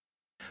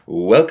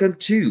Welcome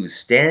to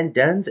Stan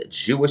Dunn's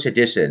Jewish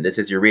Edition. This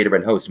is your reader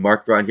and host,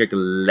 Mark Braun here.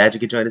 Glad you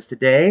could join us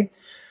today.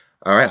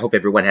 All right, hope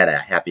everyone had a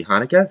happy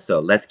Hanukkah.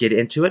 So let's get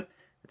into it.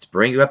 Let's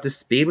bring you up to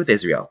speed with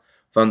Israel.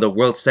 From the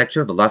world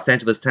section of the Los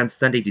Angeles Times,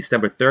 Sunday,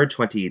 December 3rd,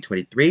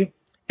 2023.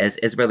 As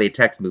Israeli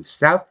attacks move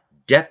south,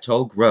 death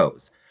toll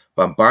grows.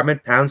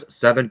 Bombardment pounds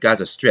southern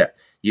Gaza Strip.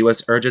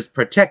 U.S. urges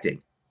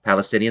protecting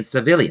Palestinian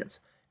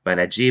civilians. By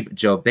Najib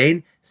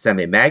Jobain,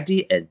 Sami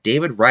Magdi, and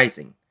David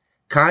Rising.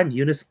 Khan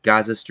Yunis,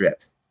 Gaza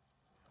Strip.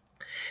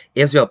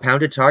 Israel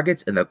pounded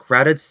targets in the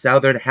crowded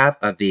southern half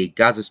of the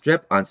Gaza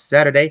Strip on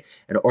Saturday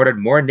and ordered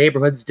more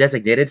neighborhoods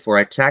designated for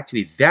attack to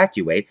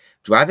evacuate,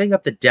 driving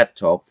up the death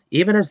toll,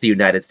 even as the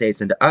United States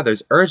and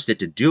others urged it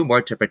to do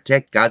more to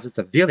protect Gaza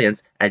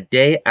civilians a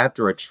day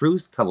after a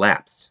truce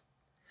collapsed.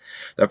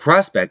 The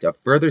prospect of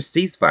further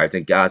ceasefires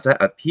in Gaza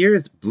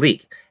appears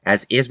bleak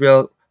as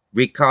Israel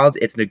recalled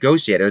its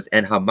negotiators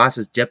and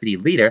Hamas's deputy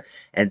leader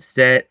and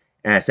said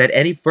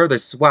any further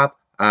swap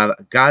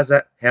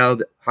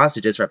Gaza-held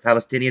hostages for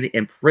Palestinians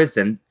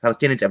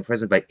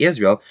imprisoned by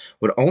Israel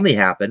would only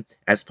happen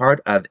as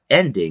part of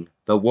ending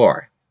the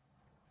war.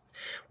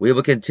 We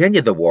will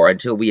continue the war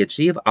until we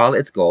achieve all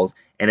its goals,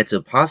 and it's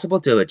impossible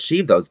to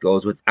achieve those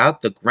goals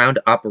without the ground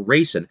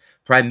operation,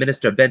 Prime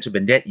Minister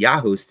Benjamin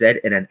Netanyahu said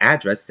in an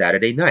address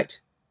Saturday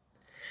night.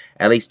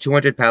 At least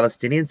 200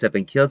 Palestinians have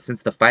been killed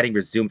since the fighting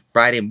resumed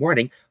Friday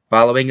morning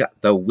following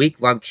the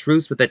week-long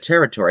truce with the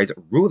territory's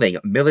ruling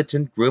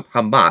militant group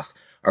Hamas,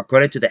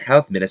 according to the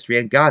health ministry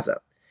in Gaza.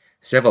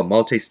 Several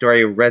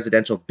multi-story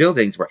residential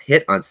buildings were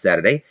hit on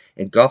Saturday,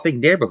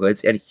 engulfing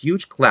neighborhoods in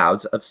huge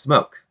clouds of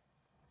smoke.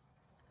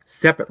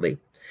 Separately,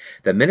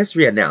 the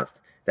ministry announced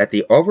that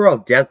the overall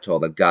death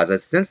toll in Gaza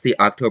since the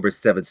October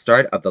 7th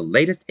start of the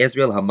latest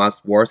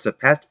Israel-Hamas war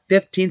surpassed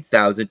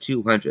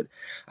 15,200,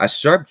 a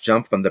sharp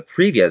jump from the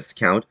previous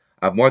count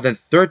of more than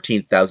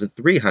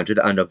 13,300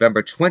 on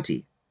November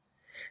 20.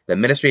 The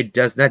ministry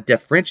does not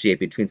differentiate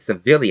between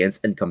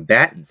civilians and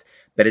combatants,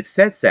 but it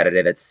said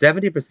Saturday that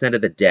 70%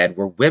 of the dead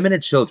were women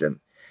and children.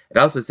 It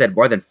also said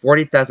more than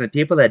 40,000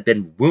 people had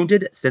been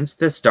wounded since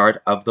the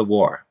start of the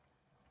war.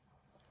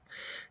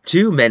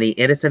 Too many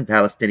innocent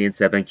Palestinians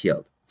have been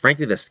killed.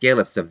 Frankly, the scale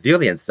of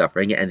civilian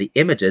suffering and the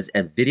images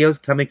and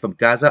videos coming from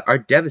Gaza are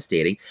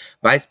devastating,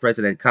 Vice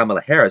President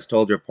Kamala Harris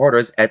told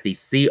reporters at the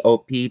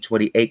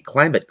COP28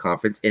 climate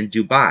conference in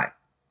Dubai.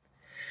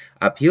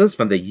 Appeals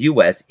from the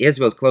U.S.,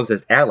 Israel's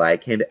closest ally,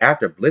 came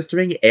after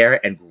blistering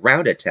air and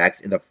ground attacks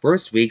in the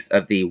first weeks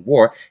of the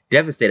war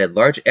devastated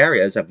large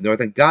areas of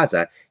northern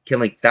Gaza,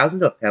 killing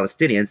thousands of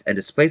Palestinians and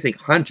displacing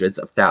hundreds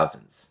of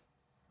thousands.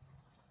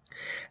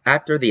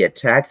 After the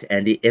attacks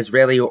and the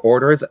Israeli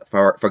orders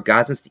for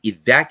Gazans to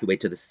evacuate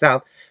to the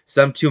south,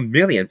 some 2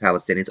 million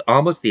Palestinians,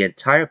 almost the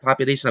entire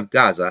population of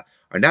Gaza,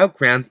 are now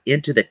crammed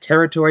into the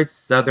territory's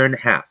southern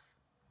half.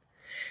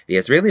 The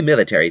Israeli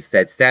military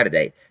said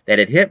Saturday that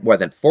it hit more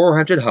than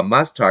 400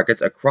 Hamas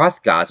targets across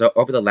Gaza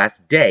over the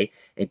last day,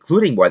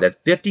 including more than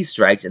 50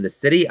 strikes in the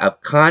city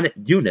of Khan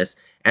Yunis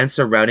and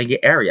surrounding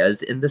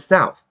areas in the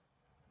south.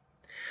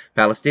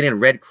 Palestinian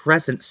Red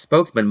Crescent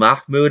spokesman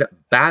Mahmoud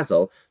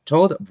Basel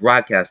told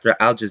broadcaster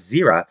Al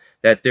Jazeera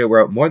that there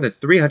were more than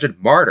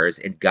 300 martyrs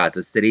in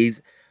Gaza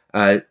City's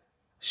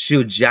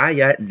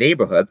Shujaya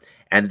neighborhood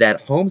and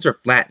that homes are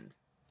flattened.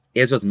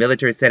 Israel's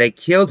military said it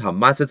killed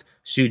Hamas's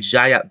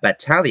Shujaya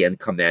battalion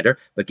commander,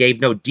 but gave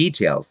no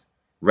details.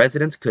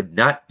 Residents could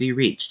not be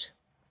reached.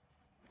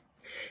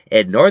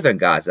 In northern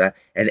Gaza,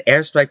 an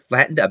airstrike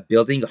flattened a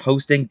building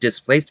hosting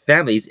displaced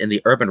families in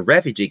the urban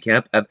refugee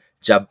camp of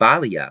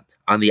Jabalia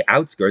on the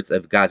outskirts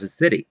of Gaza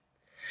City.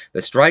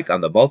 The strike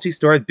on the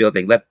multi-story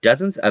building left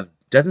dozens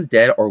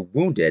dead or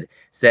wounded,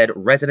 said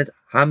residents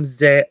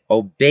Hamzeh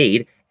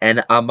Obeid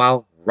and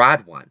Amal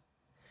Radwan.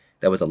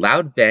 There was a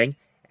loud bang,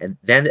 and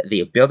then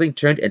the building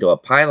turned into a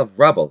pile of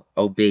rubble,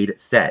 Obeid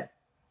said.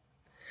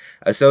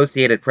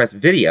 Associated Press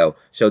video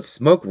showed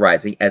smoke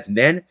rising as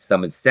men,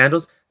 some in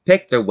sandals,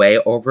 picked their way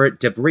over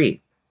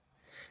debris.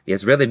 The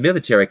Israeli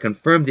military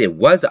confirmed it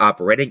was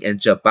operating in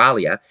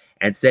Jabalia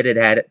and said it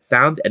had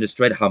found and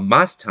destroyed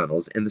Hamas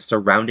tunnels in the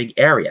surrounding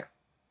area.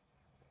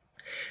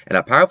 And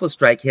a powerful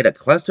strike hit a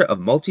cluster of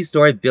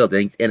multi-story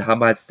buildings in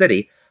Hamad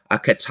City, a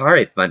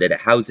Qatari-funded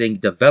housing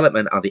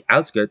development on the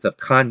outskirts of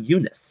Khan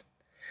Yunis.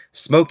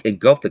 Smoke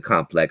engulfed the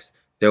complex.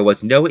 There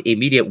was no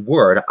immediate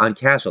word on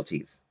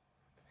casualties.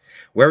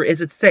 Where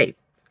is it safe?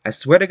 I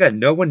swear to God,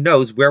 no one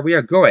knows where we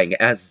are going,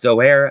 as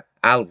Zohair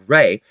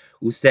Al-Ray,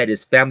 who said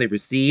his family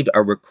received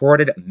a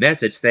recorded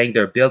message saying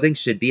their building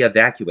should be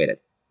evacuated.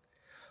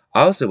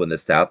 Also in the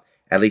south,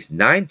 at least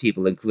 9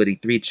 people, including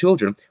 3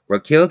 children, were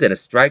killed in a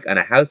strike on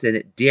a house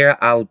in Deir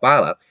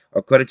al-Bala,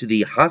 according to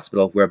the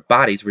hospital where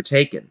bodies were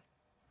taken.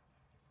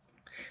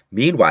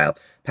 Meanwhile,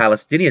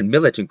 Palestinian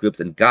militant groups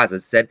in Gaza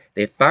said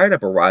they fired a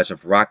barrage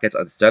of rockets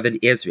on southern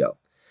Israel.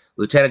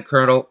 Lieutenant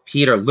Colonel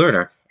Peter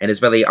Lerner, an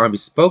Israeli army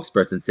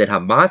spokesperson, said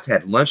Hamas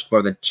had launched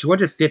more than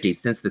 250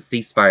 since the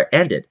ceasefire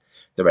ended.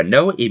 There were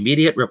no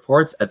immediate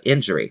reports of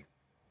injury.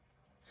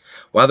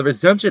 With the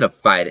resumption of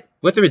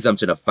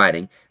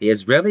fighting, the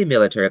Israeli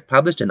military have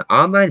published an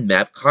online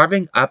map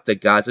carving up the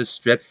Gaza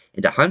Strip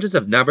into hundreds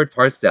of numbered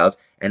parcels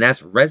and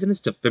asked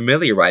residents to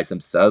familiarize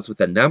themselves with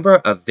the number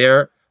of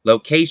their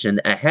location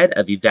ahead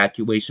of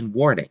evacuation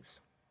warnings.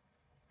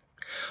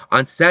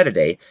 On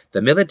Saturday,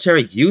 the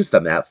military used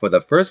the map for the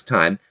first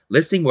time,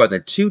 listing more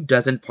than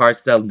 24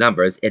 parcel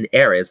numbers in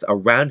areas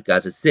around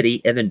Gaza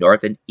City in the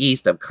north and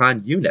east of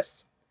Khan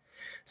Yunis.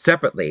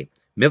 Separately,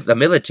 the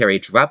military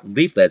dropped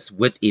leaflets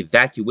with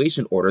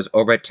evacuation orders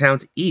over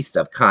towns east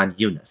of Khan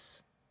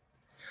Yunis.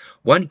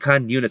 One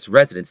Khan Yunis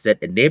resident said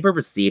a neighbor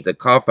received a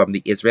call from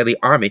the Israeli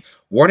army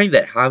warning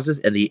that houses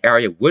in the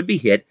area would be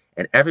hit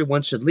and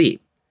everyone should leave.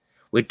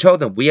 "We told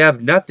them we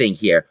have nothing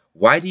here.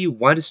 Why do you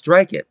want to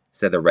strike it?"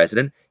 said the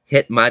resident,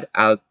 Hitmad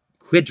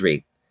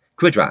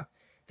al-Qidra.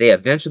 They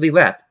eventually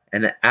left,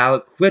 and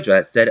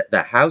al-Qidra said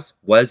the house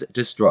was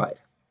destroyed.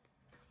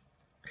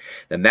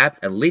 The maps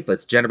and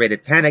leaflets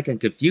generated panic and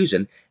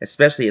confusion,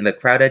 especially in the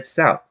crowded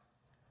south.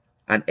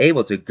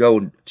 Unable to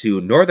go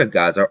to northern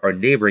Gaza or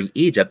neighboring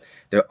Egypt,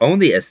 their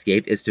only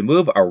escape is to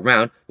move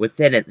around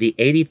within the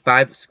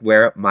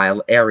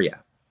 85-square-mile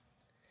area.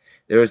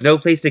 "There is no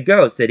place to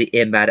go," said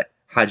Imad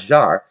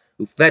Hajar,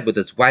 who fled with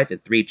his wife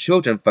and 3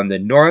 children from the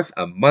north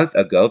a month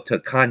ago to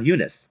Khan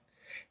Yunis.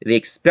 "They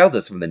expelled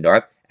us from the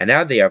north, and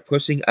now they are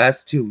pushing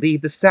us to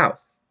leave the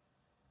south."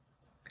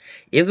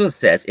 Israel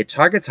says it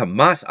targets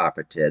Hamas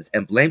operatives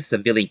and blames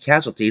civilian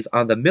casualties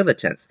on the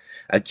militants,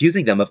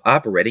 accusing them of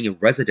operating in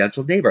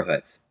residential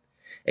neighborhoods.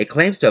 It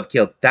claims to have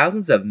killed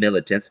thousands of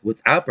militants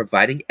without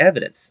providing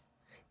evidence.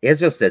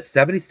 Israel says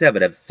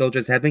 77 of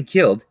soldiers have been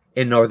killed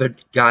in northern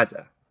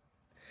Gaza.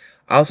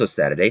 Also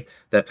Saturday,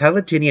 the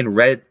Palestinian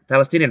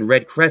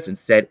Red Crescent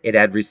said it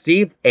had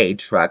received aid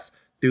trucks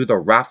through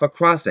the Rafah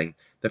crossing,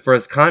 the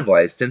first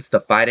convoy since the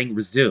fighting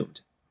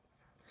resumed.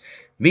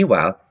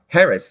 Meanwhile,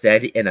 Harris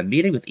said in a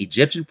meeting with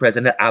Egyptian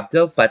President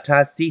Abdel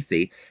Fattah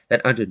Sisi that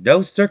under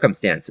no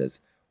circumstances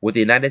would the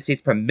United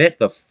States permit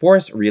the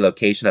forced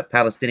relocation of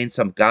Palestinians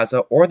from Gaza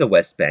or the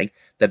West Bank,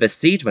 the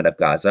besiegement of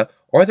Gaza,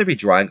 or the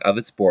redrawing of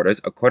its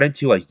borders, according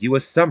to a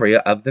U.S. summary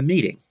of the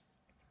meeting.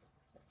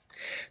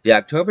 The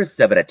October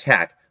 7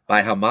 attack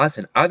by Hamas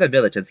and other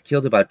militants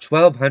killed about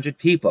 1,200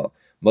 people,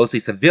 mostly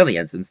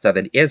civilians in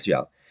southern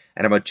Israel,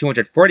 and about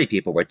 240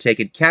 people were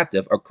taken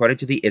captive, according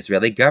to the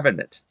Israeli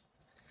government.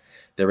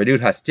 The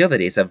renewed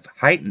hostilities have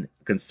heightened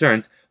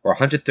concerns for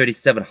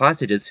 137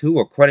 hostages who,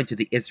 according to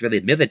the Israeli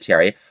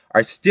military,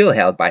 are still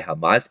held by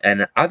Hamas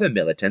and other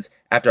militants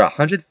after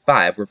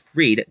 105 were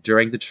freed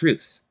during the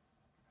truce.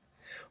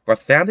 For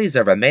families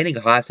of remaining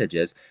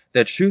hostages,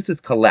 the truce's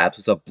collapse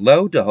was a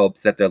blow to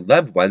hopes that their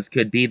loved ones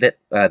could be the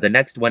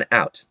next one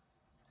out.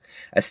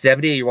 A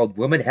 70-year-old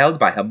woman held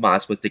by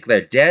Hamas was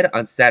declared dead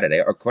on Saturday,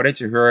 according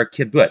to her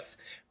kibbutz,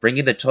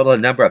 bringing the total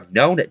number of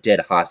known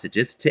dead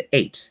hostages to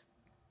 8.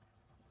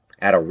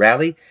 At a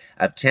rally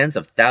of tens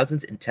of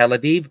thousands in Tel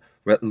Aviv,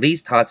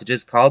 released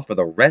hostages called for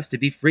the rest to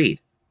be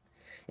freed.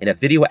 In a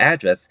video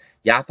address,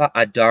 Yafa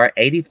Adar,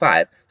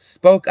 85,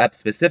 spoke up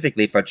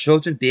specifically for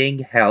children being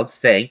held,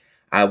 saying,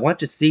 "I want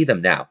to see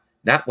them now,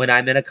 not when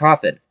I'm in a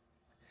coffin."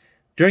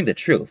 During the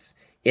truce,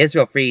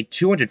 Israel freed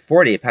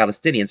 240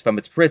 Palestinians from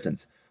its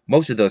prisons.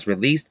 Most of those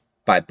released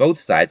by both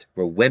sides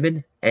were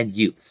women and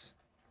youths.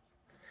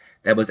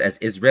 That was as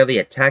Israeli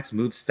attacks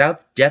moved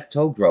south, death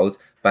toll grows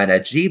by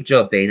Najib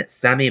Jobain,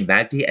 Sami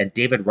Magdi, and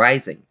David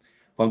Rising.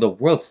 From the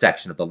World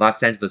section of the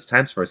Los Angeles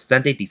Times for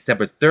Sunday,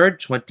 December 3rd,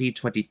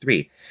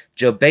 2023.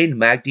 Jobain,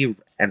 Magdi,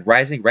 and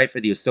Rising write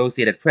for the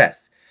Associated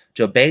Press.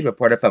 Jobain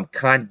reported from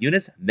Khan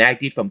Yunis,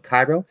 Magdi from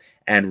Cairo,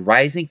 and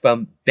Rising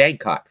from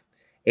Bangkok.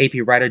 AP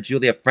writer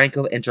Julia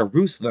Frankel in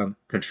Jerusalem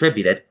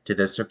contributed to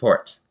this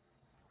report.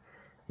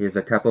 Here's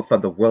a couple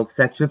from the World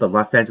section of the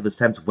Los Angeles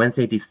Times,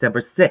 Wednesday, December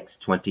 6,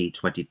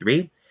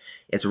 2023.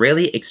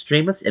 Israeli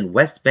extremists in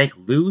West Bank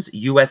lose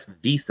U.S.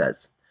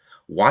 visas.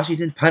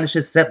 Washington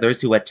punishes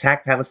settlers who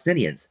attack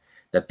Palestinians.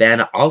 The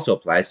ban also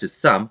applies to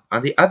some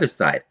on the other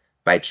side,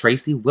 by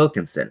Tracy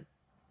Wilkinson.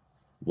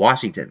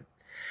 Washington.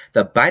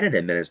 The Biden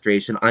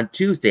administration on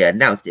Tuesday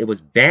announced it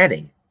was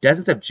banning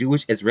dozens of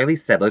Jewish Israeli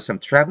settlers from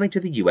traveling to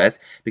the U.S.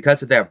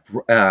 because of their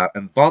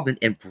involvement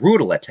in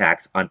brutal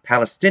attacks on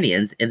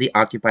Palestinians in the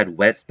occupied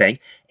West Bank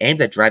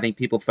aimed at driving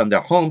people from their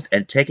homes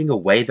and taking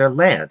away their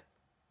land.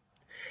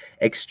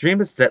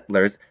 Extremist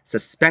settlers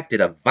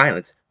suspected of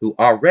violence who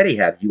already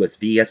have U.S.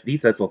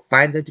 visas will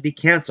find them to be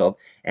canceled,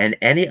 and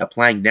any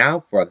applying now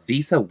for a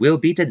visa will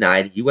be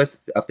denied, U.S.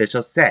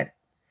 officials said.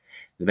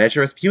 The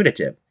measure is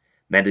punitive.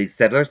 Many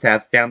settlers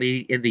have family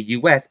in the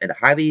U.S. and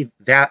highly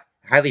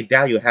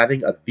value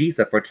having a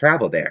visa for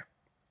travel there.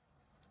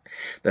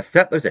 The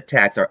settlers'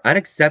 attacks are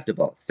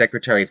unacceptable,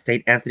 Secretary of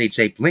State Anthony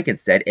J. Blinken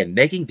said in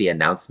making the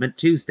announcement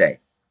Tuesday.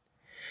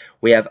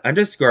 We have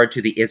underscored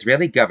to the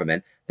Israeli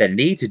government the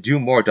need to do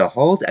more to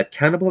hold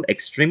accountable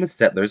extremist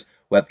settlers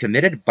who have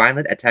committed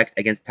violent attacks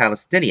against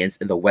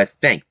Palestinians in the West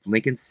Bank,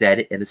 Blinken said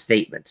in a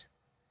statement.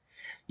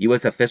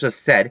 U.S. officials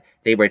said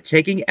they were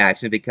taking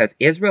action because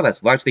Israel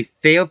has largely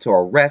failed to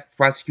arrest,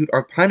 prosecute,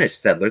 or punish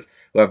settlers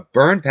who have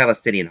burned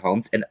Palestinian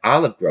homes and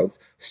olive groves,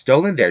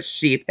 stolen their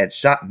sheep, and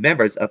shot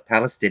members of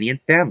Palestinian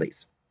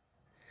families.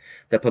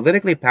 The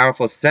politically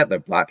powerful settler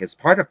bloc is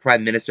part of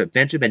Prime Minister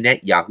Benjamin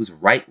Netanyahu's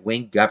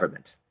right-wing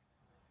government.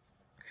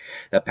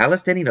 The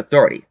Palestinian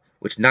Authority,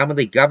 which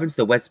nominally governs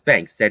the West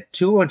Bank, said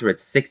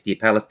 260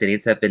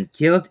 Palestinians have been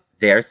killed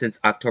there since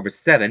October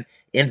 7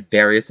 in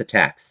various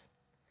attacks.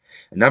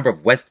 A number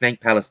of West Bank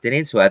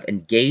Palestinians who have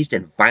engaged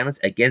in violence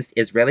against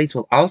Israelis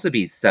will also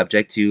be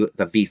subject to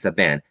the visa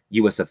ban,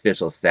 U.S.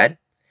 officials said.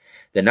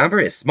 The number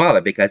is smaller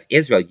because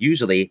Israel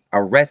usually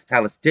arrests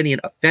Palestinian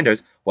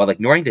offenders while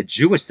ignoring the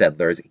Jewish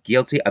settlers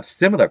guilty of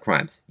similar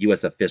crimes,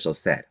 U.S. officials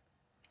said.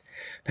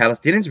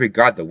 Palestinians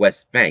regard the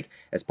West Bank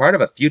as part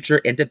of a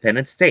future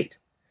independent state,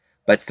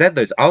 but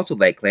settlers also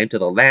lay claim to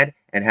the land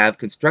and have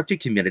constructed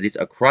communities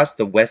across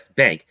the West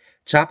Bank,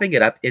 chopping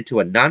it up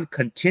into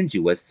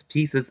non-contiguous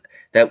pieces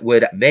that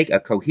would make a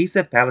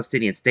cohesive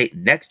Palestinian state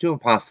next to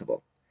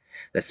impossible.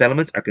 The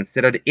settlements are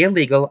considered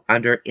illegal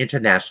under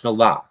international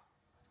law.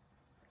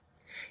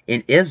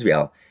 In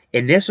Israel,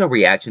 initial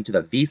reaction to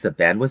the visa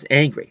ban was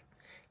angry.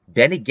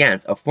 Benny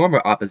Gantz, a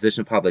former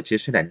opposition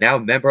politician and now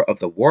member of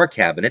the War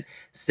Cabinet,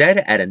 said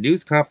at a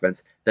news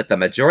conference that the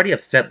majority of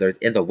settlers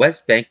in the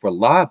West Bank were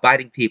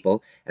law-abiding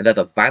people and that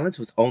the violence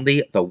was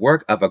only the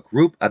work of a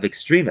group of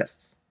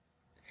extremists.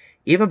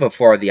 Even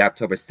before the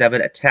October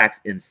 7 attacks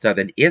in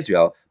southern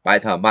Israel by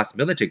the Hamas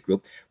militant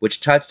group, which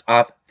touched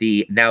off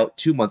the now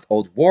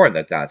 2-month-old war in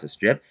the Gaza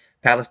Strip,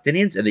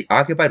 Palestinians in the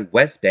occupied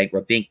West Bank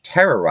were being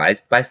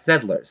terrorized by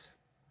settlers.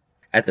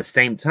 At the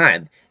same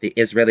time, the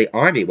Israeli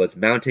army was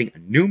mounting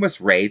numerous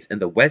raids in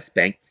the West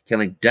Bank,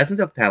 killing dozens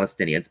of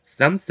Palestinians,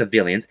 some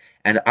civilians,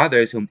 and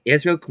others whom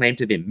Israel claimed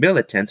to be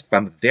militants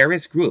from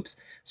various groups,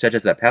 such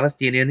as the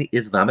Palestinian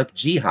Islamic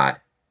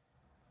Jihad.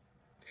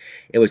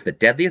 It was the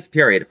deadliest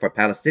period for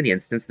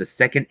Palestinians since the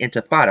Second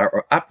Intifada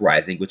or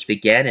uprising, which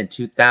began in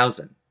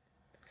 2000.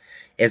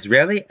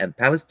 Israeli and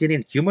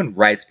Palestinian human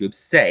rights groups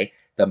say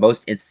the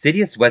most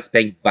insidious West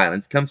Bank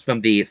violence comes from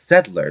the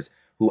settlers,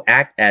 who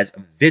act as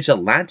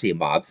vigilante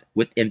mobs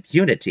with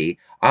impunity,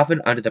 often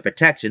under the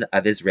protection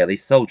of Israeli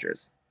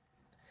soldiers.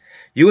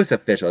 U.S.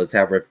 officials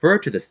have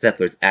referred to the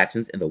settlers'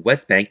 actions in the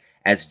West Bank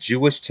as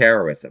Jewish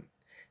terrorism.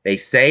 They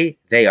say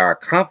they are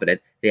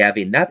confident they have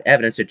enough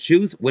evidence to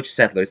choose which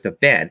settlers to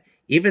ban,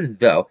 even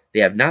though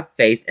they have not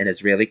faced an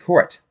Israeli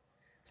court.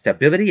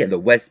 Stability in the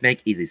West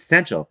Bank is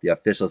essential, the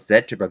officials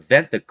said, to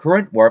prevent the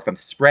current war from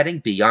spreading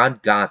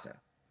beyond Gaza.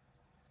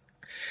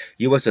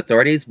 U.S.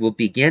 authorities will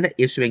begin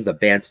issuing the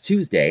bans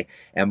Tuesday,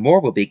 and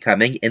more will be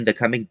coming in the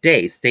coming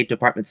days, State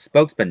Department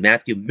spokesman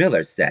Matthew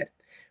Miller said.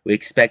 We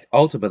expect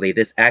ultimately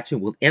this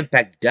action will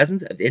impact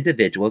dozens of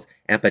individuals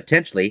and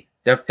potentially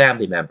their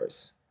family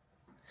members.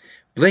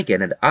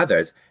 Blinken and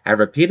others have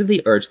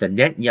repeatedly urged the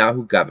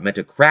Netanyahu government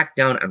to crack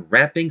down on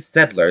ramping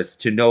settlers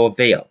to no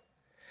avail.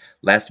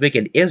 Last week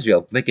in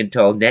Israel, Blinken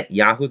told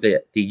Netanyahu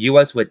that the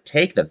U.S. would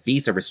take the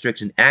visa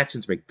restriction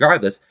actions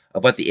regardless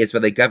of what the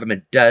Israeli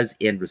government does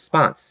in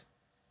response.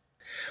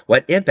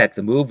 What impact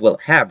the move will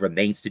have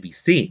remains to be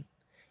seen.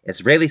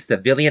 Israeli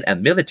civilian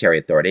and military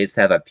authorities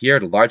have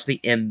appeared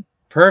largely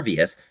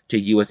impervious to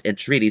U.S.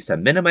 entreaties to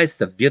minimize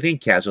civilian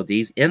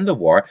casualties in the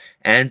war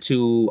and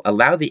to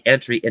allow the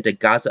entry into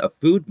Gaza of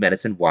food,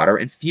 medicine, water,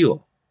 and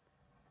fuel.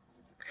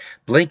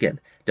 Blinken,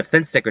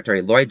 Defense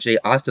Secretary Lloyd J.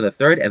 Austin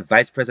III, and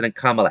Vice President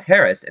Kamala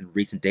Harris in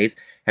recent days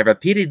have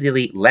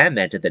repeatedly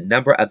lamented the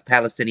number of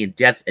Palestinian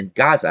deaths in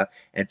Gaza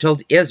and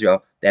told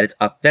Israel that its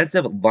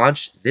offensive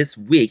launched this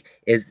week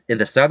is in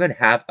the southern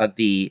half of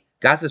the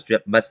Gaza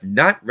Strip must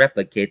not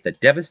replicate the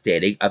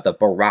devastating of the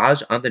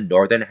barrage on the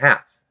northern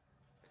half.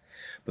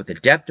 But the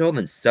death toll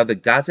in southern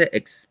Gaza,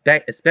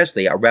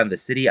 especially around the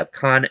city of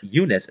Khan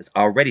Yunis, is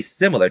already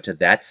similar to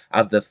that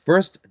of the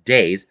first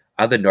days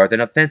of the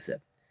northern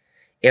offensive.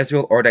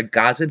 Israel ordered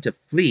Gazans to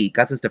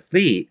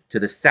flee to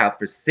the south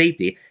for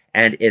safety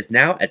and is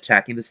now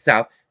attacking the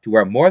south to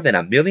where more than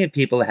 1 million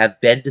people have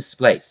been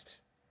displaced.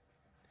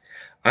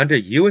 Under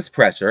U.S.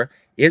 pressure,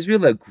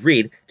 Israel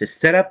agreed to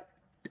set up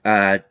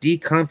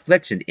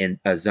deconfliction in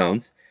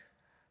zones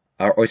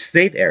or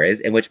safe areas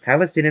in which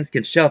Palestinians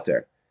can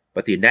shelter,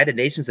 but the United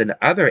Nations and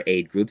other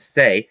aid groups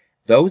say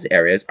those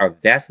areas are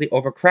vastly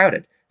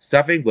overcrowded,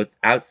 suffering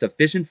without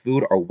sufficient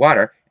food or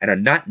water, and are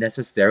not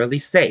necessarily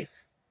safe.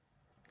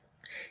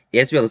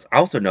 Israel is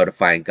also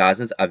notifying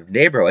Gazans of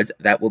neighborhoods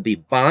that will be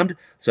bombed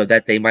so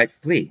that they might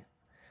flee.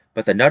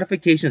 But the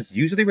notifications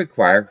usually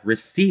require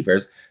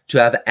receivers to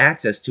have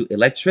access to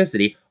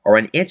electricity or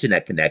an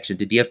internet connection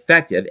to be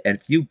effective, and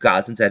few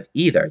Gazans have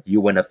either,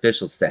 UN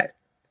officials said.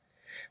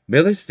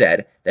 Miller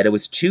said that it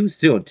was too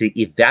soon to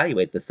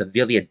evaluate the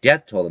civilian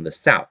death toll in the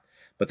south,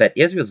 but that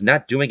Israel is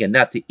not doing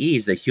enough to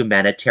ease the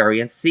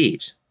humanitarian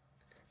siege.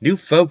 New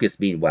focus,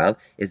 meanwhile,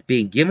 is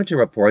being given to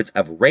reports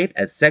of rape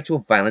and sexual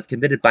violence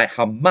committed by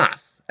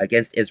Hamas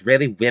against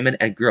Israeli women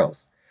and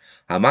girls.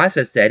 Hamas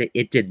has said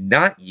it did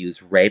not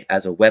use rape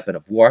as a weapon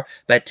of war,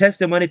 but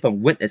testimony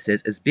from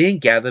witnesses is being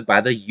gathered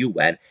by the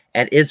UN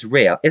and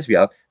Israel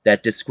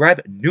that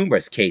describe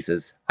numerous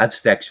cases of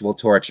sexual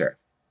torture.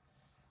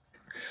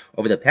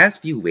 Over the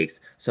past few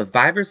weeks,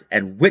 survivors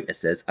and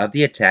witnesses of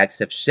the attacks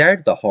have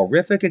shared the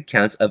horrific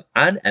accounts of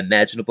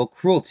unimaginable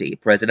cruelty,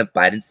 President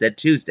Biden said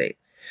Tuesday.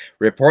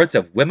 Reports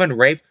of women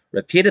raped,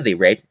 repeatedly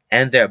raped,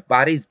 and their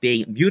bodies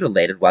being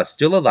mutilated while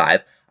still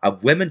alive,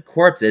 of women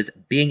corpses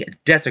being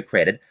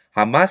desecrated,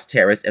 Hamas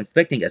terrorists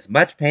inflicting as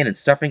much pain and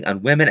suffering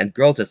on women and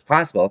girls as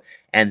possible,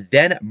 and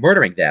then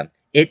murdering them.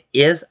 It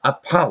is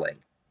appalling.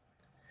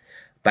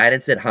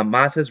 Biden said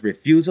Hamas's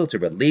refusal to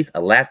release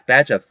a last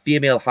batch of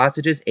female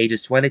hostages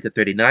ages 20 to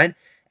 39,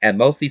 and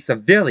mostly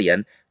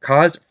civilian,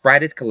 caused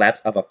Friday's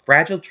collapse of a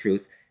fragile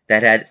truce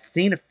that had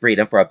seen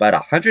freedom for about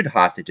 100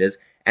 hostages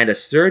and a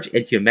surge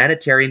in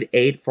humanitarian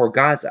aid for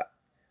Gaza.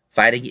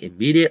 Fighting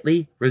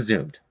immediately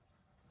resumed.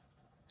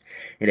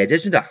 In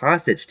addition to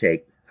hostage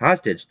taking,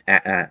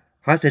 the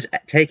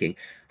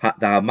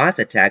Hamas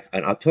attacks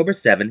on October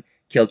 7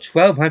 killed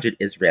 1,200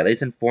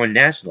 Israelis and foreign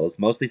nationals,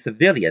 mostly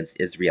civilians,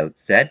 Israel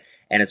said.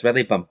 An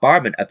Israeli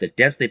bombardment of the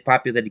densely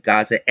populated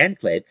Gaza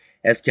enclave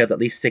has killed at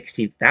least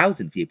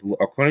 16,000 people,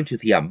 according to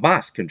the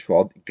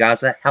Hamas-controlled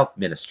Gaza Health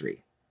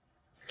Ministry.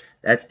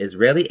 That's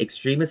Israeli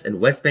extremists in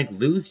West Bank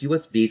lose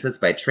U.S. visas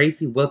by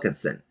Tracy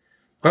Wilkinson.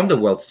 From the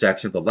World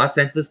section of the Los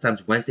Angeles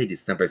Times, Wednesday,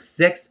 December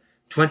 6,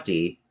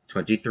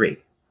 2023. All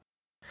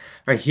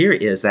right, here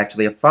is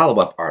actually a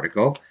follow-up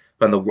article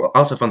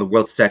also from the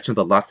World section of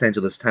the Los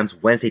Angeles Times,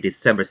 Wednesday,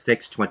 December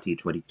 6,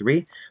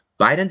 2023.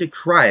 Biden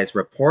decries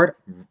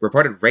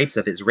reported rapes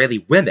of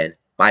Israeli women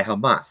by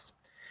Hamas.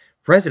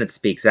 President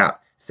speaks out,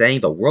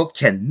 saying the world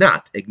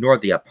cannot ignore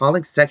the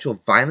appalling sexual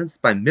violence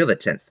by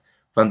militants.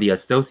 From the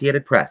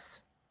Associated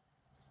Press.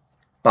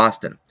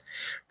 Boston.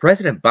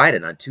 President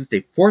Biden on Tuesday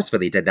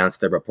forcefully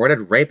denounced the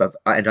reported rape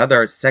and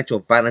other sexual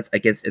violence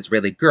against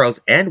Israeli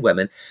girls and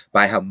women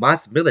by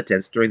Hamas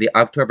militants during the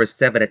October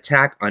 7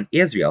 attack on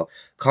Israel,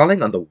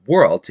 calling on the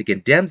world to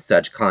condemn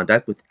such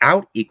conduct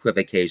without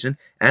equivocation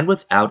and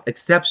without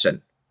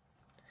exception.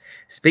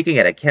 Speaking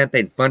at a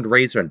campaign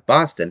fundraiser in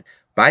Boston,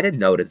 Biden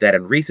noted that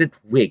in recent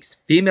weeks,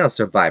 female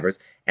survivors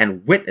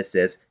and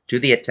witnesses to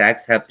the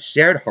attacks have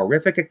shared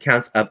horrific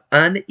accounts of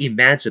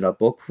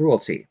unimaginable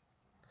cruelty.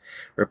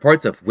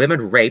 Reports of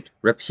women raped,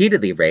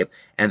 repeatedly raped,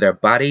 and their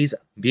bodies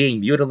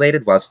being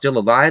mutilated while still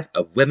alive,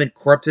 of women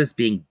corpses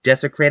being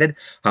desecrated,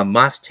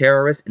 Hamas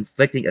terrorists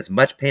inflicting as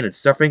much pain and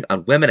suffering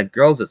on women and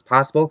girls as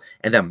possible,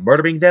 and then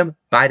murdering them,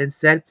 Biden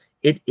said,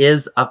 it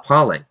is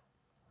appalling.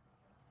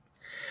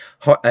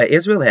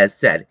 Israel has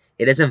said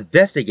it is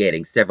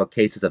investigating several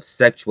cases of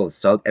sexual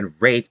assault and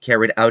rape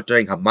carried out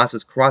during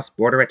Hamas's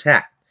cross-border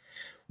attack.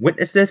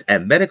 Witnesses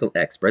and medical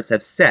experts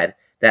have said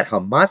that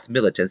Hamas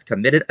militants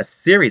committed a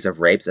series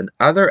of rapes and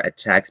other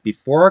attacks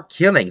before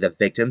killing the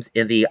victims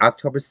in the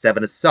October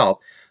 7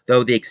 assault,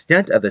 though the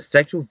extent of the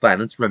sexual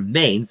violence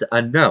remains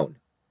unknown.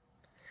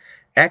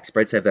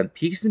 Experts have been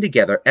piecing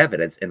together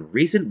evidence in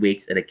recent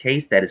weeks in a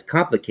case that is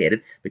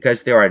complicated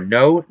because there are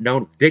no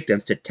known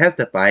victims to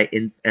testify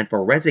and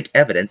forensic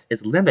evidence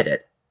is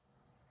limited.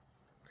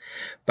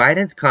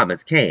 Biden's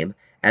comments came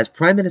as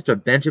Prime Minister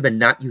Benjamin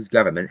Netanyahu's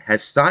government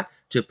has sought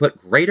to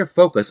put greater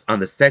focus on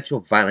the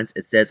sexual violence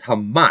it says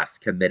Hamas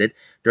committed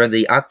during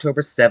the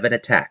October 7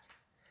 attack.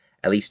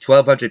 At least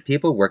 1,200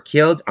 people were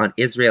killed on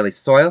Israeli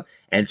soil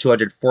and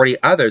 240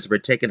 others were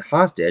taken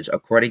hostage,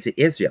 according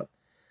to Israel.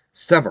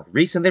 Some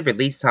recently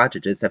released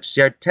hostages have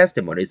shared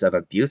testimonies of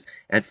abuse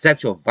and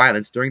sexual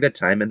violence during their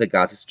time in the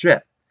Gaza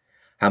Strip.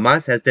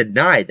 Hamas has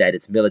denied that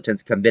its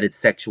militants committed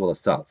sexual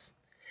assaults.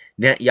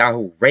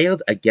 Netanyahu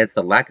railed against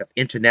the lack of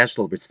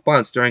international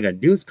response during a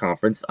news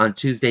conference on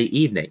Tuesday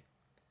evening.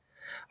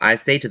 I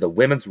say to the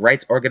women's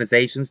rights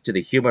organizations, to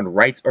the human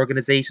rights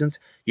organizations,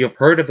 you have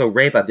heard of the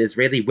rape of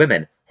Israeli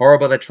women,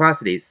 horrible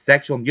atrocities,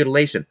 sexual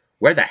mutilation.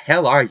 Where the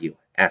hell are you?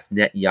 Asked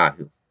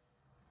Netanyahu.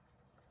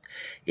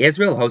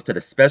 Israel hosted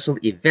a special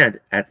event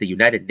at the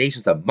United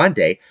Nations on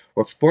Monday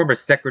where former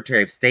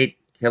Secretary of State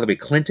Hillary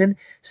Clinton,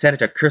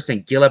 Senator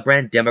Kirsten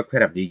Gillibrand,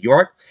 Democrat of New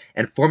York,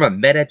 and former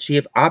Meta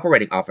Chief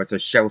Operating Officer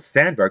Sheryl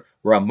Sandberg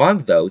were among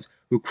those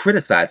who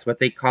criticized what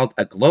they called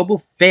a global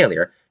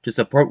failure to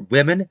support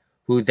women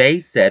who they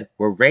said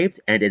were raped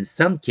and in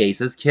some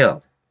cases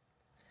killed.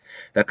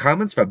 The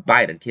comments from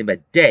Biden came a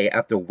day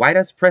after White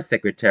House Press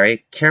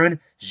Secretary Karen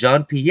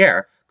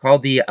Jean-Pierre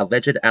called the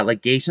alleged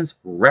allegations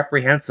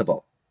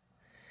reprehensible.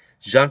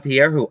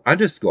 Jean-Pierre, who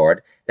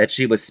underscored that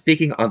she was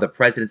speaking on the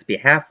president's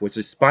behalf, was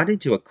responding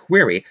to a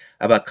query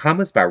about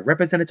comments by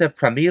Representative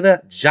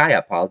Pramila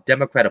Jayapal,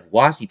 Democrat of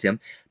Washington,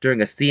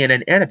 during a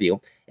CNN interview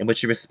in which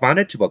she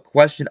responded to a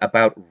question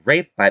about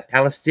rape by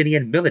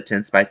Palestinian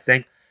militants by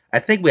saying, I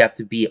think we have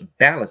to be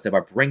balanced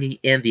about bringing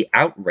in the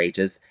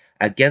outrages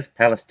against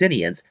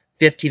Palestinians.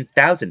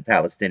 15,000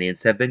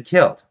 Palestinians have been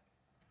killed.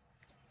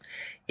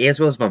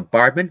 Israel's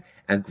bombardment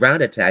and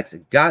ground attacks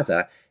in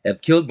Gaza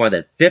have killed more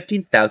than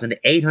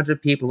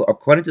 15,800 people,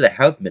 according to the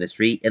health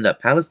ministry, in the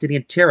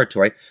Palestinian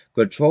territory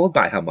controlled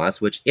by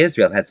Hamas, which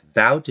Israel has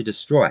vowed to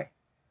destroy.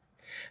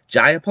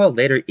 Jayapal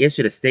later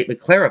issued a statement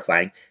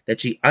clarifying that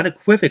she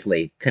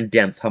unequivocally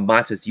condemns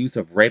Hamas's use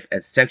of rape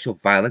and sexual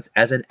violence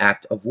as an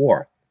act of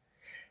war.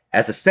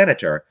 As a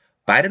senator,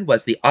 Biden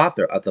was the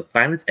author of the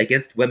Violence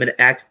Against Women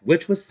Act,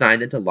 which was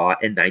signed into law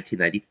in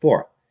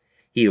 1994.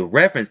 He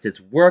referenced his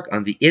work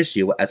on the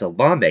issue as a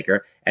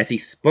lawmaker as he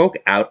spoke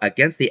out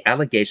against the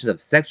allegations of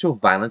sexual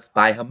violence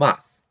by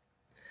Hamas.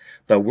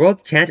 The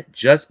world can't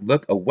just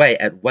look away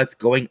at what's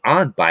going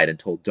on, Biden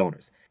told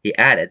donors. He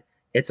added,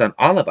 it's on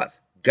all of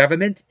us,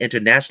 government,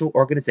 international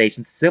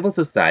organizations, civil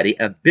society,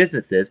 and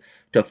businesses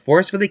to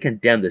forcefully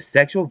condemn the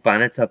sexual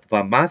violence of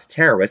Hamas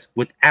terrorists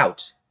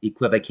without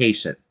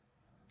equivocation.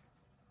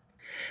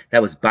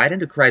 That was Biden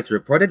decries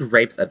reported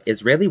rapes of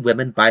Israeli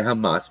women by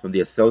Hamas from the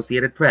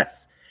Associated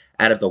Press.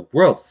 Out of the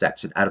World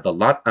section, out of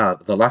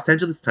the Los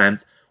Angeles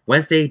Times,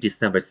 Wednesday,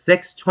 December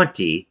 6,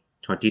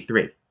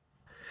 2023. All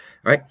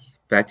right,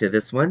 back to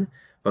this one.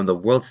 From the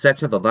World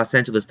section of the Los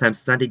Angeles Times,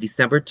 Sunday,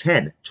 December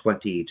 10,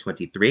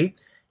 2023.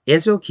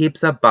 Israel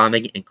keeps up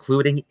bombing,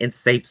 including in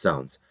safe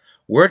zones.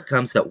 Word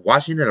comes that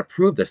Washington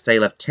approved the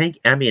sale of tank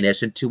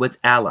ammunition to its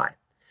ally.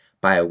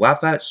 By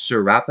Wafa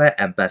Sharafa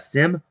and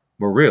Basim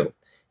Muru.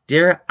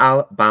 Deir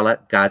al-Bala,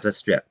 Gaza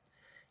Strip.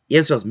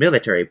 Israel's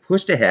military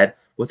pushed ahead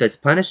with its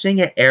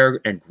punishing air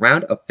and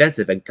ground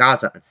offensive in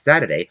Gaza on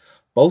Saturday,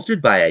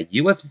 bolstered by a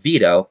U.S.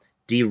 veto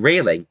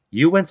derailing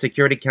UN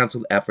Security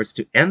Council efforts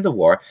to end the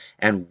war,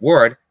 and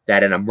word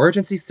that an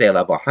emergency sale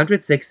of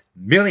 $106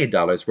 million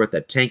worth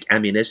of tank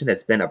ammunition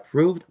has been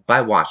approved by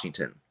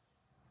Washington.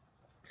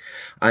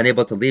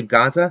 Unable to leave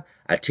Gaza,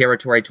 a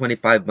territory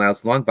 25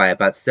 miles long by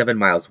about 7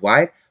 miles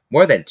wide,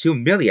 more than 2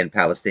 million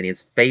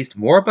Palestinians faced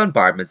more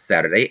bombardments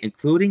Saturday,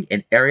 including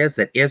in areas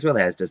that Israel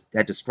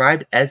had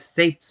described as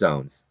safe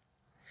zones.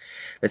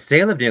 The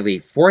sale of nearly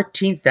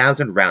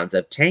 14,000 rounds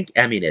of tank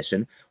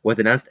ammunition was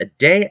announced a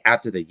day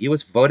after the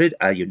U.S. voted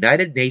a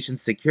United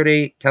Nations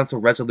Security Council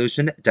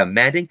resolution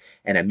demanding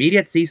an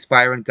immediate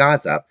ceasefire in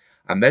Gaza,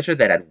 a measure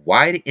that had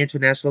wide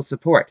international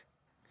support.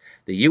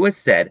 The U.S.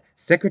 said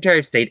Secretary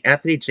of State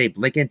Anthony J.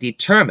 Blinken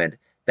determined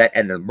that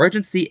an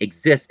emergency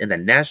exists in the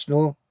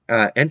national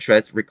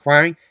interest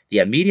requiring the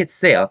immediate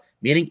sale,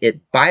 meaning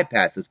it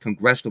bypasses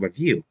congressional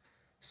review.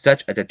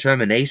 Such a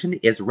determination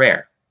is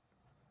rare.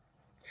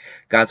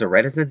 Gaza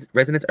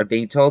residents are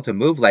being told to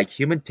move like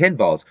human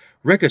pinballs,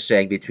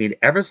 ricocheting between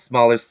ever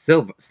smaller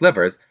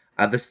slivers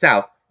of the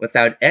South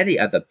without any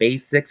of the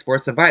basics for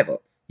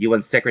survival,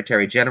 UN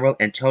Secretary General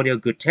Antonio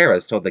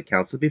Guterres told the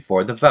Council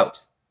before the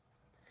vote.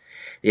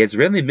 The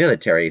Israeli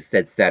military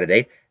said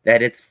Saturday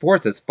that its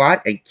forces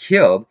fought and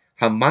killed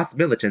Hamas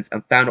militants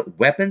and found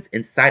weapons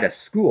inside a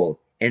school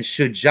in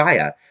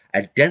Shujaiya,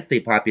 a densely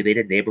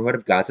populated neighborhood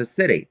of Gaza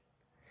City.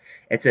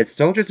 It said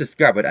soldiers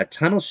discovered a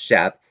tunnel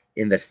shaft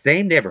in the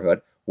same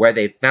neighborhood where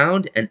they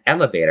found an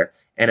elevator,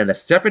 and in a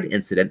separate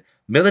incident,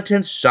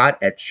 militants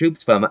shot at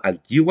troops from a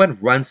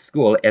UN-run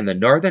school in the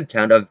northern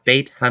town of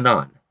Beit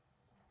Hanan.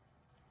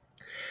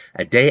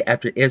 A day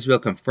after Israel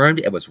confirmed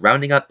it was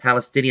rounding up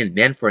Palestinian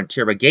men for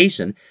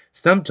interrogation,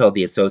 some told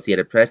the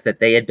Associated Press that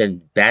they had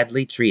been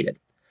badly treated.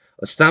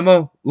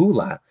 Osama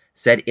Ullah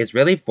said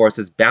Israeli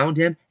forces bound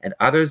him and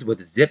others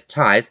with zip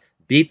ties,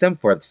 beat them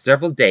for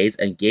several days,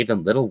 and gave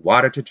them little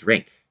water to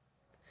drink.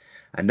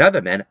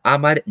 Another man,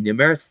 Ahmad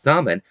Nimr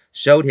Salman,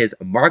 showed his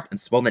marked and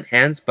swollen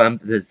hands from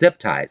the zip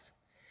ties.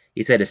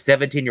 He said his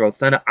 17-year-old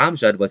son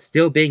Amjad was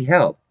still being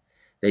held.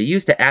 They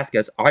used to ask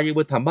us, "Are you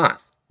with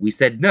Hamas?" We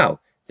said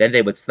no. Then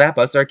they would slap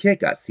us or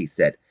kick us, he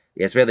said.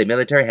 The Israeli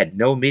military had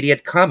no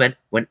immediate comment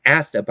when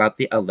asked about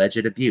the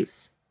alleged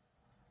abuse.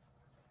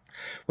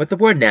 With the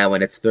war now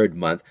in its third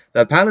month,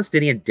 the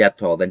Palestinian death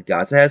toll in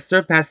Gaza has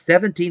surpassed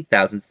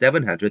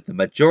 17,700, the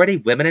majority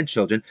women and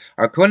children,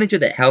 according to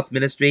the health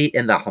ministry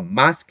in the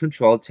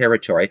Hamas-controlled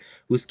territory,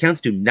 whose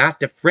counts do not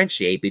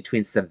differentiate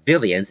between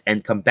civilians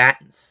and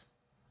combatants.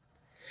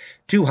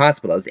 2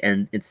 hospitals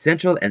in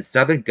central and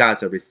southern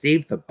Gaza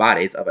received the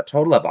bodies of a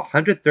total of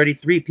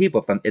 133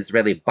 people from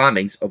Israeli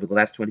bombings over the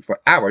last 24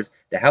 hours,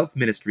 the health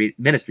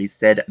ministry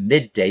said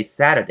midday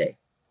Saturday.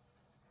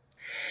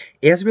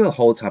 Israel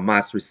holds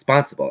Hamas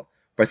responsible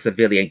for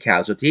civilian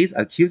casualties,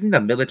 accusing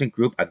the militant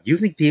group of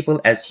using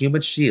people as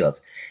human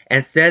shields,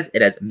 and says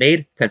it has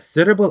made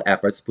considerable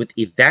efforts with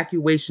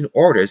evacuation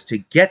orders to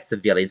get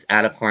civilians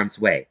out of harm's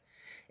way.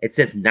 It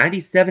says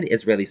 97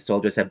 Israeli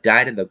soldiers have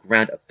died in the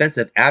ground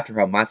offensive after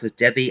Hamas's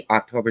deadly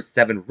October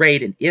 7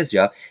 raid in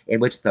Israel, in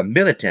which the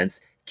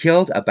militants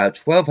killed about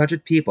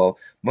 1,200 people,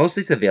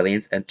 mostly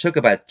civilians, and took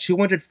about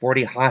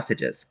 240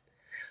 hostages.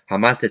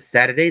 Hamas said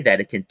Saturday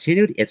that it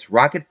continued its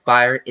rocket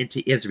fire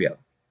into Israel.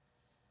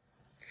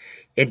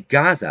 In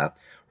Gaza,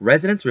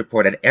 residents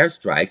reported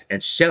airstrikes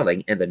and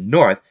shelling in the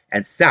north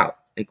and south,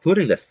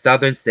 including the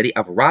southern city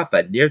of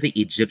Rafah near the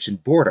Egyptian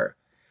border,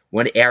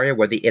 one area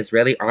where the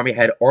Israeli army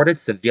had ordered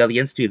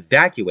civilians to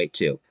evacuate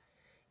to.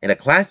 In a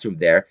classroom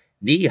there,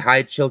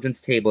 knee-high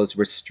children's tables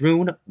were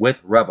strewn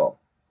with rubble.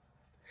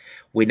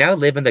 We now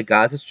live in the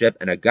Gaza Strip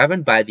and are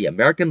governed by the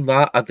American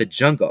law of the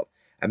jungle.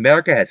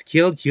 America has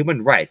killed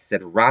human rights,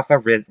 said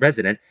Rafah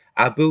resident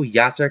Abu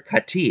Yasser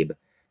Khatib.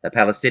 The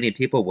Palestinian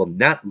people will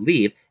not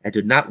leave and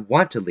do not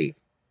want to leave.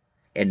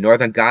 In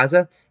northern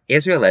Gaza,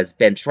 Israel has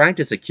been trying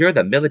to secure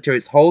the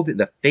military's hold in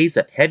the face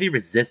of heavy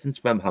resistance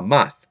from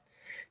Hamas.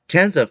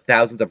 Tens of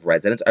thousands of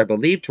residents are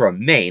believed to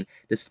remain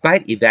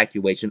despite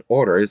evacuation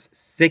orders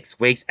 6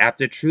 weeks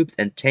after troops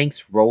and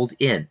tanks rolled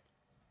in.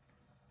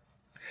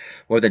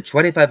 More than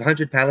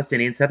 2,500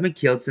 Palestinians have been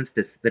killed since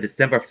the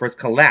December 1st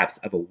collapse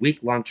of a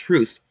week-long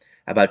truce,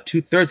 about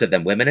two-thirds of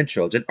them women and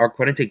children,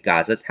 according to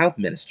Gaza's health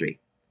ministry.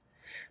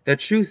 The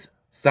truce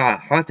saw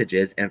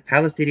hostages and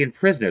Palestinian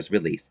prisoners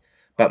released,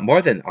 but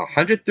more than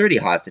 130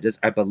 hostages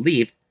are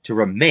believed to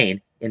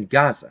remain in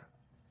Gaza.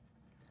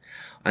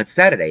 On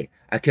Saturday,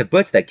 a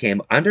kibbutz that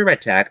came under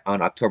attack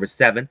on October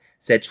 7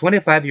 said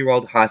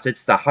 25-year-old hostage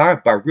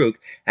Sahar Baruch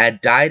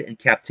had died in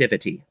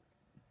captivity.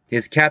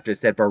 His captors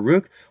said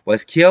Baruch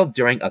was killed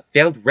during a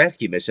failed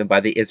rescue mission by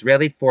the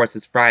Israeli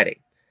forces Friday.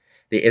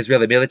 The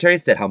Israeli military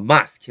said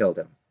Hamas killed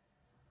him.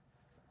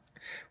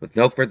 With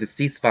no further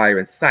ceasefire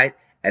in sight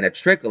and a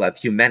trickle of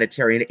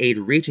humanitarian aid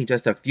reaching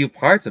just a few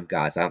parts of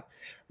Gaza,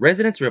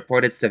 residents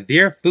reported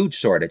severe food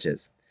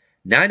shortages.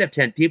 9 of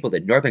 10 people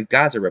in northern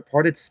Gaza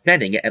reported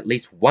spending at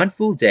least one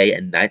full day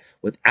and night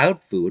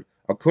without food,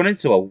 according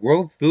to a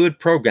World Food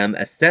Program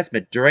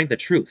assessment during the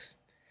truce.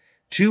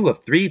 2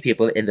 of 3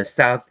 people in the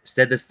south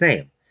said the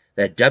same.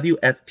 The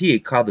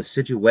WFP called the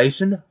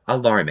situation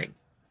alarming.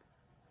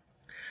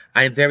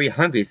 I am very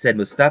hungry, said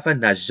Mustafa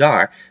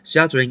Najjar,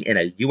 sheltering in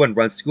a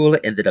UN-run school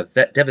in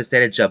the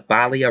devastated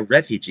Jabalia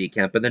refugee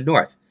camp in the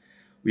north.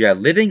 We are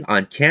living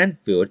on canned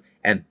food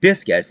and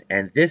biscuits,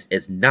 and this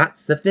is not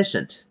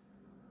sufficient.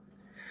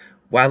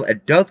 While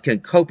adults can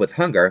cope with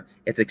hunger,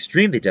 it's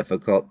extremely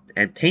difficult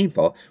and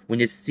painful when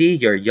you see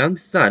your young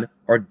son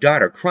or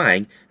daughter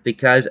crying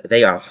because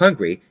they are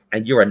hungry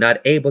and you are not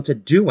able to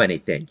do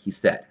anything, he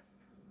said.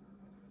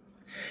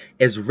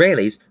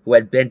 Israelis who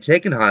had been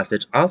taken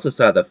hostage also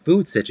saw the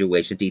food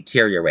situation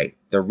deteriorate.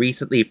 The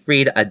recently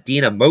freed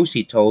Adina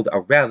Moshe told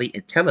a rally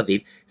in Tel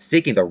Aviv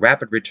seeking the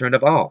rapid return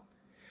of all.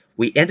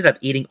 We ended up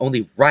eating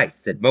only rice,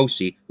 said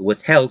Moshe, who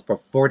was held for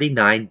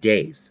 49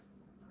 days.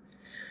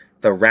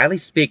 The rally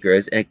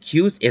speakers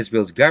accused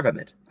Israel's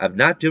government of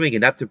not doing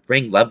enough to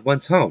bring loved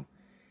ones home.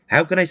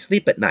 How can I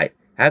sleep at night?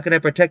 How can I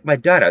protect my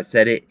daughter?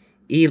 Said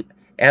Eli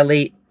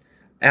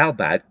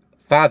Albag,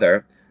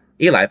 Albag,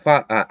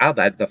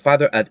 the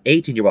father of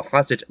 18-year-old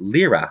hostage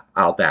Lira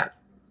Albag.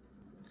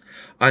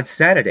 On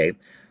Saturday,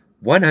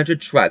 100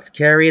 trucks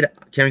carrying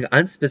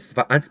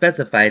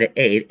unspecified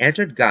aid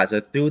entered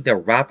Gaza through the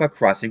Rafah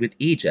crossing with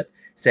Egypt,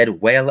 said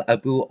Wael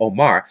Abu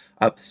Omar,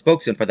 a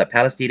spokesman for the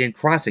Palestinian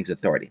Crossings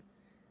Authority.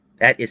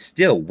 That is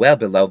still well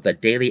below the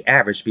daily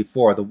average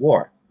before the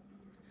war.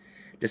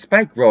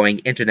 Despite growing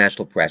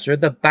international pressure,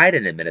 the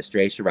Biden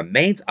administration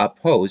remains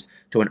opposed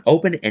to an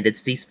open-ended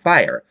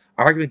ceasefire,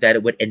 arguing that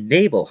it would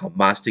enable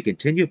Hamas to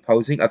continue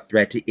posing a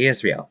threat to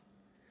Israel.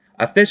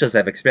 Officials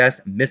have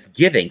expressed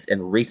misgivings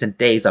in recent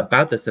days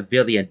about the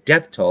civilian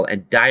death toll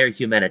and dire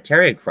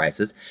humanitarian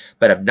crisis,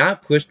 but have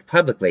not pushed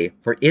publicly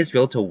for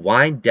Israel to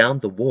wind down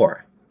the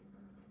war.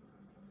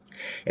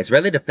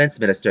 Israeli Defense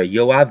Minister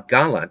Yoav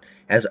Gallant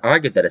has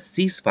argued that a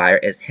ceasefire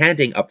is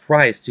handing a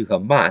prize to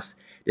Hamas,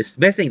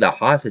 dismissing the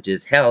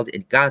hostages held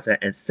in Gaza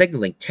and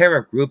signaling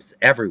terror groups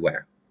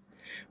everywhere.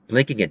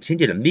 Blinken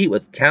continued to meet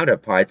with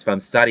counterparts from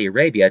Saudi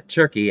Arabia,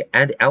 Turkey,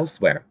 and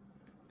elsewhere.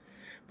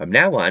 From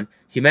now on,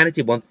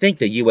 humanity won't think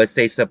the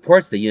USA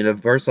supports the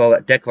Universal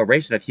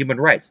Declaration of Human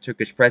Rights,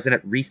 Turkish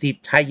President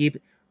Recep Tayyip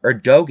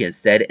Erdogan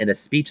said in a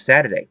speech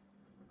Saturday.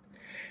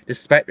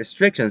 Despite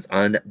restrictions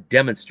on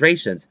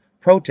demonstrations,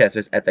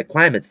 protesters at the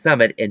climate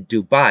summit in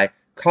Dubai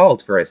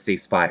called for a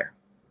ceasefire.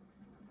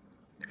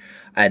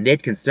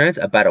 Amid concerns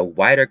about a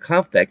wider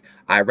conflict,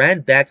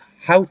 Iran-backed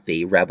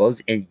Houthi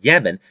rebels in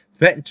Yemen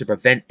threatened to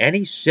prevent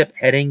any ship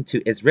heading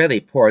to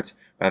Israeli ports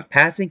from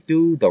passing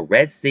through the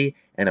Red Sea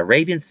and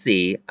Arabian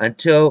Sea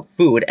until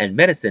food and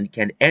medicine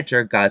can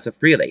enter Gaza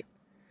freely.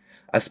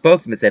 A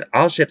spokesman said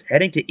all ships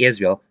heading to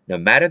Israel, no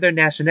matter their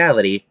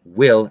nationality,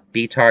 will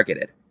be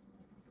targeted.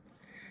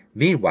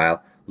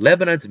 Meanwhile,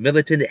 Lebanon's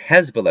militant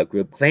Hezbollah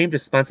group claimed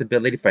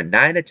responsibility for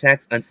 9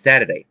 attacks on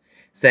Saturday,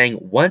 saying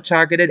one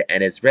targeted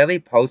an Israeli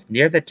post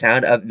near the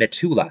town of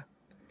Metula.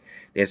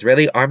 The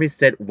Israeli army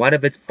said one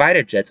of its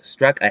fighter jets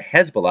struck a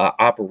Hezbollah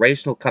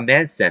operational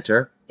command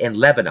center in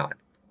Lebanon.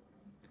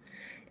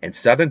 In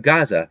southern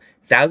Gaza,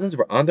 thousands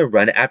were on the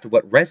run after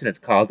what residents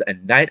called a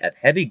night of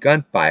heavy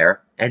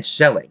gunfire and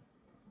shelling.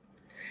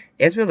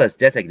 Israel has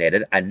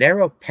designated a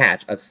narrow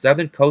patch of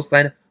southern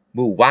coastline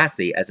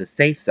Muwasi as a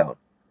safe zone,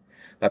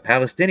 but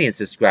Palestinians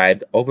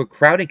described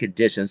overcrowding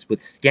conditions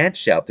with scant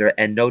shelter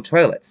and no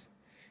toilets.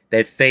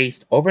 They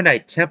faced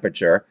overnight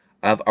temperature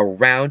of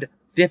around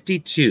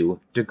 52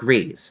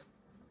 degrees.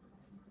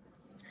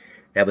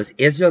 That was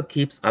Israel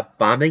keeps up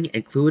bombing,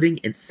 including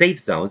in safe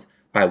zones,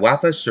 by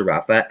Wafa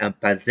Sharafa and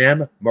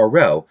Pazem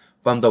Moreau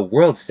from the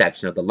World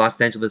section of the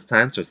Los Angeles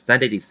Times for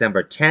Sunday,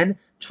 December 10,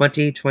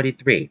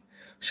 2023.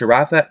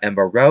 Sharafa and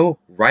Moreau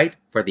write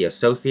for the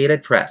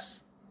Associated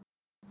Press.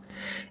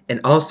 And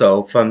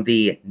also from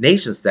the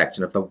Nation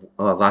section of the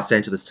Los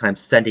Angeles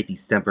Times, Sunday,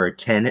 December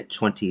 10,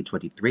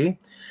 2023,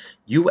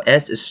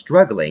 U.S. is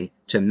struggling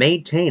to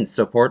maintain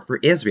support for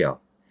Israel.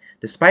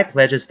 Despite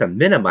pledges to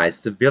minimize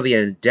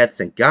civilian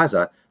deaths in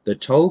Gaza, the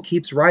toll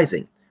keeps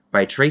rising.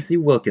 By Tracy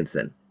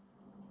Wilkinson.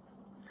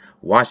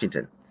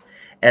 Washington.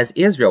 As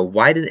Israel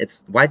widens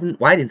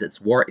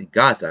its war in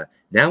Gaza,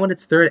 now in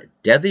its third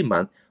deadly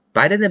month,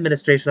 Biden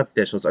administration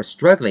officials are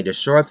struggling to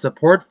shore up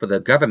support for the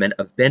government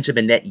of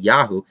Benjamin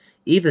Netanyahu,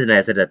 even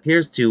as it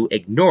appears to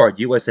ignore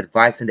U.S.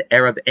 advice and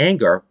Arab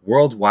anger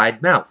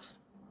worldwide mounts.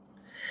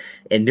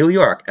 In New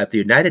York, at the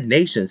United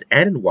Nations,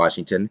 and in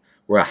Washington,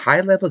 where a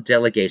high-level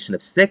delegation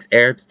of 6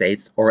 Arab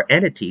states or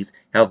entities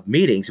held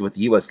meetings with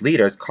U.S.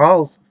 leaders,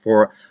 calls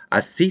for a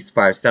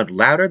ceasefire sound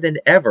louder than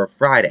ever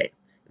Friday,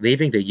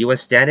 leaving the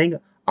U.S. standing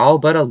all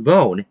but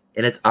alone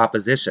in its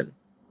opposition.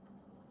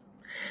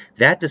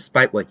 That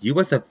despite what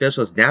U.S.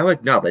 officials now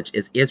acknowledge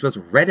is Israel's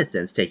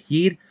reticence to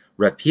heed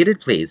repeated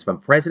pleas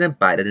from President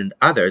Biden and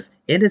others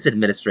in his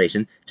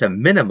administration to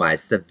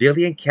minimize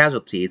civilian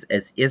casualties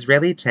as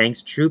Israeli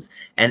tanks, troops,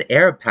 and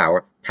air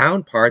power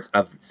pound parts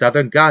of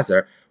southern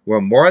Gaza,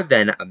 where more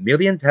than 1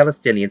 million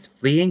Palestinians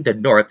fleeing the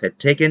north had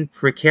taken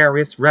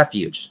precarious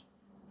refuge.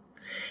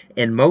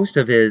 In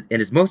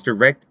his most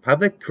direct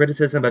public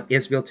criticism of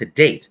Israel to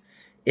date,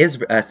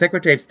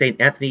 Secretary of State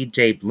Anthony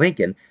J.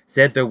 Blinken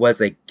said there was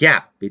a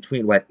gap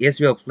between what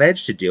Israel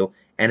pledged to do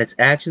and its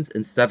actions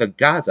in southern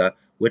Gaza,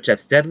 which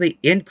have steadily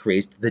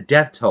increased the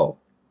death toll.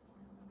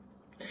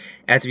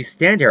 As we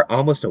stand here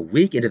almost a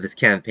week into this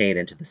campaign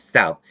into the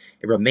south,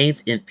 it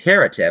remains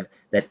imperative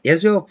that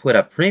Israel put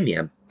a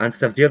premium on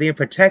civilian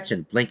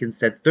protection, Blinken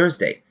said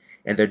Thursday,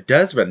 and there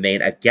does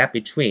remain a gap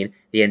between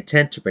the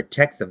intent to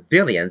protect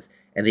civilians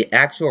and the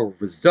actual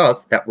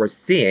results that we're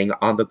seeing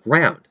on the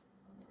ground.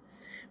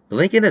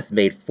 Blinken has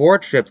made 4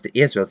 trips to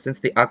Israel since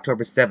the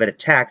October 7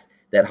 attacks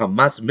that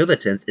Hamas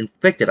militants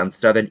inflicted on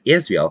southern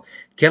Israel,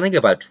 killing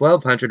about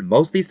 1,200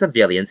 mostly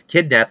civilians,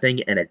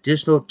 kidnapping an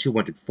additional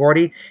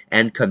 240,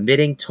 and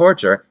committing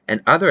torture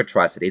and other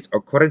atrocities,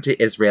 according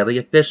to Israeli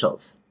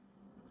officials.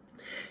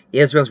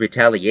 Israel's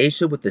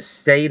retaliation, with the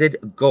stated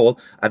goal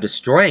of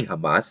destroying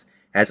Hamas,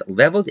 has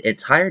leveled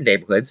entire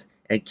neighborhoods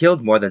and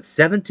killed more than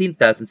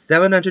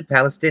 17,700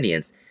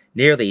 Palestinians,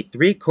 nearly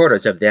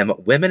 3/4 of them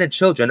women and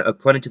children,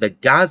 according to the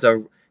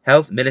Gaza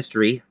Health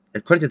Ministry.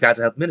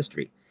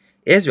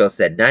 Israel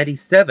said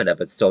 97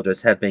 of its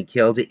soldiers have been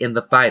killed in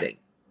the fighting.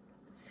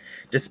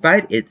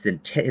 Despite his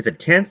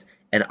intense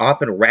and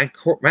often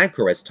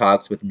rancorous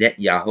talks with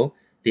Netanyahu,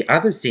 the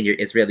other senior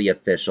Israeli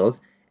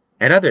officials,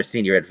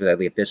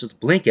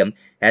 Blinken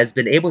has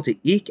been able to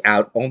eke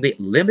out only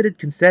limited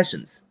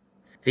concessions.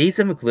 These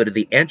have included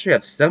the entry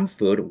of some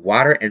food,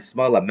 water, and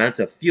small amounts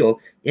of fuel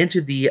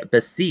into the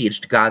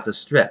besieged Gaza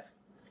Strip.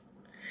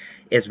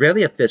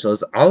 Israeli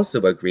officials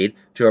also agreed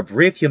to a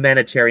brief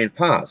humanitarian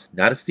pause,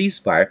 not a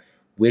ceasefire,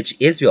 which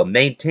Israel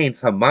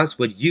maintains Hamas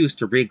would use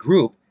to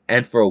regroup,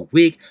 and for a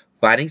week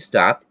fighting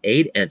stopped,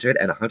 aid entered,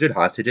 and 100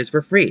 hostages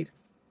were freed.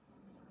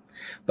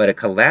 But it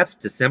collapsed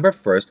December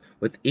 1st,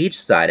 with each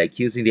side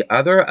accusing the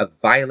other of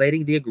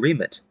violating the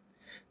agreement.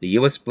 The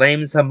U.S.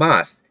 blames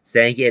Hamas,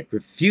 saying it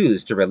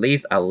refused to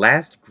release a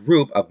last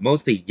group of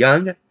mostly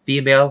young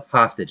female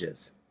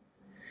hostages.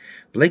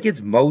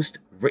 Blinken's most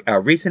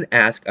recent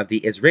ask of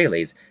the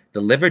Israelis,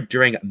 delivered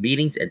during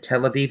meetings in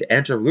Tel Aviv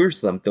and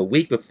Jerusalem the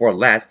week before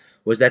last,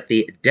 was that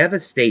the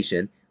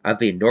devastation of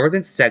the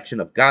northern section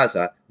of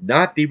Gaza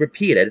not be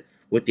repeated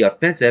with the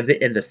offensive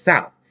in the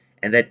south,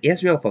 and that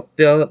Israel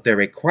fulfill the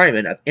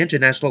requirement of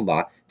international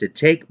law to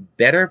take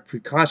better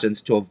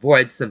precautions to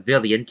avoid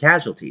civilian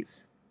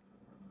casualties.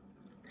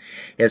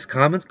 His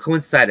comments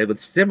coincided with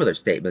similar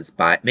statements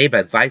made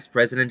by Vice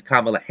President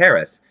Kamala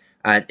Harris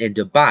in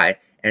Dubai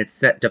and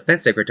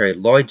Defense Secretary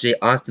Lloyd J.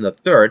 Austin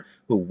III,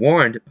 who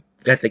warned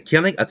that the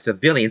killing of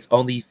civilians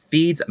only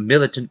feeds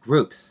militant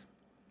groups.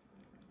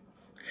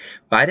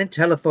 Biden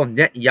telephoned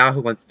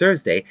Netanyahu on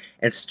Thursday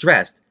and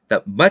stressed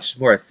that much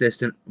more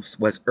assistance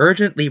was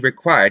urgently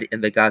required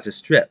in the Gaza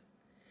Strip.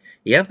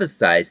 He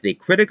emphasized the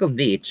critical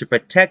need to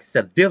protect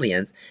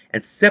civilians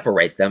and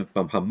separate them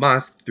from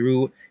Hamas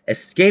through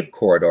escape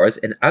corridors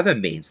and other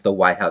means, the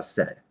White House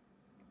said.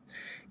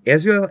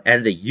 Israel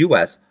and the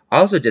U.S.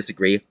 also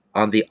disagree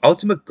on the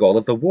ultimate goal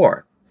of the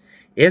war.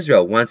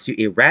 Israel wants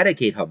to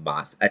eradicate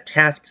Hamas, a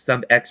task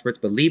some experts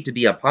believe to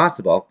be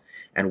impossible,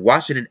 and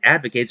Washington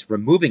advocates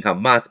removing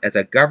Hamas as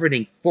a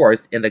governing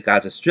force in the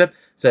Gaza Strip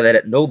so that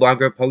it no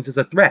longer poses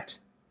a threat.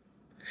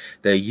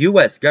 The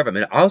U.S.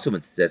 government also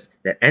insists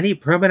that any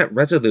permanent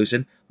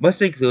resolution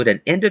must include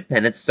an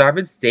independent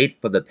sovereign state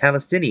for the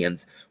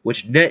Palestinians,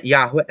 which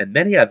Netanyahu and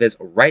many of his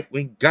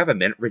right-wing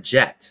government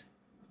reject.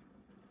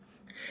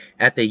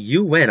 At the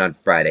UN on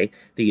Friday,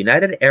 the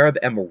United Arab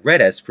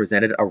Emirates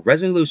presented a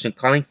resolution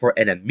calling for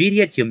an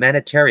immediate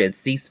humanitarian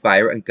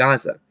ceasefire in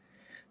Gaza.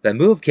 The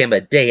move came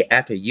a day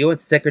after UN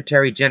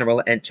Secretary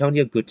General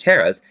Antonio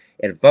Guterres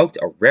invoked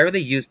a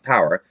rarely used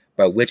power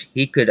by which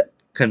he could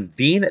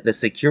convene the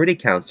Security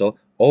Council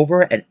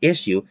over an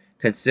issue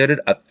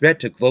considered a threat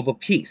to global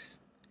peace.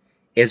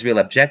 Israel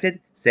objected,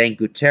 saying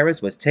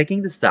Guterres was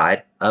taking the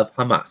side of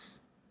Hamas.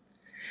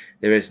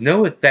 There is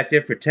no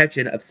effective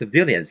protection of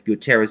civilians,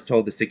 Guterres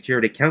told the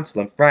Security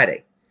Council on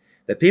Friday.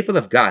 The people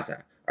of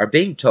Gaza are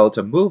being told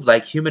to move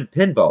like human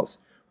pinballs,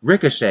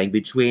 ricocheting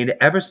between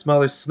ever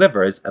smaller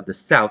slivers of the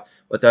south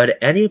without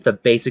any of the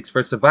basics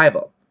for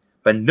survival.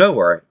 But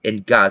nowhere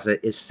in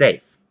Gaza is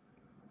safe.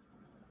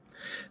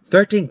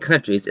 13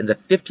 countries in the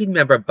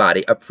 15-member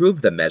body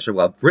approved the measure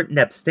while Britain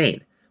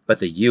abstained, but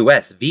the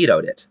U.S.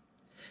 vetoed it.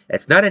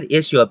 It's not an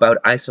issue about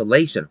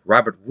isolation,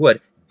 Robert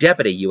Wood,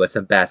 Deputy U.S.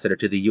 Ambassador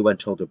to the UN,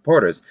 told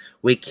reporters.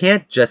 We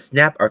can't just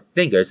snap our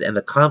fingers and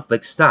the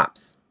conflict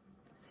stops.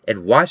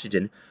 In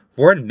Washington,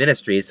 foreign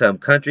ministries from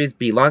countries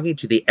belonging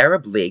to the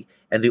Arab League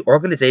and the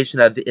Organization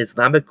of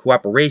Islamic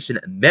Cooperation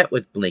met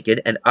with Blinken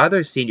and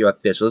other senior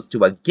officials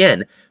to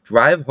again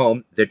drive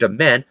home their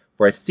demand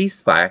for a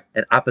ceasefire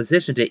and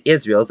opposition to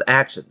Israel's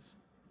actions.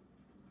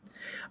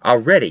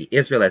 Already,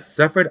 Israel has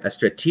suffered a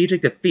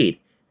strategic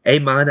defeat,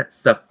 Ayman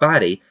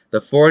Safadi,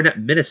 the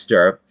foreign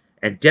minister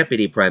and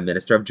deputy prime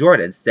minister of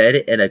Jordan, said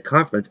in a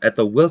conference at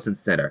the Wilson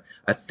Center,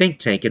 a think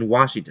tank in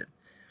Washington.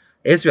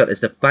 Israel is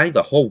defying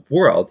the whole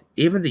world,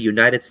 even the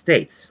United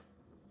States.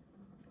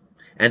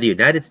 And the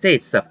United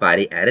States,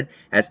 Safadi added,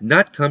 has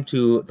not come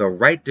to the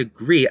right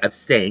degree of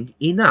saying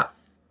enough.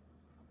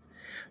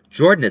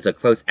 Jordan is a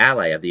close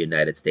ally of the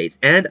United States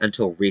and,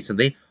 until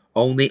recently,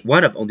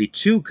 one of only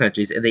 2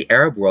 countries in the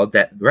Arab world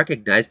that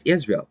recognized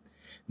Israel.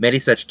 Many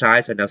such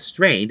ties are now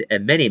strained,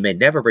 and many may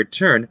never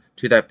return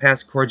to their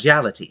past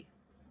cordiality.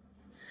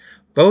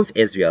 Both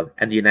Israel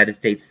and the United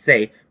States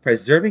say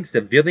preserving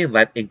civilian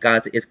life in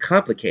Gaza is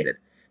complicated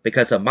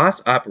because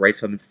Hamas operates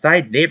from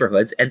inside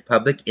neighborhoods and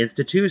public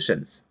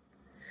institutions.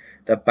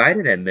 The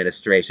Biden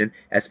administration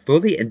has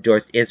fully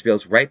endorsed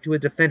Israel's right to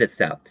defend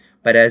itself,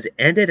 but has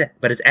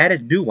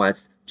added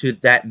nuance to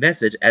that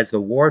message as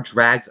the war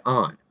drags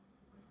on.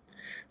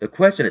 The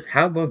question is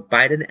how long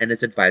Biden and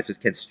his advisors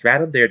can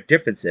straddle their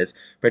differences,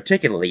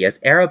 particularly as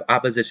Arab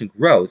opposition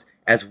grows,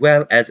 as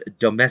well as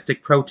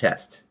domestic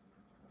protest.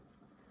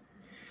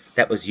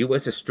 That was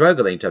U.S.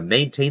 struggling to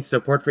maintain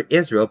support for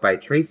Israel by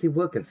Tracy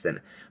Wilkinson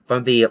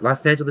from the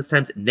Los Angeles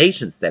Times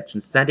Nation section,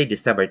 Sunday,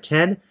 December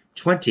 10,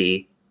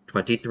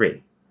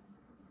 2023.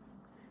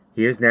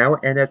 Here's now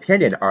an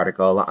opinion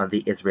article on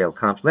the Israel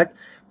conflict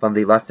from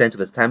the Los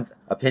Angeles Times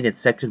Opinion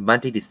section,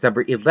 Monday,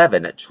 December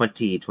 11,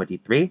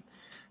 2023.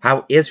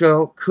 How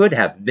Israel could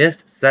have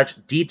missed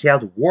such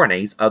detailed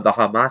warnings of the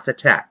Hamas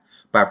attack,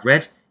 by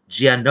Brent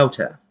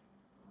Gianotta.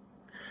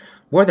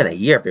 More than a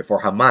year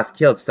before Hamas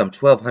killed some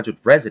 1,200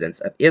 residents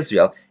of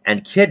Israel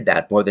and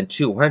kidnapped more than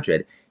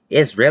 200,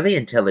 Israeli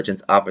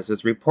intelligence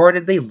officers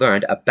reportedly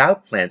learned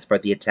about plans for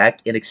the attack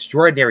in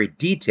extraordinary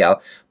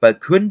detail but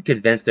couldn't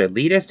convince their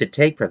leaders to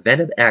take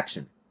preventive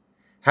action.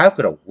 How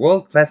could a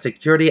world-class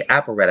security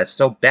apparatus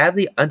so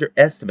badly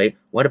underestimate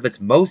one of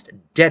its most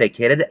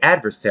dedicated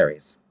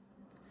adversaries?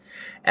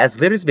 As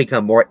leaders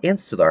become more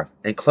insular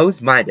and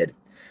closed-minded,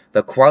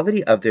 the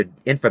quality of their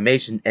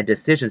information and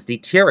decisions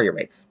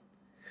deteriorates.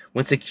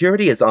 When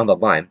security is on the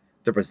line,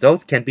 the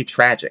results can be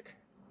tragic.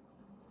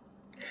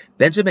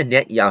 Benjamin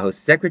Netanyahu's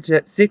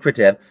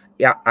secretive,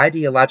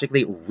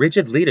 ideologically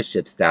rigid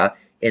leadership style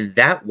in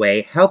that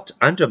way helped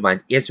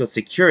undermine Israel's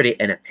security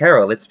and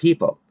imperil its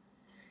people.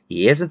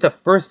 He isn't the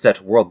first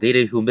such world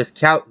leader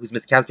whose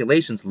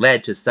miscalculations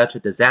led to such a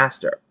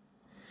disaster.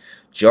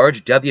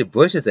 George W.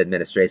 Bush's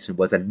administration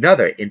was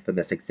another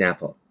infamous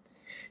example.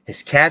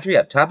 His cadre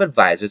of top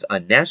advisors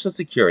on national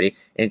security,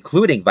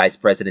 including Vice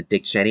President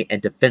Dick Cheney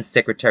and Defense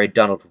Secretary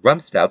Donald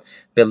Rumsfeld,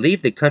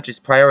 believed the country's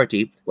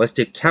priority was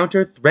to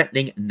counter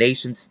threatening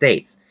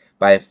nation-states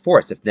by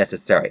force if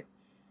necessary.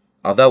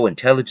 Although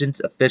intelligence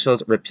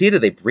officials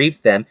repeatedly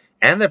briefed them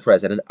and the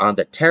president on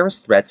the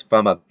terrorist threats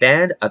from a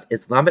band of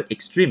Islamic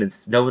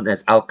extremists known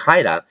as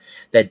Al-Qaeda,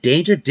 the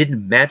danger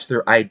didn't match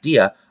their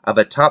idea of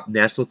a top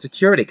national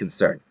security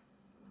concern.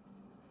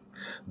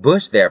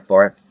 Bush,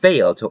 therefore,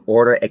 failed to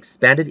order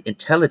expanded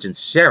intelligence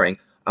sharing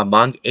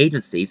among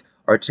agencies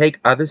or take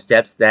other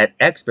steps that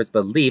experts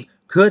believe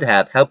could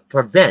have helped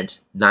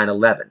prevent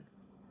 9/11.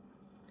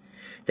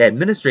 The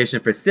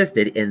administration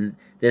persisted in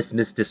this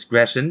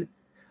misdiscretion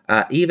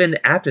even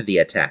after the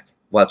attack,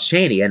 while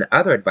Cheney and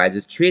other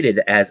advisors treated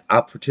it as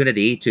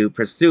opportunity to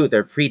pursue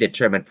their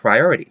predetermined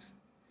priorities.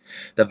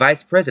 The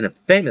vice president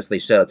famously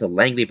showed up to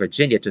Langley,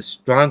 Virginia to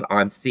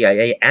strong-arm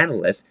CIA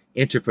analysts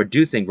into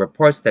producing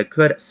reports that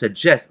could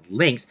suggest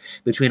links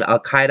between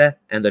Al-Qaeda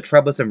and the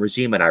troublesome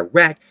regime in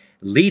Iraq,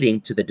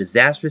 leading to the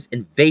disastrous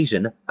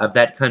invasion of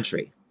that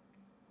country.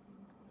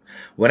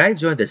 When I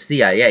joined the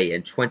CIA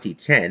in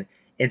 2010,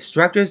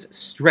 instructors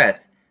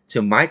stressed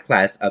to my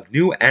class of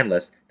new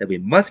analysts that we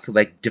must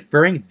collect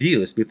differing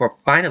views before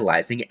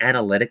finalizing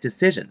analytic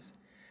decisions.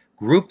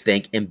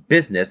 Groupthink in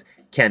business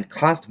can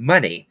cost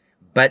money,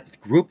 But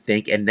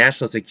groupthink and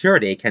national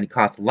security can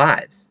cost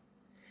lives.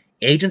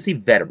 Agency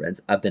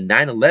veterans of the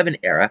 9/11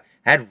 era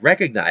had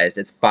recognized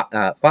its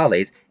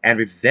follies and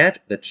revamped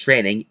the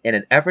training in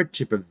an effort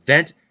to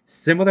prevent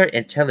similar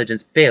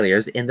intelligence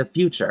failures in the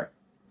future.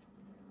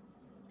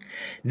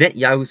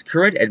 Netanyahu's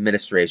current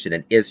administration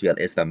in Israel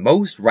is the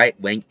most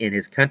right-wing in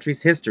his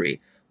country's history,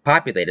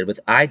 populated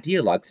with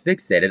ideologues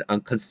fixated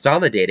on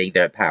consolidating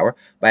their power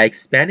by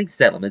expanding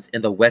settlements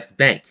in the West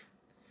Bank.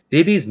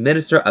 Bibi's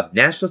Minister of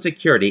National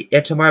Security,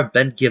 Itamar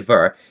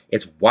Ben-Gvir,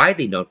 is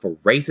widely known for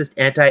racist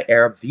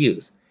anti-Arab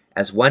views,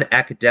 as one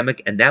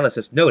academic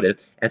analysis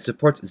noted, and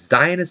supports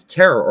Zionist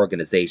terror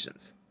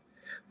organizations.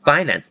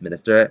 Finance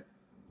Minister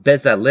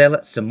Bezalel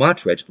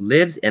Smotrich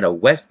lives in a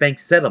West Bank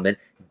settlement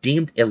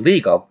deemed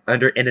illegal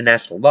under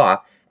international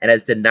law and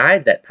has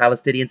denied that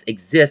Palestinians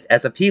exist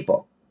as a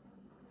people.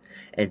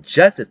 And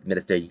Justice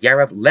Minister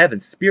Yariv Levin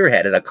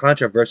spearheaded a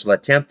controversial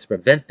attempt to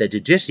prevent the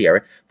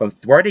judiciary from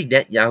thwarting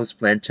Netanyahu's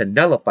plan to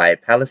nullify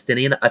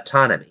Palestinian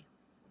autonomy.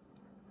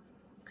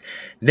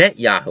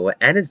 Netanyahu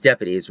and his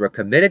deputies were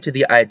committed to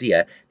the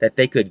idea that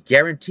they could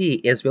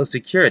guarantee Israel's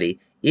security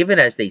even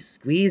as they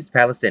squeezed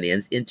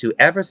Palestinians into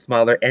ever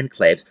smaller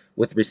enclaves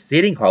with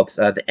receding hopes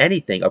of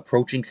anything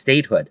approaching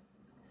statehood.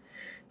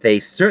 They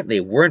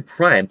certainly weren't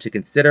primed to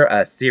consider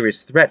a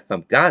serious threat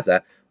from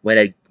Gaza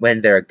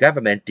when their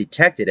government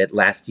detected it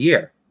last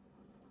year.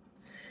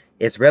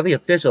 Israeli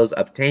officials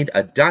obtained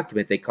a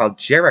document they called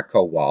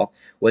Jericho Wall,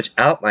 which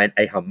outlined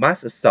a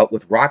Hamas assault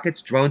with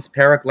rockets, drones,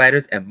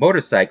 paragliders, and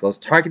motorcycles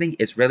targeting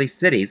Israeli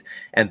cities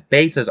and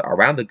bases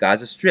around the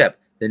Gaza Strip,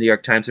 the New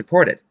York Times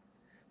reported.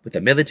 But the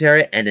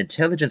military and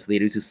intelligence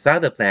leaders who saw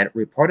the plan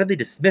reportedly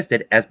dismissed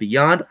it as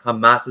beyond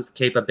Hamas's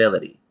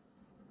capability.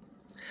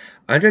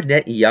 Under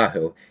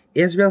Netanyahu,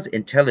 Israel's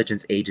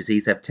intelligence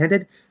agencies have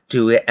tended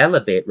to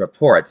elevate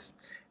reports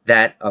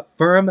that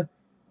affirm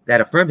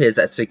his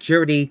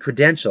security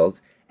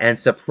credentials and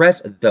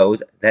suppress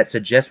those that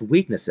suggest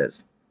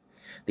weaknesses.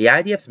 The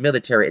IDF's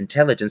Military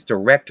Intelligence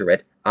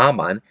Directorate,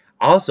 Amman,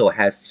 also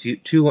has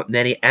too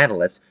many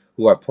analysts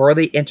who are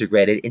poorly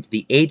integrated into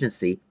the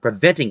agency,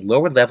 preventing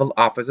lower-level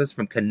officers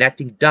from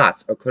connecting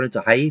dots, according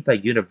to Haifa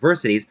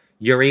University's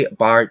Yuri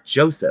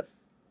Bar-Joseph.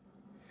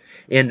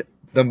 In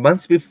the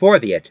months before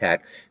the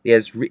attack, the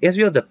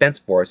Israel Defense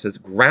Forces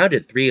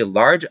grounded 3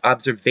 large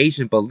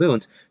observation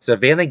balloons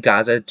surveilling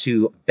Gaza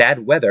to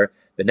bad weather,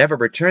 but never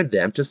returned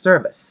them to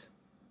service.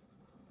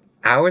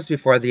 Hours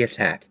before the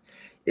attack,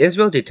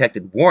 Israel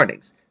detected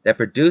warnings that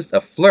produced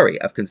a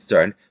flurry of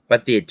concern,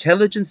 but the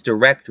Intelligence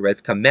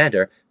Directorate's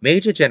commander,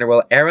 Major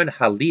General Aaron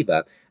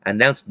Haliva,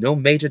 announced no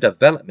major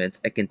developments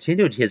and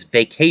continued his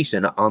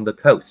vacation on the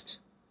coast.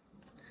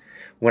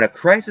 When a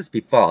crisis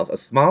befalls a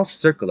small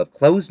circle of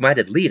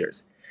closed-minded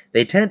leaders,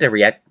 they tend to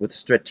react with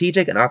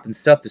strategic and often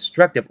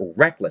self-destructive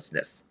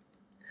recklessness.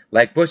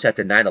 Like Bush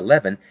after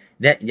 9/11,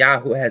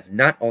 Netanyahu has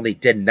not only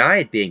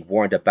denied being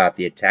warned about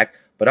the attack,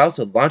 but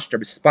also launched a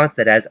response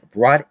that has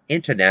broad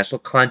international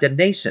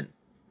condemnation.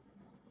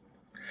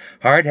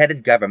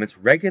 Hard-headed governments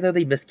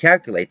regularly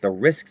miscalculate the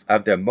risks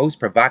of their most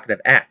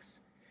provocative acts.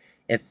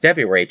 In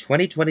February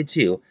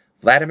 2022,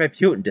 Vladimir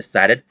Putin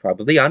decided,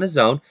 probably on his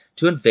own,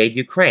 to invade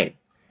Ukraine,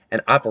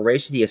 an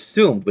operation he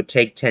assumed would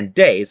take 10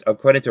 days,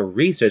 according to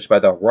research by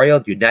the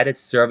Royal United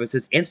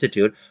Services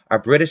Institute, a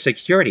British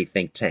security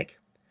think tank.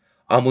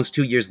 Almost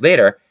 2 years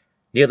later,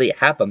 nearly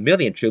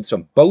 500,000 troops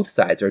from both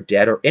sides are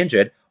dead or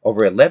injured,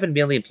 over 11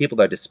 million people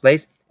are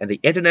displaced, and the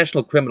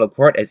International Criminal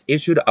Court has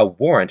issued a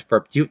warrant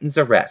for Putin's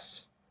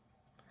arrest.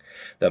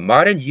 The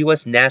modern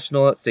U.S.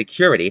 national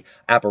security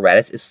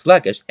apparatus is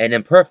sluggish and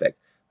imperfect,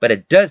 but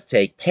it does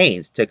take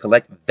pains to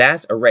collect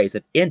vast arrays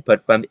of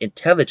input from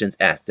intelligence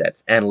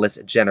assets,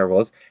 analysts,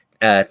 generals,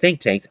 think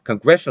tanks,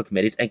 congressional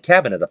committees, and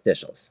cabinet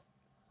officials.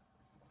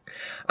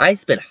 I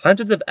spent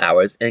hundreds of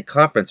hours in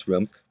conference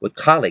rooms with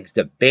colleagues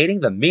debating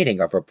the meaning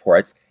of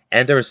reports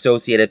and their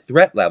associated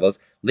threat levels,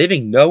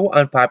 leaving no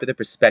unpopular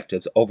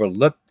perspectives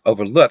overlooked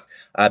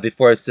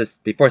before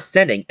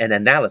sending an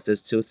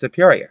analysis to a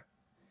superior.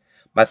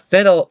 My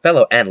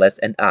fellow analysts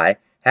and I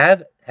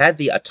have had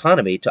the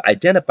autonomy to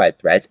identify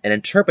threats and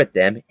interpret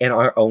them in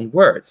our own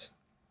words.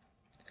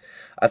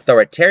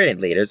 Authoritarian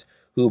leaders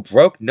who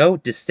broke no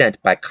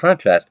dissent, by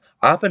contrast,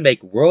 often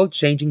make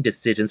world-changing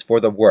decisions for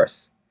the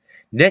worse.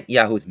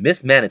 Netanyahu's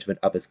mismanagement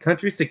of his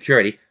country's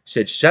security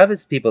should shove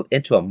his people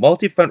into a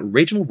multi-front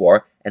regional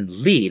war and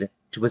lead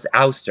to his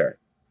ouster.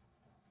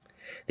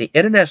 The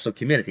international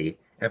community,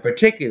 and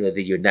particularly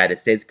the United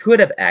States, could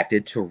have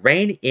acted to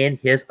rein in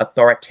his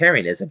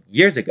authoritarianism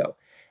years ago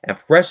and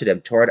pressured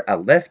him toward a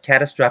less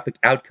catastrophic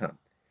outcome.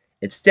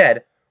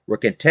 Instead, we're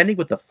contending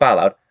with the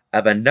fallout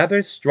of another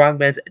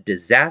strongman's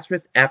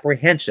disastrous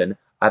apprehension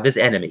of his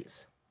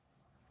enemies.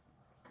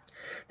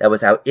 That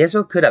was how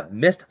Israel could have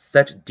missed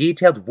such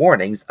detailed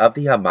warnings of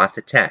the Hamas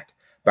attack,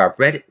 by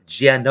Brent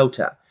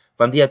Gianotta,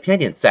 from the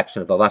opinion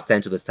section of the Los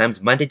Angeles Times,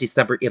 Monday,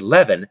 December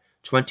 11,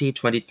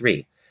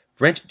 2023.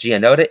 Brent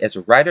Gianotta is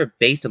a writer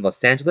based in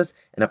Los Angeles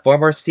and a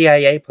former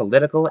CIA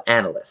political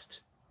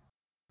analyst.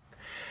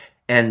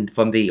 And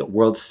from the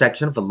world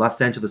section of the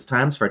Los Angeles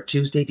Times for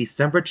Tuesday,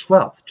 December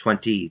 12th,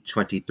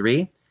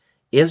 2023,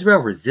 Israel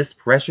resists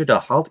pressure to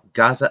halt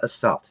Gaza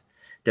assault.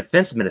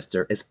 Defense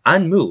minister is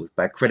unmoved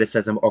by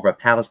criticism over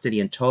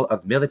Palestinian toll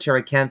of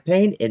military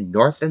campaign in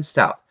North and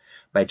South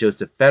by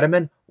Joseph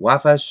Fetterman,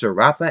 Wafa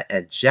Sharafa,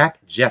 and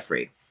Jack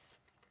Jeffrey.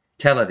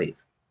 Tel Aviv.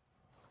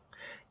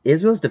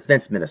 Israel's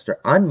defense minister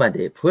on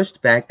Monday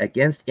pushed back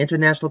against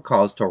international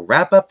calls to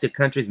wrap up the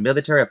country's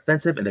military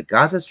offensive in the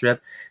Gaza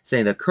Strip,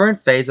 saying the current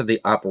phase of the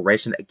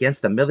operation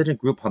against the militant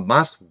group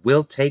Hamas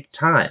will take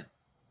time.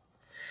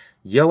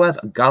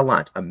 Yoav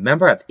Gallant, a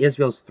member of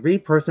Israel's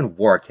three-person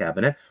war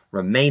cabinet,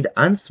 remained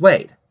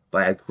unswayed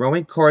by a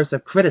growing chorus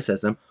of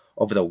criticism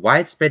over the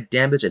widespread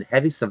damage and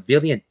heavy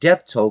civilian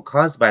death toll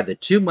caused by the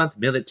two-month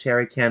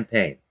military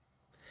campaign.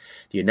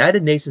 The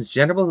United Nations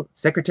General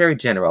Secretary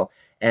General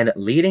and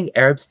leading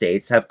Arab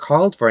states have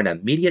called for an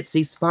immediate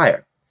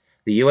ceasefire.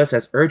 The U.S.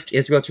 has urged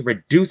Israel to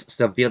reduce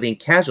civilian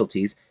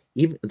casualties,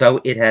 even though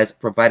it has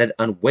provided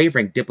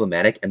unwavering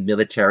diplomatic and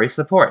military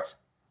support.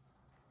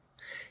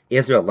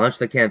 Israel launched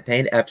the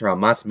campaign after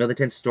Hamas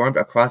militants stormed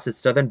across its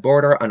southern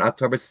border on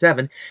October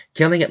 7,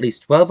 killing at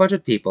least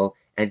 1,200 people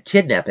and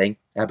kidnapping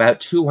about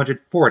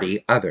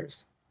 240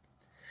 others.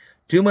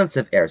 2 months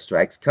of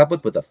airstrikes,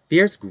 coupled with a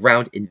fierce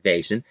ground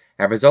invasion,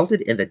 have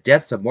resulted in the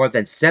deaths of more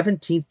than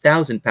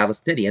 17,000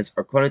 Palestinians,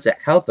 according to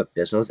health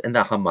officials in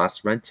the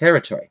Hamas-run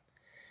territory.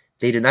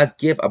 They do not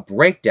give a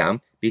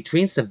breakdown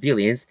between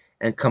civilians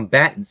and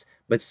combatants,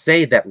 but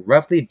say that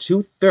roughly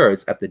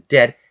 2/3 of the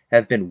dead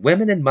have been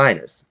women and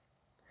minors.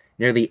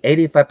 Nearly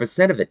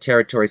 85% of the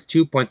territory's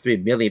 2.3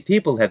 million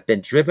people have been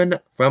driven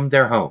from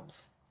their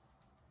homes.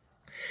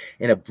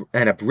 In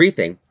a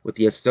briefing with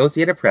the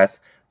Associated Press,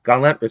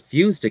 Gallant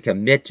refused to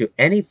commit to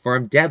any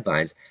firm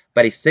deadlines,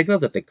 but he signaled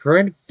that the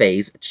current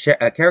phase,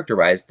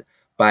 characterized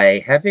by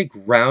heavy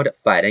ground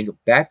fighting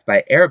backed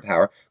by air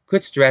power,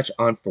 could stretch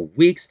on for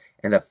weeks,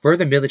 and that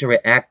further military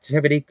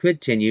activity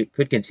could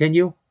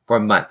continue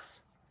for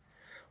months.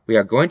 "We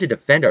are going to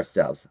defend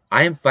ourselves.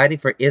 I am fighting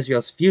for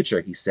Israel's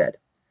future," he said.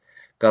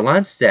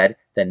 Gallant said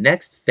the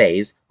next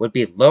phase would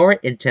be lower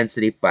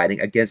intensity fighting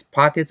against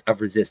pockets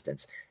of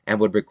resistance and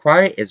would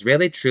require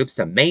Israeli troops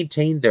to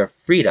maintain their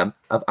freedom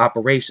of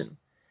operation.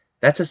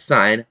 "That's a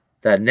sign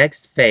the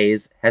next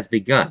phase has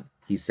begun,"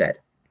 he said.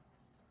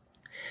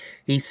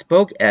 He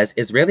spoke as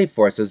Israeli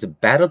forces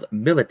battled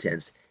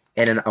militants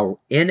in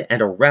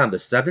and around the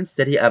southern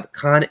city of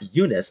Khan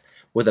Yunis,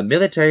 where the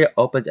military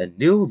opened a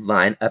new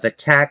line of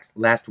attacks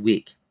last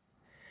week.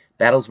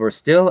 Battles were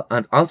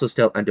also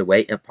still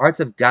underway in parts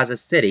of Gaza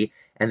City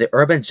and the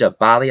urban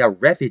Jabalia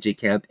refugee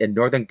camp in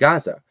northern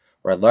Gaza,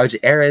 where large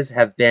areas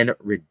have been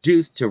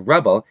reduced to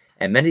rubble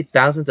and many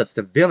thousands of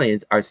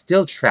civilians are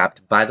still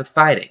trapped by the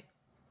fighting.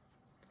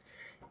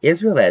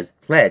 Israel has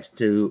pledged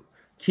to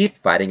keep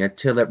fighting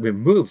until it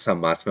removes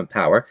Hamas from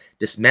power,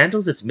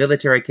 dismantles its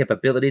military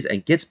capabilities,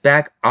 and gets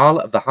back all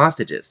of the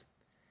hostages.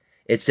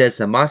 It says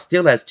Hamas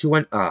still has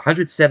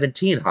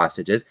 117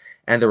 hostages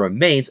and the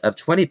remains of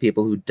 20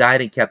 people who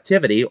died in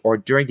captivity or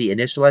during the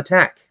initial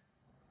attack.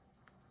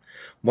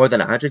 More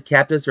than 100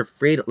 captives were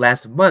freed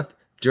last month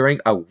during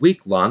a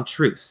week-long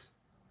truce.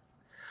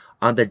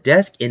 On the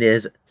desk in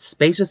his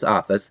spacious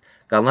office,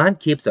 Gallant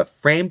keeps a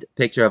framed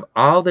picture of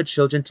all the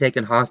children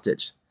taken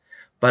hostage,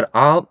 but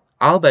all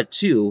but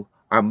 2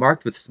 are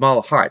marked with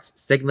small hearts,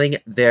 signaling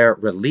their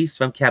release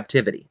from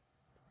captivity.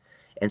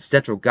 In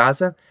central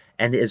Gaza,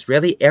 an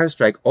Israeli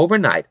airstrike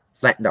overnight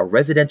flattened a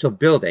residential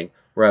building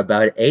where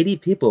about 80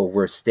 people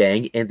were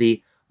staying in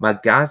the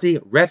Magazi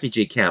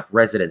refugee camp,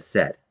 residents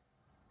said.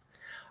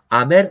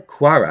 Ahmed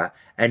Kwara,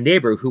 a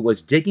neighbor who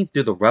was digging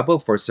through the rubble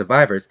for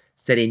survivors,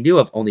 said he knew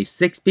of only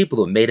 6 people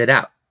who made it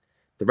out.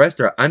 The rest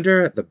are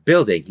under the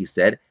building, he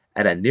said,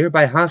 at a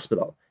nearby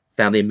hospital.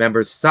 Family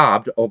members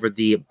sobbed over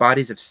the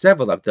bodies of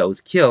several of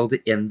those killed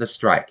in the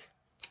strike.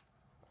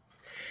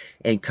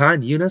 In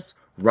Khan Yunis,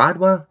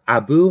 Radwa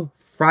Abu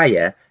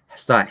Frayeh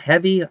saw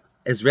heavy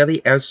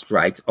Israeli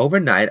airstrikes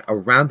overnight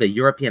around the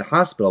European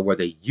hospital where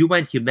the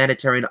UN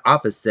Humanitarian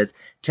Office says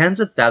tens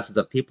of thousands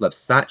of people have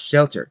sought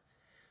shelter.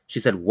 She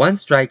said one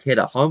strike hit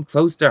a home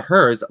close to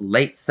hers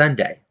late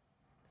Sunday.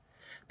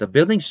 "The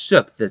building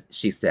shook,"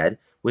 she said.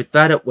 "We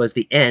thought it was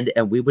the end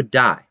and we would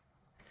die."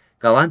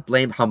 Gallant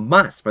blamed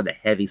Hamas for the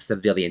heavy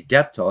civilian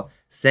death toll,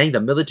 saying the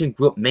militant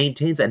group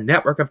maintains a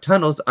network of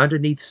tunnels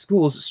underneath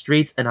schools,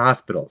 streets, and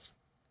hospitals.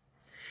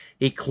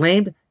 He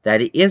claimed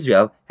that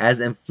Israel has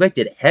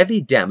inflicted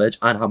heavy damage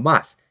on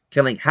Hamas,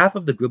 killing half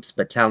of the group's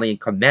battalion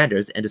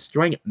commanders and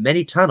destroying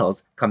many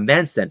tunnels,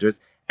 command centers,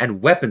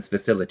 and weapons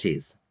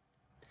facilities.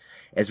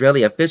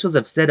 Israeli officials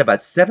have said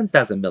about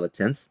 7,000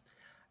 militants,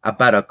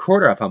 about a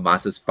quarter of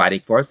Hamas's fighting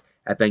force,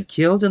 have been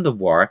killed in the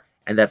war,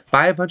 and that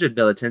 500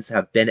 militants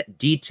have been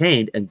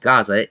detained in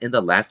Gaza in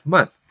the last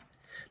month.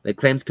 The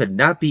claims could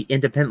not be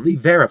independently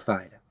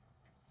verified.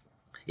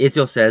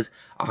 Israel says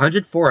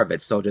 104 of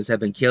its soldiers have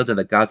been killed in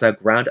the Gaza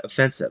ground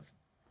offensive.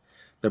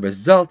 The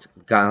result,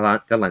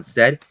 Gallant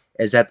said,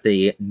 is that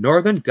the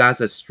northern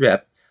Gaza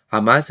Strip,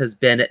 Hamas has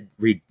been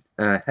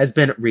has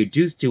been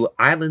reduced to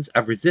islands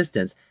of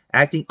resistance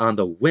acting on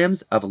the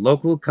whims of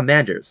local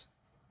commanders.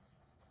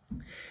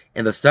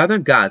 In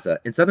southern Gaza,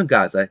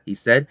 he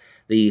said,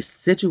 the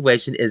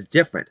situation is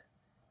different.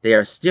 They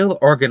are still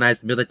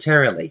organized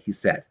militarily, he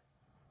said.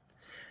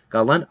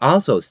 Gallant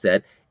also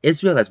said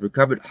Israel has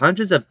recovered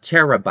hundreds of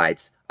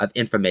terabytes of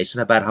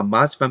information about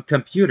Hamas from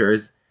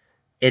computers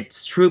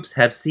its troops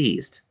have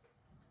seized.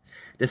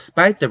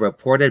 Despite the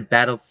reported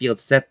battlefield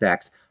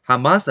setbacks,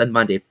 Hamas on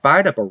Monday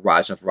fired a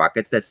barrage of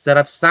rockets that set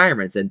off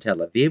sirens in Tel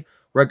Aviv,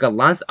 where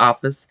Gallant's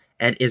office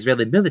and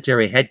Israeli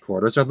military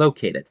headquarters are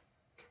located.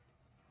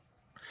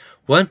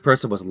 One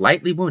person was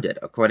lightly wounded,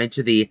 according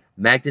to the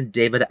Magen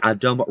David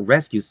Adom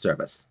Rescue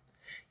Service.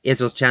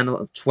 Israel's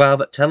Channel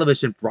 12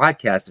 television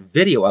broadcast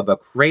video of a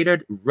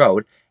cratered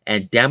road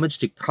and damage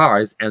to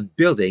cars and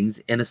buildings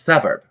in a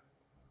suburb.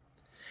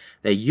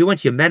 The UN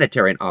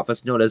humanitarian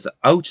office, known as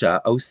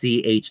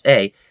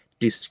OCHA,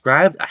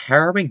 described a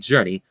harrowing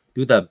journey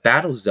through the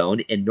battle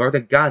zone in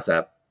northern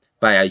Gaza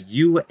by a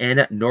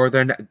UN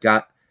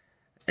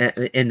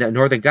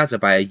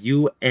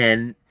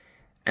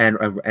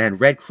and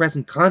Red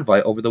Crescent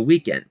convoy over the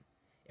weekend.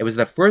 It was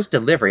the first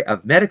delivery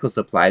of medical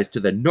supplies to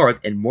the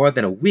north in more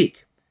than a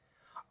week.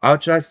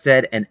 OCHA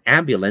said an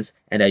ambulance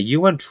and a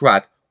UN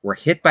truck were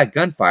hit by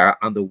gunfire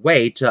on the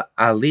way to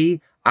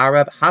Ali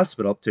Arab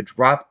Hospital to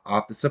drop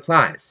off the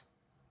supplies.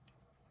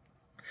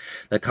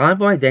 The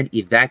convoy then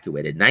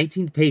evacuated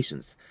 19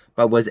 patients,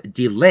 but was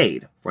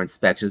delayed for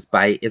inspections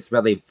by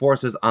Israeli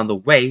forces on the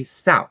way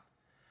south.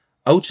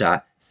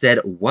 OCHA said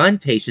one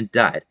patient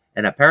died,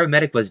 and a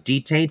paramedic was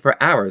detained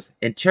for hours,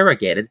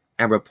 interrogated,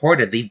 and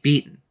reportedly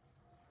beaten.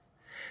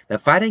 The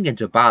fighting in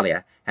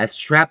Jabalia has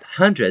trapped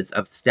hundreds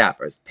of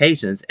staffers,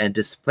 patients, and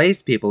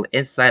displaced people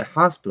inside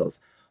hospitals,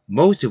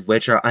 most of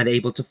which are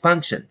unable to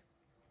function.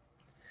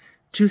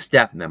 2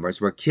 staff members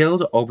were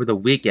killed over the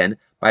weekend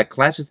by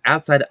clashes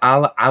outside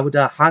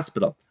Al-Awda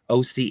Hospital,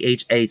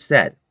 OCHA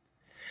said.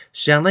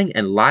 Shelling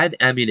and live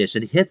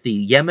ammunition hit the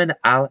Yemen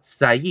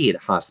Al-Sayed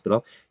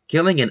Hospital,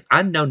 killing an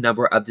unknown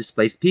number of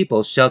displaced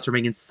people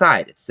sheltering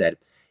inside, it said.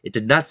 It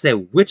did not say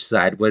which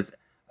side was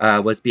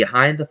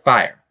behind the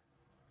fire.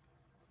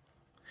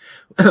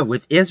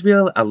 With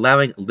Israel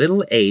allowing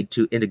little aid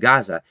into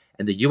Gaza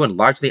and the UN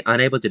largely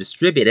unable to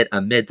distribute it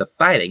amid the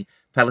fighting,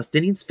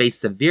 Palestinians face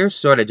severe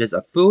shortages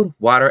of food,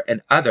 water,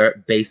 and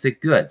other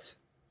basic goods.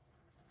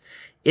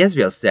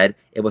 Israel said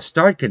it will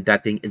start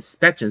conducting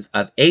inspections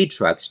of aid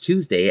trucks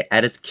Tuesday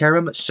at its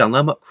Kerem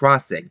Shalom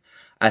crossing,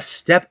 a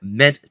step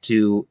meant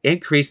to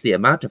increase the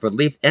amount of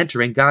relief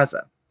entering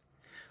Gaza.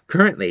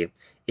 Currently,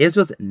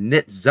 Israel's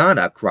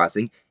Nitzana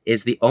crossing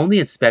is the only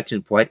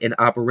inspection point in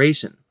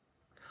operation.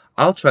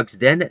 All trucks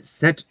then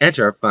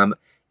enter from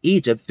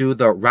Egypt through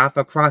the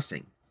Rafah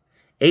crossing.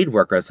 Aid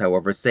workers,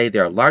 however, say they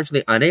are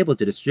largely unable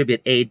to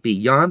distribute aid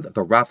beyond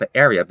the Rafah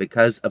area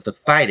because of the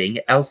fighting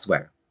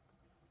elsewhere.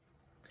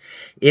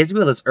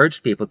 Israel has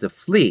urged people to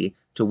flee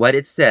to what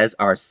it says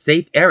are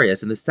safe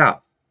areas in the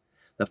south.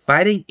 The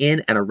fighting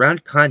in and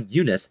around Khan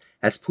Yunis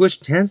has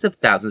pushed tens of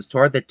thousands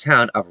toward the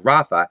town of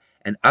Rafah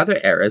and other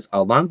areas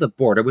along the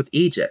border with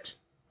Egypt.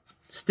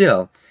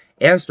 Still,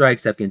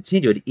 airstrikes have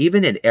continued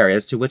even in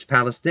areas to which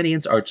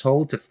Palestinians are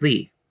told to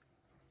flee.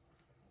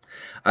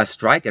 A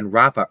strike in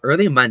Rafah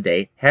early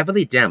Monday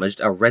heavily damaged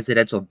a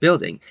residential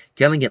building,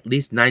 killing at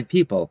least 9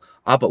 people,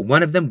 all but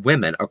one of them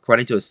women,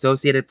 according to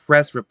Associated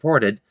Press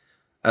reporters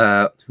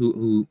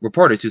who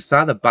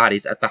saw the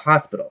bodies at the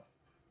hospital.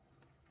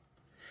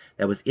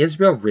 That was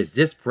Israel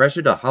Resists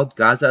Pressure to Halt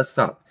Gaza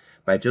Assault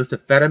by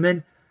Joseph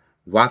Fetterman,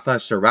 Wafa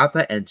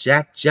Sharafa, and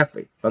Jack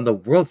Jeffrey from the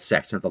World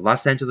section of the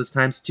Los Angeles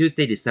Times,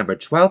 Tuesday, December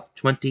 12,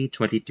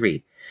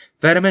 2023.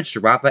 Fetterman,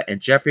 Sharafa, and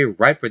Jeffrey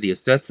write for the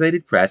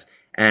Associated Press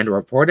and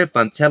reported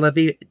from Tel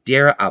Aviv,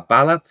 Deir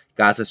al-Balah,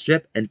 Gaza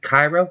Strip, and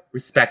Cairo,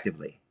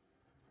 respectively.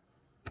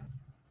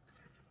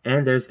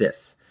 And there's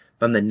this.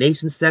 From the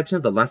Nation section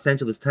of the Los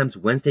Angeles Times,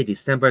 Wednesday,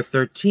 December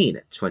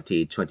 13,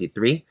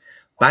 2023,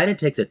 Biden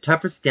takes a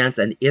tougher stance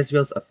on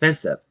Israel's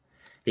offensive.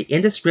 The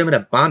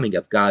indiscriminate bombing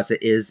of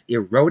Gaza is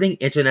eroding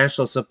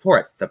international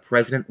support, the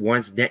president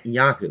warns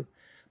Netanyahu,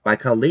 by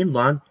Colleen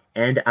Long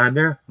and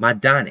Amir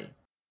Madani.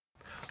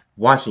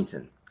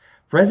 Washington.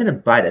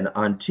 President Biden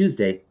on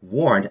Tuesday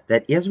warned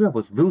that Israel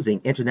was losing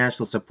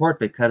international support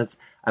because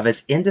of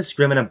its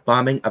indiscriminate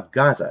bombing of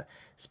Gaza,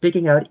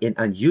 speaking out in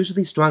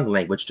unusually strong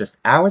language just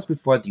hours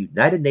before the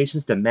United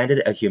Nations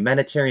demanded a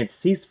humanitarian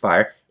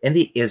ceasefire in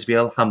the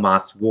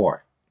Israel-Hamas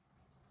war.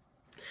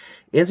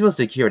 Israel's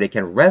security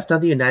can rest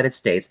on the United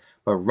States,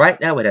 but right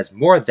now it has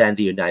more than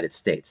the United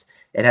States.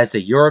 It has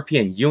the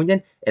European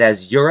Union, it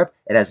has Europe,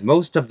 it has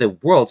most of the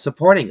world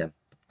supporting them,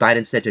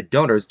 Biden said to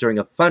donors during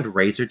a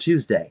fundraiser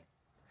Tuesday.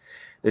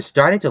 They're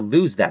starting to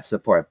lose that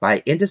support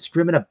by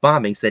indiscriminate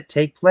bombings that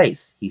take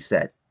place, he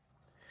said.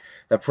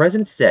 The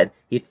president said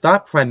he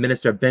thought Prime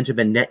Minister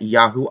Benjamin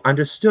Netanyahu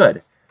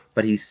understood,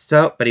 but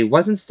he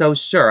wasn't so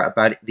sure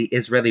about the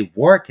Israeli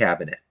war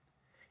cabinet.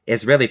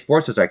 Israeli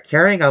forces are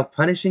carrying out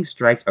punishing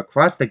strikes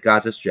across the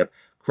Gaza Strip,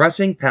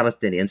 crushing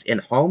Palestinians in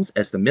homes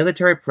as the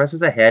military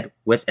presses ahead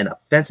with an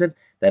offensive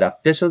that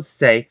officials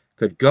say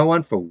could go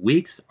on for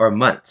weeks or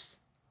months.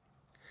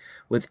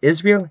 With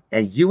Israel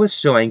and U.S.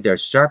 showing their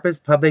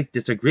sharpest public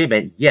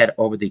disagreement yet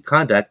over the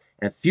conduct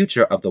and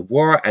future of the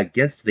war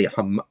against the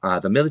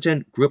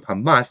militant group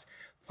Hamas,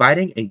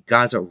 fighting in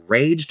Gaza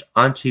raged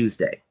on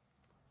Tuesday.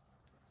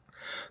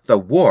 The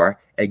war,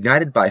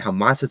 ignited by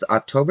Hamas's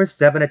October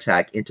 7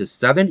 attack into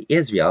southern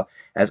Israel,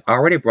 has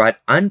already brought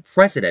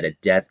unprecedented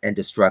death and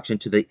destruction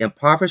to the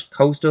impoverished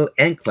coastal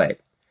enclave.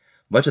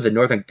 Much of the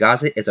northern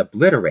Gaza is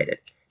obliterated.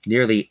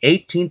 Nearly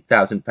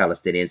 18,000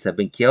 Palestinians have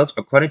been killed,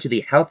 according to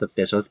the health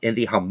officials in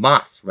the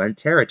Hamas-run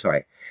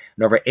territory,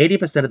 and over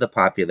 80% of the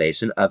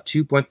population of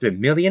 2.3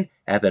 million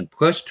have been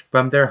pushed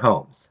from their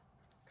homes.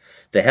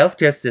 The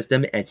healthcare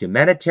system and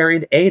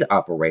humanitarian aid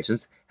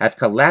operations have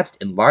collapsed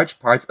in large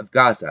parts of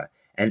Gaza,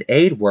 and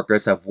aid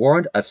workers have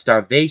warned of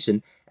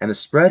starvation and the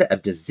spread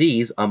of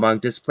disease among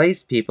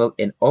displaced people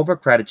in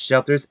overcrowded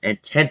shelters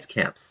and tent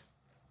camps.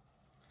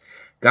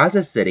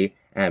 Gaza City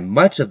and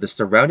much of the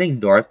surrounding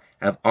north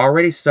have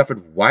already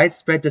suffered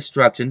widespread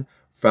destruction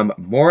from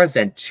more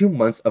than 2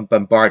 months of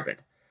bombardment.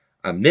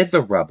 Amid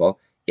the rubble,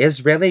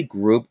 Israeli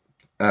ground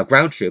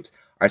troops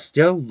are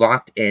still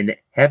locked in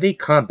heavy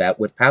combat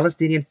with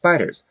Palestinian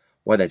fighters,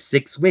 more than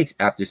 6 weeks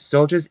after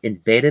soldiers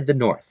invaded the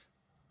north.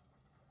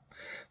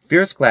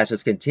 Fierce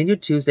clashes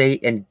continued Tuesday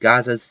in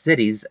Gaza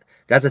City's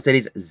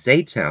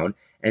Zaytown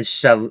and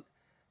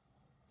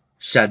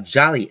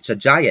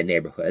Shajaya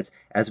neighborhoods,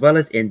 as well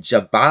as in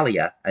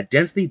Jabalia, a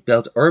densely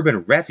built urban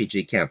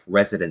refugee camp,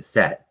 residents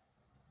said.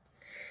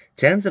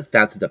 Tens of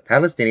thousands of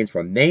Palestinians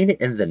remain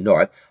in the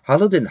north,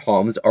 huddled in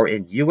homes or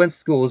in UN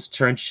schools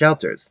turned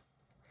shelters.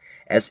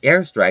 As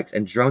airstrikes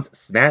and drones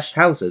smashed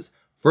houses,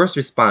 first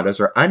responders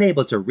were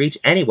unable to reach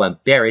anyone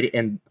buried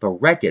in the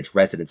wreckage,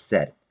 residents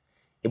said.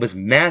 It was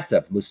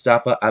massive,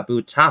 Mustafa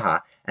Abu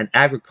Taha, an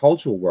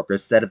agricultural worker,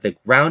 said of the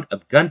ground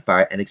of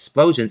gunfire and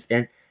explosions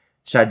in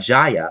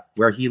Shajaya,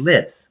 where he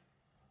lives.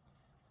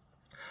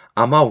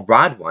 Amal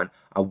Radwan,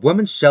 a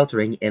woman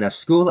sheltering in a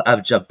school of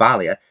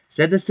Jabalia,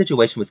 said the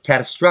situation was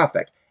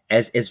catastrophic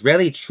as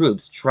Israeli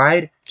troops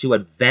tried to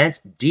advance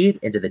deep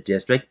into the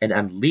district and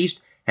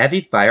unleashed heavy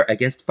fire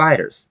against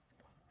fighters.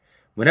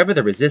 Whenever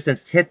the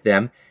resistance hit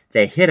them,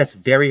 they hit us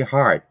very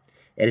hard.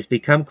 It has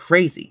become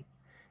crazy.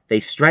 They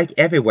strike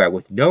everywhere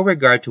with no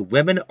regard to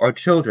women or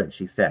children,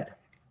 she said.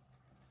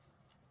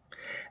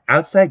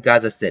 Outside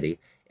Gaza City,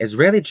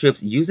 Israeli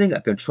troops using a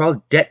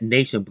controlled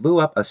detonation blew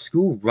up a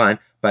school run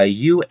by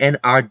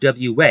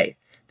UNRWA,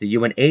 the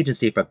UN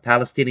Agency for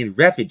Palestinian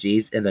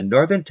Refugees in the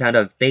northern town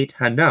of Beit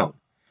Hanon.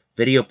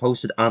 Video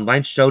posted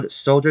online showed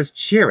soldiers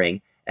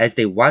cheering as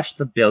they watched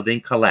the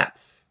building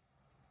collapse.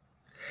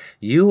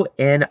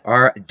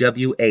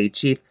 UNRWA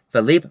Chief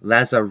Philippe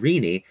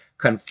Lazzarini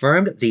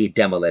confirmed the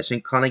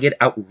demolition, calling it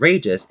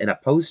outrageous in a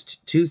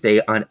post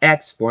Tuesday on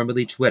X,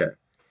 formerly Twitter.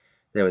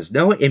 There was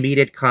no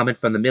immediate comment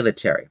from the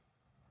military.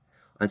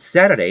 On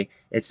Saturday,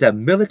 it said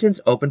militants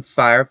opened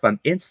fire from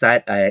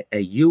inside a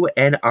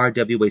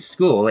UNRWA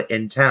school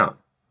in town.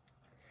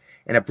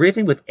 In a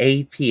briefing with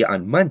AP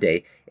on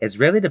Monday,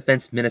 Israeli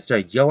Defense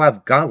Minister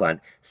Yoav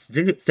Gallant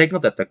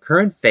signaled that the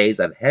current phase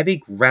of heavy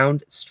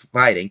ground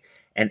fighting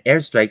and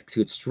airstrikes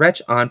could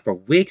stretch on for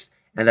weeks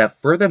and that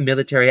further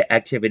military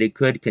activity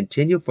could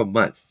continue for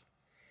months.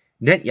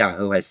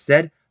 Netanyahu has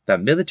said the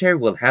military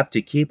will have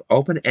to keep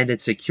open-ended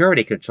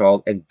security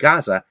control in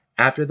Gaza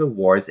after the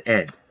war's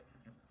end.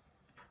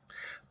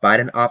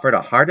 Biden offered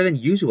a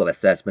harder-than-usual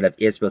assessment of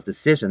Israel's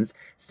decisions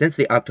since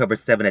the October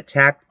 7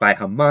 attack by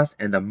Hamas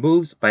and the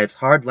moves by its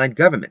hardline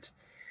government.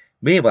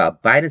 Meanwhile,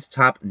 Biden's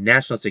top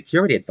national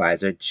security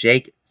advisor,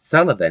 Jake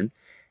Sullivan,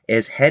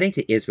 is heading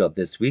to Israel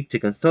this week to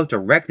consult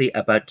directly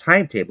about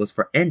timetables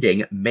for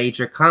ending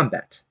major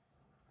combat.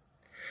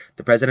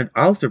 The president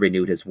also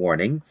renewed his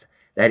warnings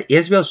that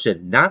Israel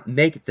should not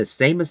make the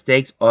same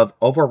mistakes of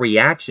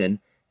overreaction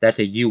that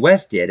the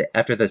U.S. did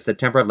after the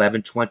September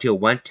 11,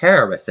 2001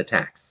 terrorist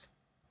attacks.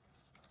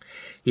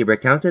 He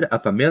recounted a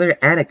familiar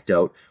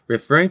anecdote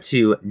referring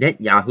to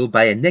Netanyahu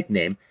by a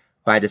nickname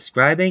by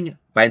inscribing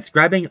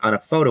on a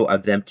photo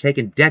of them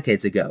taken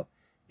decades ago,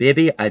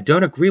 "Bibi, I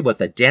don't agree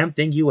with a damn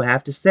thing you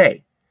have to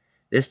say."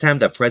 This time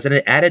the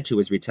president added to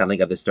his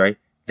retelling of the story,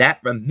 "That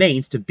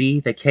remains to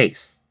be the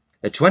case."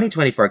 The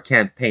 2024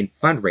 campaign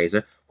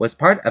fundraiser was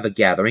part of a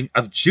gathering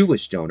of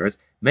Jewish donors,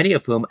 many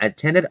of whom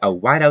attended a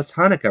White House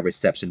Hanukkah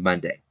reception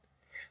Monday.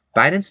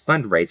 Biden's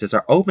fundraisers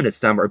are open to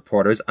some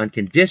reporters on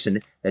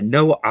condition that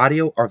no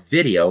audio or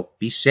video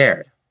be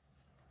shared.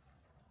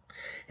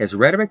 His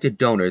rhetoric to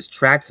donors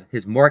tracks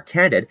his more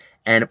candid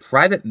and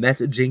private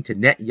messaging to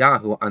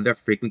Netanyahu on their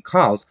frequent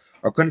calls,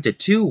 according to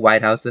 2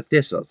 White House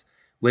officials,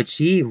 which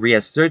he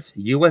reasserts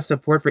U.S.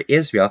 support for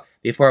Israel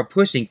before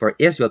pushing for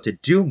Israel to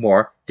do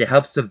more to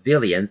help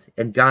civilians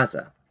in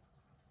Gaza.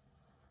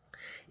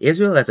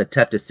 Israel has a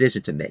tough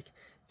decision to make.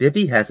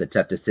 Bibi has a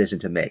tough decision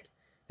to make.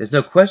 There's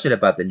no question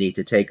about the need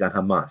to take on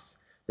Hamas.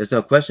 There's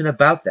no question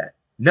about that.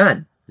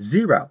 None.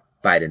 Zero,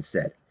 Biden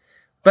said.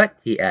 But,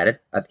 he added,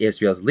 of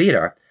Israel's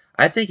leader,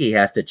 I think he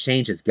has to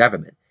change his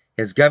government.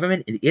 His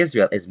government in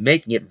Israel is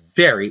making it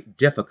very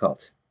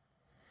difficult.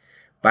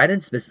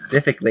 Biden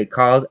specifically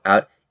called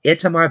out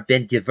Itamar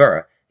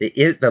Ben-Gvir,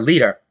 the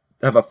leader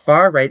of a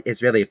far-right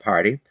Israeli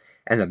party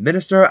and the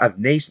Minister of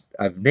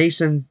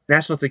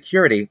National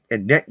Security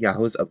in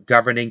Netanyahu's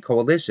governing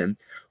coalition,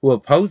 who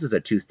opposes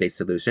a two-state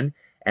solution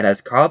and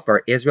has called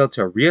for Israel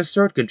to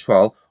reassert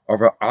control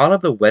over all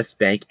of the West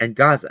Bank and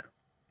Gaza.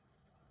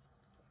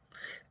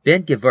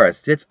 Ben-Gvir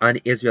sits on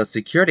Israel's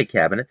security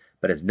cabinet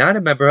but is not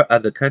a member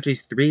of the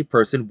country's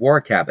three-person war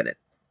cabinet.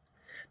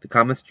 The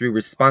comments drew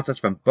responses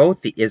from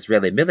both the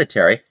Israeli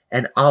military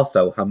and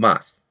also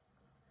Hamas.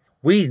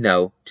 We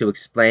know to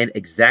explain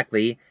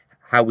exactly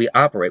how we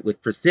operate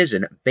with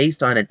precision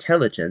based on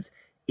intelligence,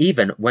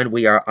 even when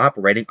we are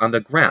operating on the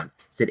ground,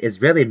 said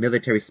Israeli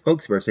military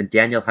spokesperson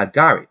Daniel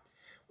Hagari.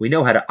 We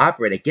know how to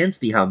operate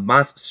against the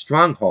Hamas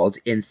strongholds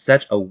in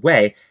such a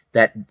way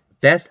that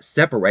best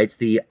separates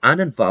the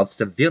uninvolved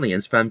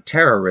civilians from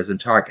terrorism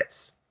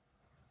targets.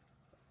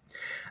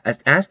 As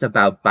asked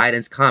about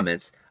Biden's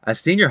comments, a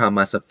senior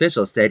Hamas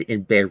official said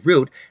in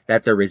Beirut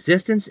that the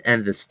resistance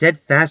and the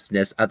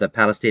steadfastness of the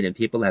Palestinian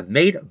people have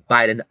made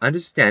Biden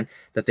understand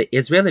that the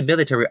Israeli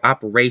military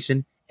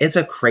operation is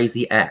a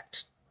crazy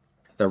act.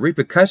 The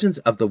repercussions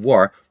of the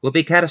war will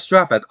be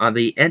catastrophic on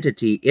the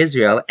entity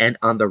Israel and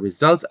on the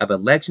results of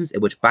elections in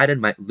which Biden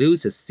might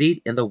lose his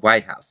seat in the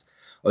White House,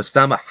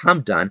 Osama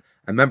Hamdan,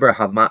 a member of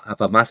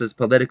Hamas's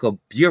political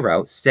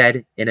bureau,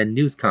 said in a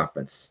news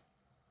conference.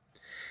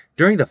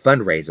 During the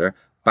fundraiser,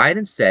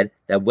 Biden said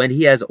that when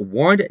he has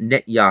warned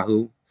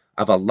Netanyahu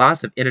of a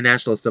loss of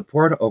international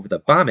support over the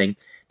bombing,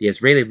 the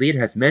Israeli leader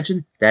has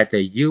mentioned that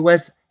the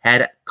U.S.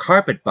 had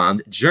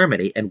carpet-bombed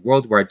Germany in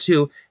World War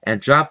II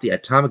and dropped the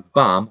atomic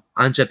bomb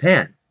on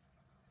Japan.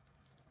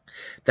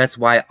 That's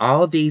why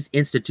all these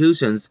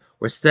institutions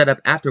were set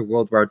up after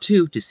World War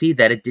II to see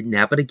that it didn't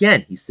happen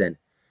again, he said.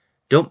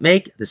 Don't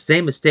make the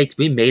same mistakes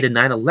we made in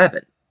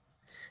 9/11.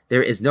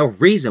 There is no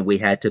reason we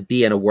had to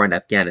be in a war in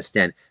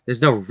Afghanistan.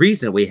 There's no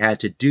reason we had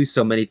to do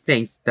so many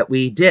things that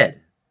we did.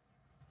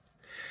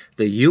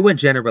 The UN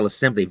General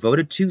Assembly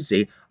voted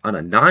Tuesday on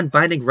a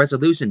non-binding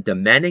resolution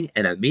demanding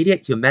an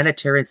immediate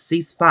humanitarian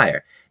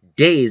ceasefire,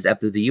 days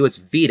after the US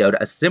vetoed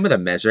a similar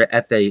measure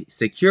at the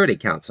Security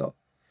Council.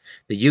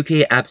 The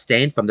UK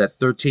abstained from the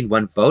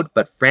 13-1 vote,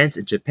 but France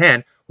and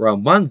Japan were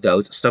among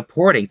those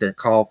supporting the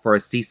call for a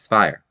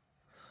ceasefire.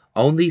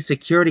 Only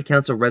Security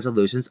Council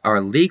resolutions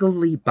are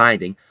legally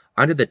binding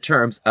under the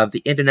terms of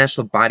the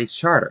international body's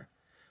charter,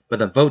 but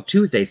the vote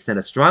Tuesday sent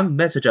a strong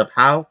message of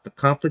how the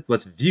conflict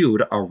was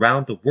viewed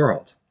around the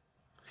world.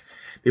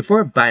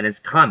 Before Biden's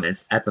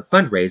comments at the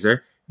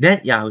fundraiser,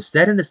 Netanyahu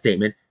said in a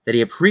statement that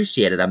he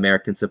appreciated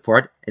American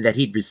support and that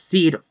he'd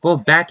received full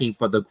backing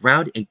for the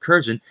ground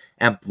incursion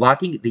and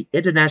blocking the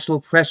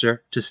international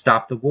pressure to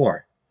stop the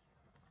war.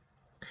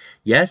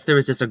 Yes, there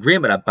is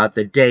disagreement about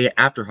the day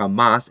after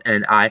Hamas,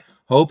 and I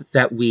hope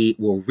that we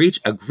will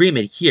reach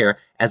agreement here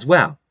as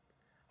well.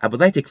 I would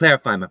like to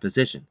clarify my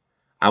position.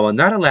 I will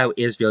not allow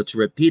Israel to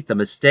repeat the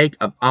mistake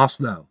of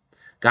AIRSLA.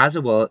 Gaza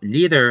will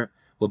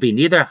be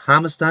neither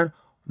Hamastan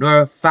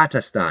nor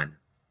Fatahstan.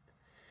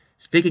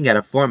 Speaking at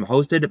a forum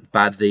hosted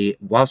by the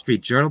Wall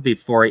Street Journal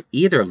before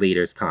either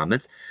leader's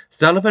comments,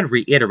 Sullivan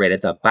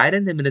reiterated the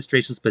Biden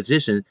administration's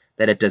position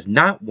that it does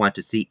not want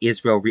to see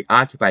Israel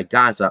reoccupy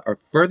Gaza or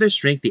further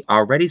shrink the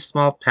already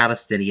small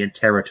Palestinian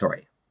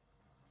territory.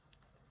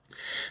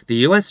 The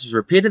U.S. has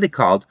repeatedly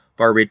called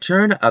for a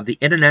return of the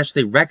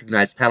internationally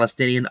recognized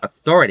Palestinian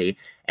Authority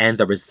and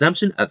the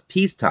resumption of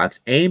peace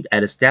talks aimed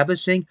at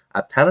establishing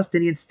a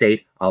Palestinian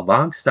state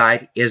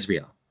alongside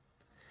Israel.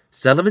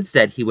 Sullivan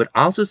said he would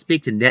also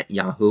speak to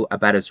Netanyahu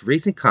about his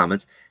recent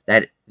comments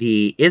that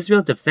the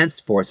Israel Defense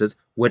Forces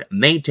would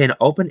maintain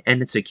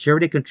open-ended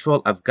security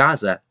control of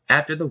Gaza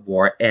after the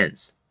war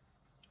ends.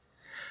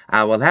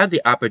 I will have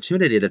the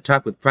opportunity to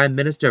talk with Prime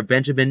Minister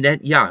Benjamin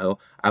Netanyahu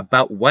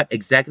about what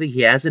exactly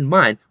he has in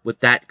mind with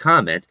that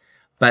comment,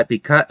 but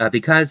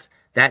because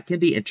that can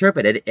be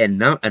interpreted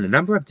in a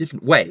number of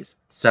different ways,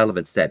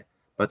 Sullivan said.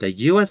 But the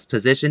U.S.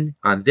 position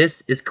on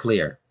this is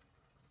clear.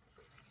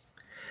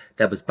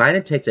 That was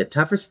Biden takes a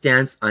tougher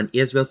stance on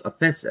Israel's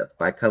offensive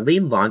by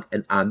Kaleem Long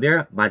and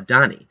Amir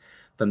Madani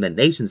from the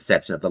Nation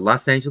section of the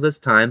Los Angeles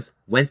Times,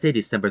 Wednesday,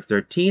 December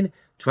 13,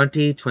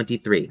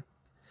 2023.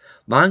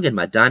 Long and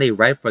Madani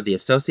write for the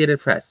Associated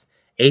Press.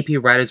 AP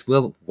writers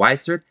Will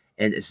Weissert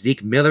and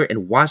Zeke Miller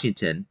in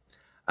Washington,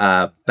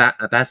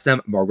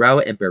 Bassem Moreau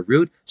in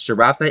Beirut,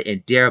 Sharafa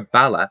and Deir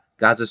Bala,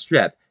 Gaza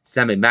Strip,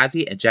 Sami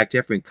Magdi and Jack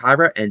Jeffrey in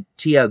Cairo, and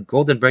Tia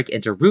Goldenberg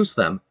in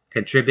Jerusalem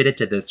contributed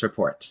to this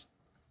report.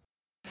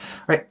 All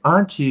right,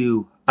 on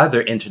to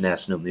other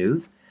international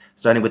news,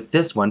 starting with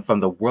this one from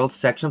the World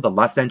section of the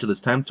Los Angeles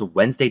Times for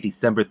Wednesday,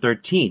 December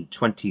 13,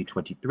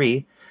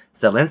 2023.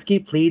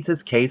 Zelensky pleads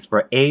his case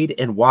for aid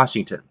in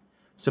Washington.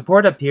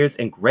 Support appears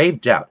in grave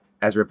doubt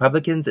as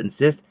Republicans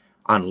insist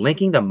on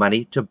linking the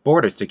money to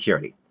border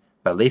security.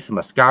 By Lisa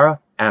Mascara,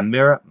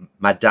 Amir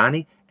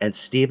Madani, and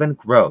Stephen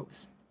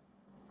Groves.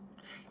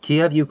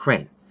 Kiev,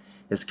 Ukraine.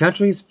 His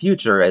country's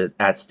future is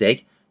at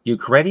stake.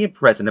 Ukrainian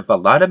President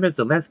Volodymyr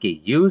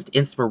Zelensky used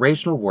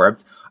inspirational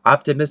words,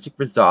 optimistic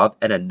resolve,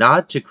 and a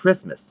nod to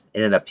Christmas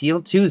in an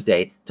appeal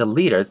Tuesday to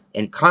leaders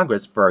in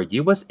Congress for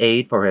U.S.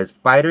 aid for his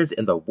fighters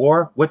in the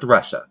war with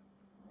Russia.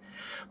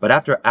 But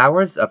after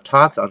hours of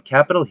talks on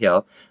Capitol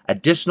Hill,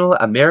 additional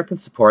American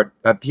support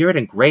appeared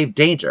in grave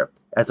danger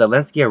as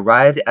Zelensky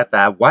arrived at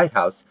the White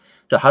House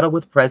to huddle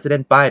with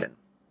President Biden.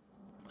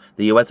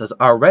 The U.S. has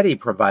already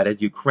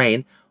provided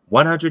Ukraine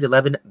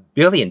 $111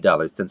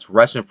 billion since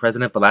Russian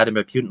President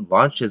Vladimir Putin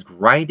launched his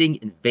grinding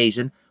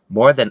invasion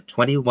more than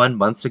 21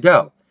 months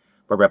ago,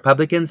 but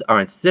Republicans are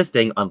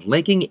insisting on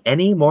linking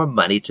any more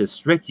money to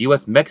strict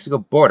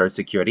U.S.-Mexico border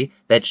security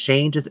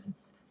changes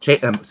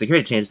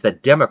that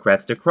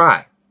Democrats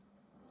decry.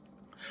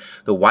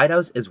 The White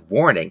House is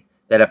warning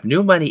that if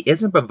new money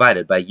isn't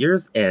provided by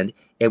year's end,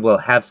 it will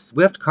have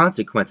swift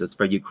consequences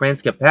for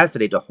Ukraine's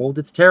capacity to hold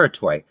its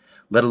territory,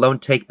 let alone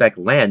take back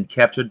land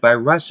captured by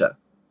Russia.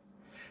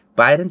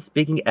 Biden,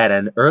 speaking at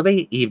an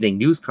early evening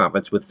news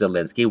conference with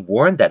Zelensky,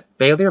 warned that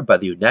failure by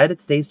the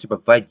United States to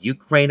provide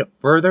Ukraine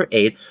further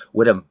aid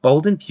would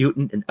embolden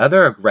Putin and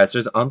other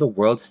aggressors on the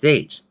world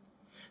stage.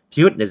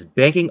 Putin is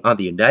banking on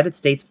the United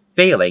States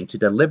failing to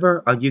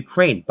deliver on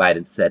Ukraine,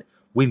 Biden said.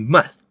 We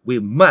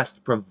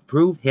must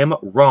prove him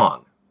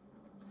wrong.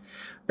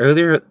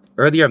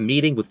 Earlier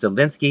meeting with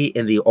Zelensky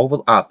in the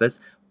Oval Office,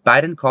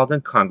 Biden called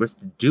on Congress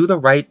to do the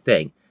right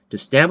thing, to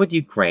stand with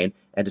Ukraine,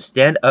 and to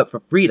stand up for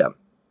freedom.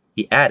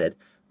 He added,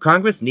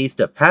 Congress needs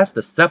to pass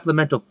the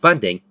supplemental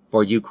funding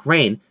for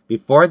Ukraine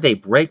before they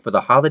break for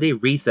the holiday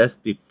recess,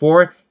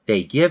 before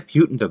they give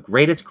Putin the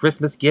greatest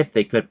Christmas gift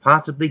they could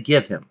possibly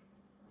give him.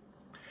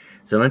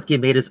 Zelensky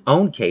made his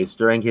own case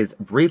during his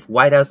brief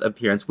White House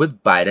appearance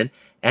with Biden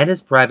and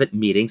his private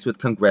meetings with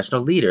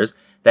congressional leaders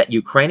that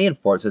Ukrainian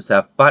forces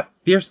have fought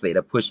fiercely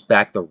to push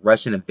back the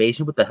Russian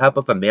invasion with the help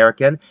of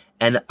American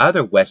and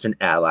other Western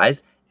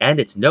allies, and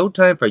it's no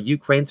time for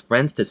Ukraine's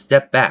friends to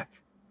step back.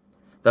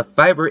 The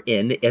fight we're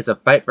in is a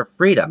fight for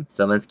freedom,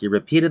 Zelensky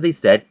repeatedly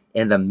said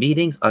in the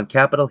meetings on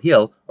Capitol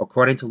Hill,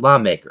 according to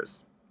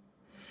lawmakers.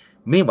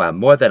 Meanwhile,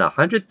 more than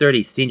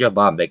 130 senior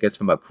lawmakers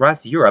from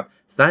across Europe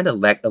signed a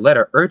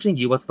letter urging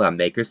U.S.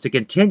 lawmakers to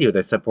continue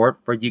their support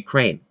for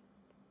Ukraine.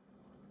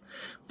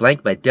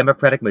 Flanked by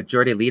Democratic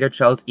Majority Leader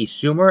Charles E.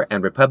 Schumer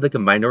and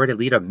Republican Minority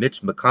Leader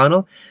Mitch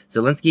McConnell,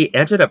 Zelensky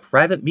entered a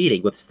private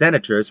meeting with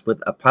senators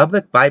with a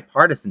public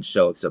bipartisan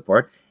show of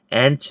support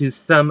and to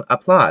some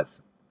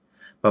applause.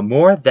 But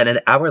more than an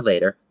hour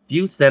later,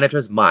 few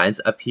senators'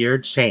 minds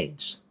appeared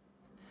changed.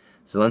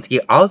 Zelensky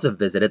also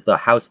visited the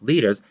House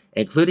leaders,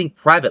 including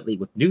privately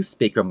with new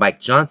Speaker Mike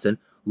Johnson,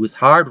 whose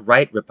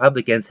hard-right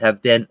Republicans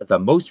have been the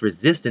most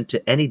resistant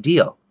to any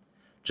deal.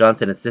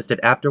 Johnson insisted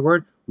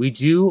afterward, we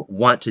do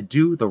want to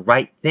do the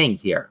right thing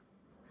here.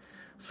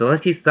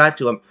 Zelensky sought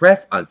to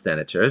impress on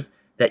senators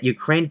that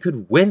Ukraine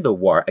could win the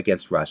war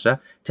against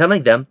Russia,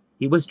 telling them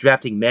he was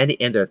drafting men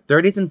in their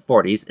 30s and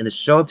 40s in a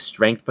show of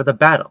strength for the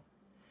battle.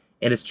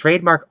 In his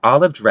trademark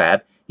olive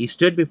drab, he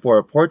stood before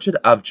a portrait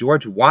of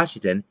George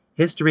Washington,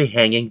 history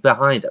hanging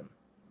behind him.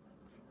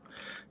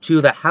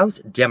 To the House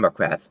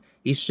Democrats,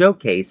 he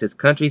showcased his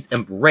country's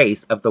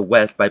embrace of the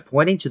West by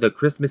pointing to the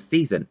Christmas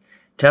season,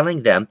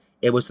 telling them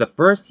it was the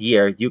first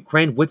year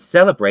Ukraine would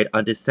celebrate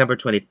on December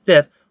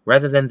 25th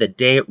rather than the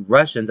day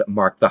Russians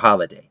marked the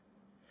holiday.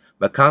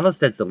 McConnell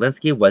said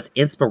Zelensky was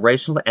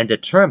inspirational and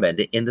determined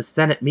in the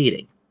Senate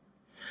meeting.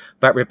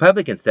 But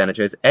Republican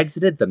senators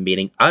exited the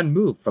meeting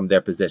unmoved from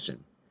their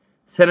position.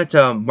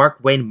 Senator Mark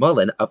Wayne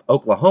Mullen of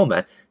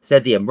Oklahoma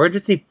said the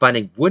emergency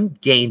funding wouldn't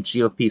gain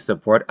GOP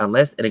support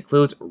unless it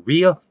includes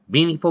real,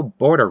 meaningful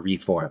border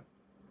reform.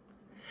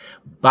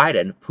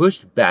 Biden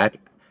pushed back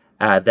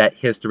that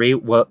history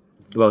will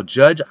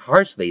judge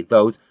harshly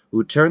those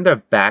who turn their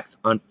backs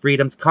on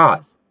freedom's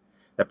cause.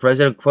 The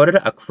president quoted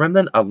a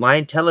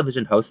Kremlin-aligned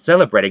television host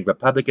celebrating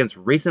Republicans'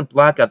 recent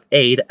block of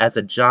aid as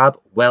a job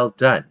well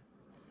done.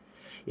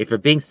 If you're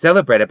being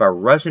celebrated by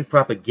Russian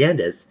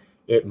propagandists,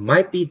 it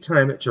might be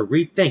time to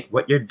rethink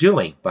what you're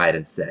doing,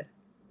 Biden said.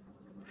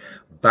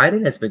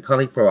 Biden has been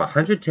calling for a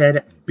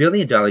 $110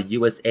 billion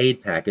U.S.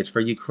 aid package for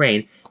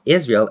Ukraine,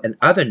 Israel, and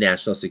other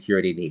national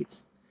security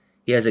needs.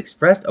 He has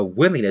expressed a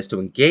willingness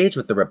to engage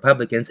with the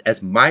Republicans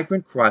as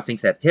migrant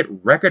crossings have hit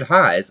record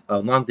highs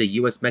along the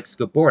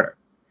U.S.-Mexico border.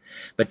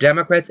 But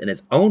Democrats in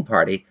his own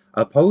party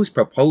oppose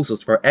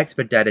proposals for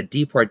expedited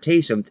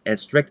deportations and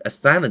strict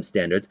asylum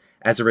standards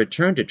as a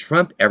return to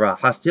Trump-era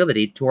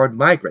hostility toward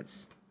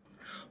migrants.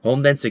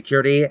 Homeland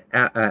Secretary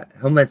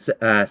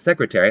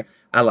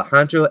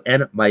Alejandro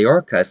N.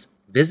 Mayorkas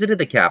visited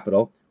the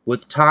Capitol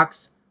with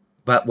talks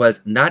but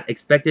was not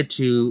expected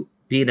to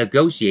be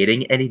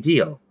negotiating any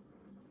deal.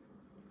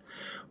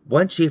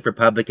 One chief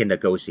Republican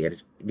negotiator,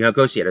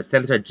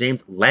 Senator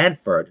James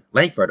Lankford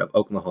of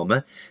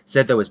Oklahoma,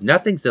 said there was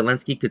nothing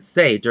Zelensky could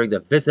say during the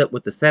visit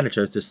with the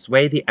senators to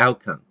sway the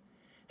outcome.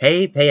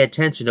 Hey, pay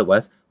attention to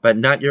us, but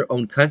not your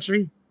own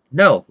country?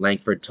 No,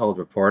 Lankford told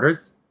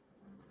reporters.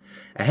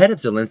 Ahead of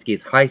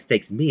Zelensky's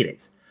high-stakes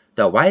meetings,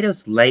 the White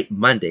House late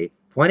Monday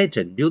pointed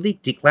to newly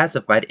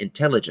declassified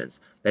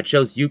intelligence that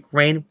shows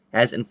Ukraine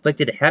has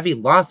inflicted heavy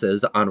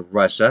losses on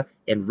Russia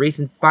in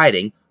recent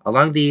fighting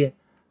along the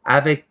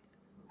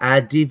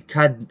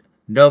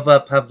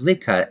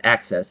Avdiivka-Novopavlivka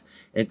axis,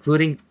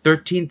 including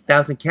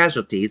 13,000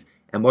 casualties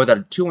and more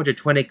than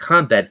 220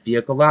 combat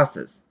vehicle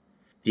losses.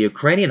 The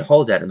Ukrainian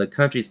holdout in the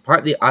country's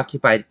partly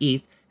occupied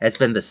east has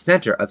been the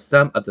center of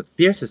some of the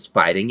fiercest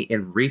fighting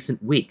in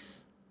recent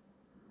weeks.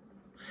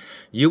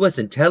 U.S.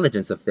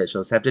 intelligence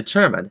officials have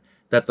determined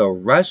that the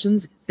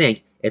Russians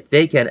think if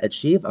they can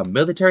achieve a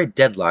military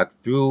deadlock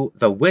through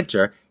the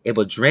winter, it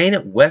will drain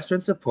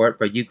Western support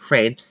for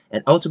Ukraine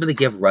and ultimately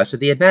give Russia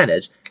the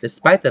advantage,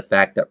 despite the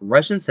fact that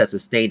Russians have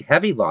sustained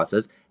heavy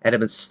losses and have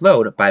been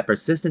slowed by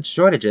persistent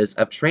shortages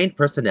of trained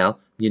personnel,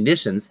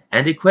 munitions,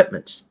 and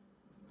equipment.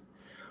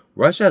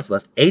 Russia has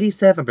lost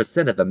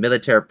 87% of the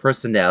military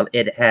personnel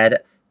it had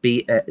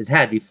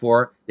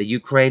before the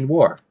Ukraine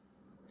war,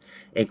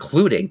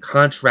 including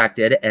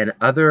contracted and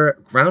other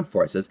ground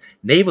forces,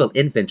 naval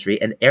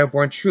infantry, and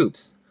airborne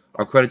troops,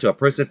 according to a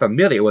person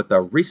familiar with a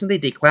recently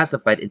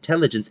declassified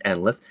intelligence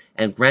analyst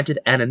and granted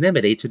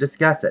anonymity to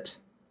discuss it.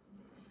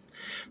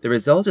 The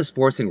result is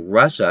forcing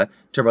Russia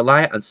to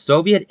rely on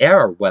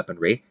Soviet-era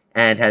weaponry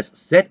and has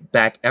set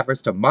back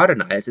efforts to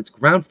modernize its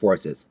ground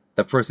forces,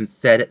 the person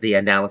said the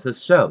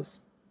analysis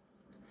shows.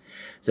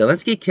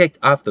 Zelensky kicked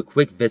off the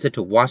quick visit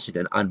to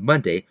Washington on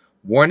Monday,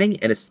 warning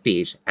in a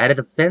speech at a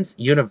defense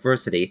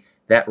university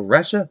that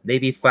Russia may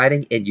be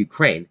fighting in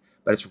Ukraine,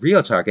 but its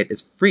real target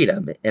is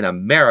freedom in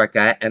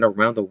America and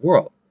around the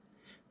world.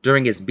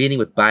 During his meeting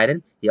with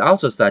Biden, he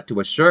also sought to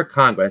assure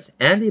Congress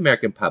and the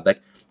American public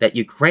that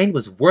Ukraine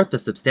was worth the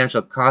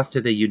substantial cost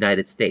to the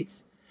United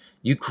States.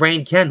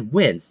 Ukraine can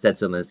win, said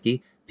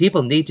Zelensky.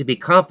 People need to be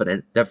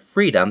confident that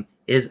freedom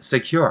is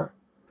secure.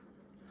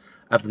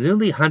 Of the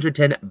nearly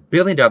 $110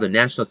 billion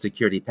national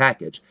security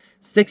package,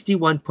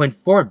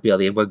 $61.4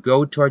 billion will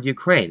go toward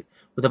Ukraine,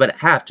 with about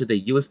half to the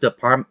U.S.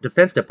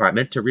 Defense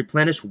Department to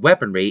replenish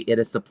weaponry it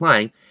is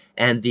supplying,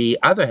 and the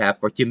other half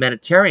for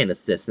humanitarian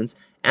assistance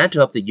and to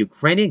help the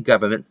Ukrainian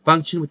government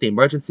function with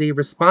emergency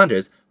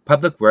responders,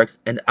 public works,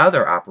 and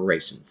other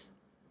operations.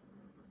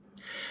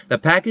 The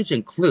package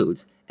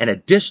includes an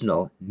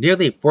additional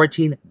nearly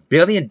 $14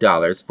 billion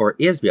for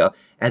Israel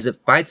as it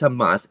fights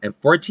Hamas and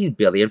 $14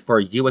 billion for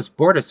U.S.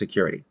 border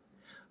security.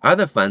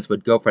 Other funds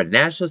would go for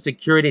national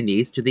security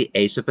needs to the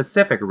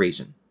Asia-Pacific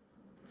region.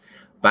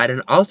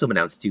 Biden also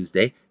announced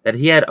Tuesday that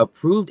he had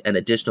approved an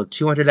additional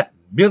 $200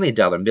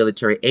 million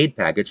military aid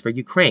package for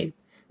Ukraine.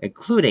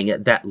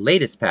 Including that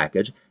latest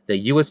package, the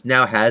U.S.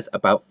 now has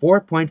about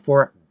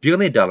 $4.4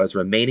 billion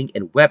remaining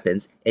in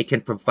weapons it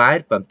can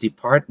provide from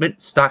department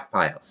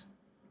stockpiles.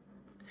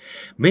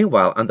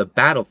 Meanwhile, on the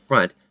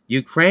battlefront,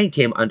 Ukraine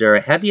came under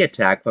a heavy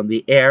attack from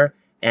the air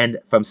and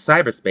from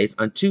cyberspace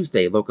on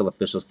Tuesday, local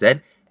officials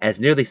said, as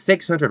nearly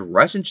 600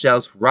 Russian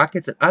shells,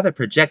 rockets, and other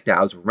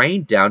projectiles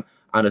rained down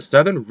on the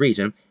southern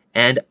region,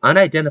 and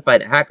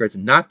unidentified hackers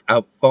knocked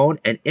out phone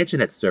and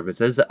internet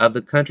services of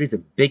the country's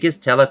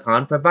biggest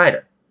telecom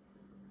provider.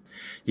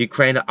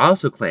 Ukraine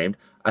also claimed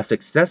a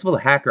successful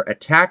hacker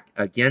attack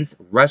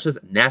against Russia's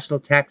national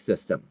tax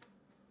system.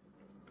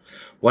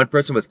 One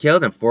person was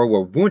killed and 4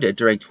 were wounded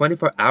during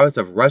 24 hours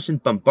of Russian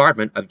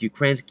bombardment of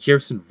Ukraine's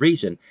Kherson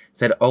region,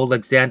 said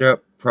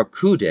Alexander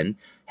Prokudin,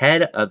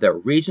 head of the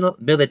Regional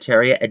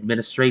Military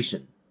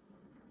Administration.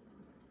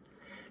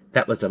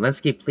 That was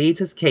Zelensky pleads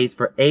his case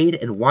for aid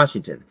in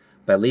Washington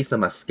by Lisa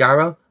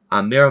Mascaro,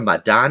 Amir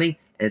Madani,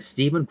 and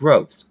Stephen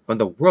Groves from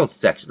the World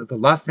section of the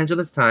Los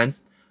Angeles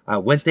Times,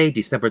 Wednesday,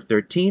 December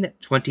 13,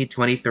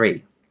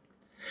 2023.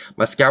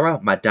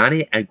 Mascaro,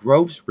 Madani, and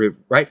Groves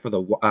write for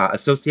the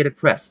Associated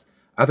Press.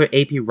 Other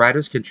AP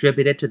writers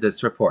contributed to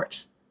this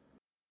report.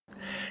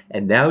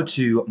 And now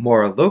to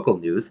more local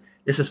news.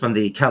 This is from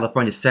the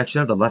California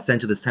section of the Los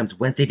Angeles Times,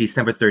 Wednesday,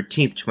 December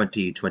 13th,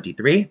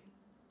 2023.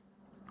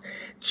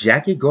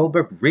 Jackie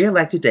Goldberg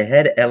re-elected to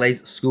head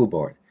LA's school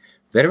board.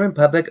 Veteran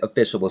public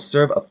official will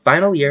serve a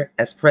final year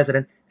as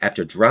president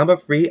after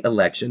drama-free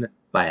election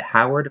by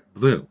Howard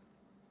Bloom.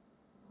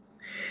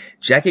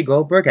 Jackie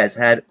Goldberg has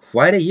had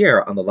quite a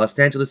year on the Los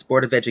Angeles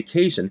Board of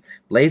Education,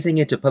 blazing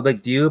into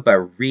public view by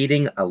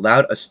reading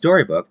aloud a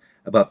storybook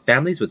about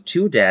families with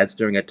 2 dads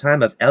during a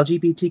time of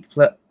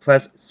LGBT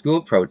plus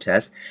school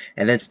protests,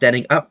 and then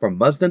standing up for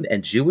Muslim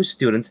and Jewish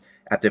students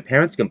after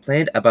parents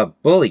complained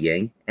about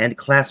bullying and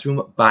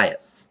classroom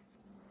bias.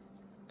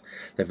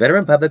 The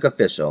veteran public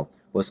official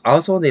was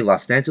also in the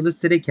Los Angeles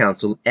City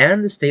Council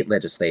and the state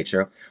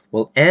legislature,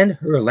 will end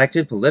her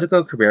elected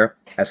political career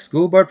as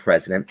school board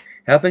president,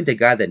 helping to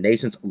guide the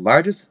nation's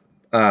largest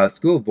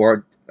school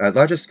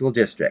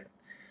district.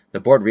 The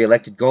board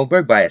re-elected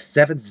Goldberg by a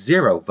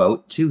 7-0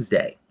 vote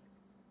Tuesday.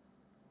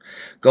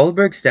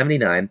 Goldberg,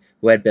 79,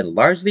 who had been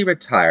largely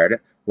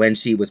retired when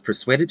she was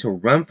persuaded to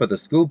run for the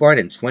school board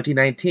in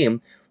 2019,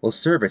 will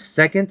serve her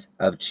second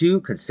of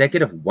 2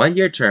 consecutive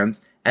one-year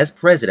terms as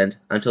president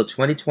until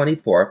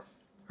 2024,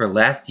 her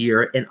last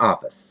year in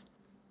office.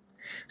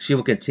 She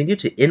will continue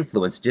to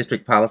influence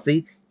district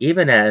policy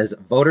even as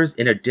voters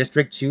in her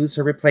district choose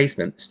her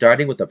replacement,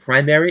 starting with a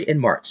primary in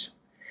March.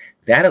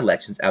 That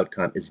election's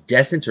outcome is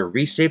destined to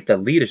reshape the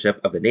leadership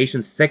of the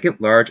nation's second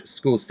largest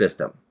school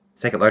system.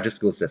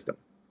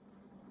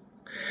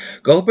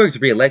 Goldberg's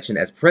re-election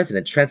as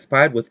president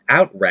transpired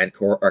without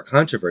rancor or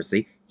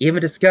controversy, even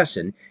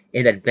discussion,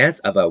 in advance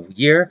of a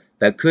year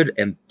that could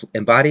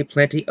embody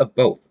plenty of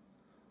both.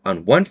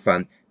 On one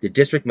front, the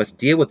district must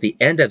deal with the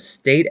end of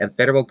state and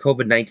federal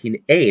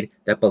COVID-19 aid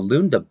that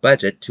ballooned the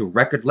budget to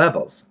record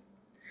levels.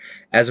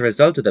 As a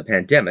result of the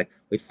pandemic,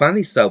 we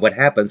finally saw what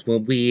happens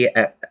when we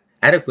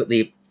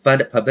adequately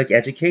fund public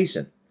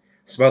education.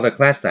 Smaller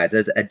class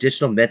sizes,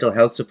 additional mental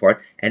health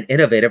support, and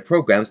innovative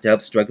programs to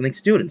help struggling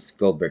students,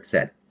 Goldberg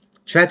said.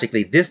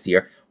 Tragically, this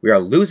year, we are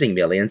losing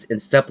millions in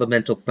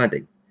supplemental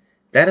funding.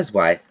 That is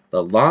why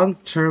the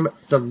long-term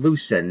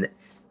solution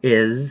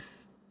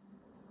is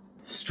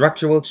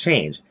structural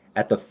change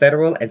at the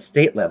federal and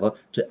state level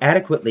to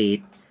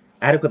adequately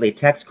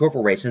tax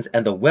corporations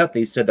and the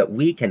wealthy so that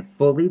we can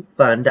fully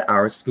fund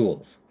our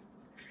schools.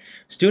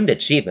 Student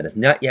achievement has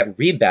not yet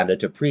rebounded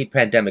to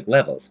pre-pandemic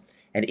levels,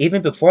 and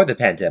even before the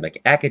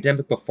pandemic,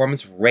 academic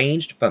performance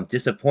ranged from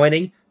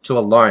disappointing to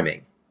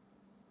alarming.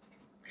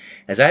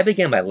 As I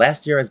began my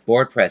last year as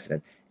board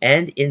president,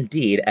 and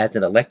indeed as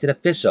an elected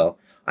official,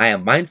 I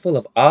am mindful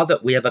of all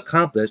that we have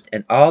accomplished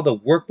and all the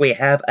work we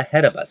have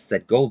ahead of us,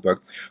 said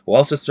Goldberg, who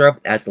also served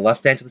as the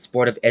Los Angeles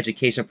Board of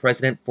Education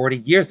president 40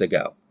 years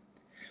ago.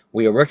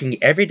 We are working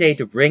every day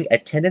to bring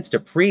attendance to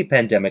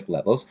pre-pandemic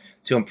levels,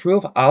 to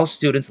improve all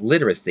students'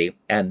 literacy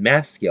and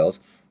math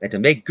skills, and to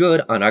make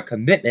good on our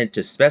commitment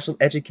to special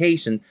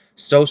education,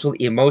 social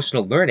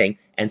emotional learning,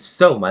 and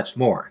so much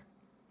more.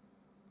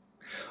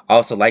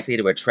 Also likely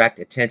to attract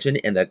attention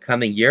in the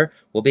coming year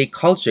will be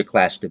culture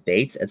clash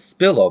debates and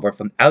spillover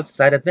from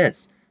outside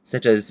events,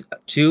 such as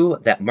two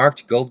that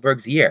marked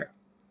Goldberg's year.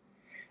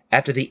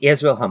 After the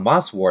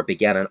Israel-Hamas war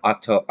began on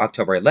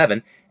October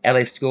 11,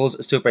 LA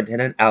Schools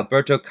Superintendent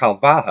Alberto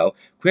Calvajo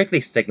quickly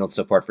signaled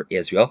support for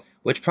Israel,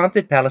 which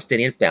prompted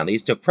Palestinian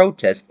families to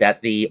protest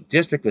that the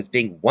district was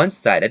being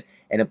one-sided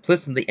and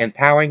implicitly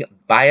empowering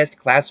biased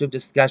classroom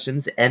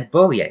discussions and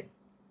bullying.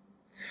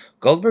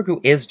 Goldberg, who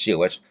is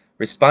Jewish,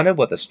 responded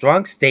with a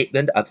strong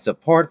statement of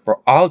support for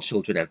all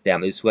children and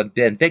families who have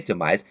been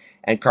victimized,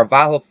 and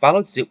Carvalho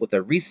followed suit with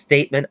a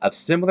restatement of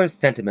similar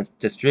sentiments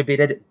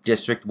distributed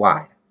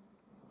district-wide.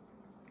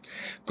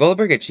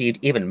 Goldberg achieved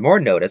even more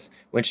notice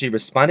when she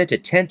responded to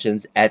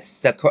tensions at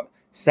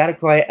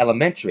Satakoy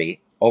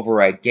Elementary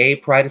over a gay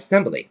pride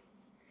assembly.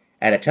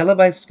 At a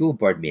televised school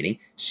board meeting,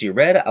 she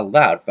read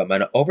aloud from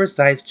an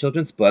oversized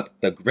children's book,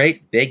 The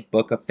Great Big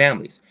Book of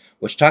Families,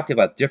 which talked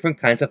about different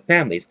kinds of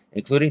families,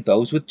 including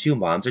those with two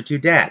moms or two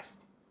dads.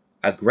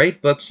 A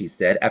great book, she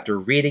said, after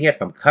reading it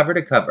from cover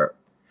to cover.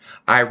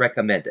 I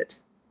recommend it.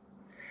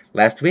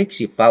 Last week,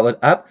 she followed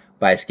up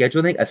by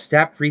scheduling a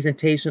staff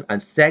presentation on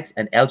sex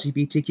and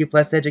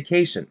LGBTQ+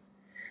 education.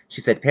 She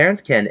said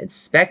parents can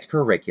inspect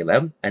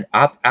curriculum and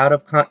opt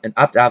of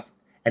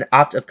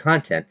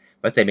content,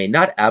 but they may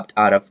not opt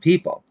out of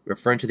people,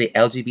 referring to the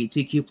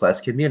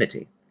LGBTQ+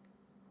 community.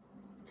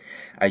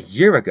 A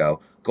year ago,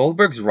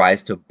 Goldberg's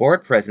rise to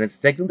board president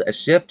signaled a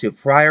shift to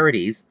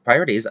priorities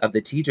of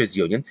the teachers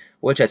union,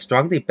 which had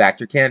strongly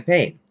backed her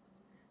campaign.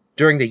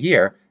 During the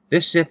year,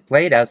 this shift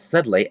played out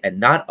subtly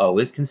and not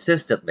always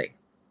consistently.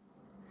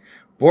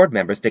 Board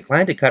members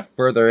declined to cut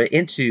further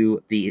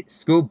into the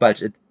school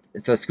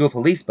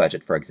police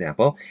budget, for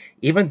example,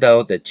 even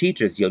though the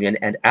teachers union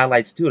and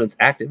allied students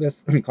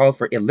activists called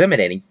for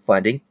eliminating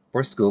funding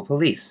for school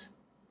police.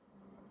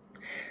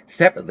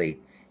 Separately,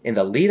 in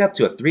the lead up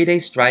to a 3-day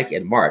strike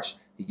in March,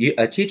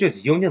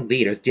 teachers union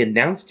leaders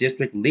denounced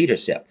district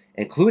leadership,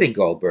 including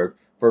Goldberg,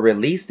 for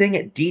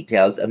releasing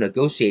details of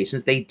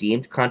negotiations they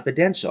deemed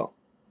confidential.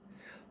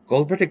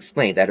 Goldberg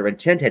explained that her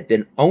intent had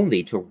been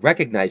only to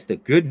recognize the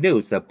good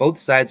news that both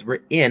sides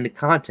were in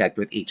contact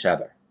with each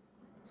other.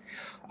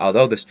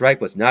 Although the strike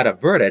was not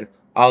averted,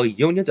 all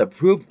unions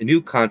approved new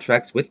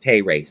contracts with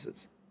pay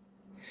raises.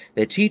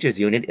 The teachers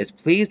union is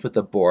pleased with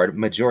the board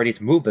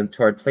majority's movement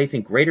toward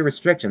placing greater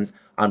restrictions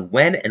on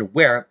when and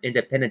where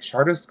independent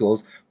charter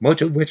schools,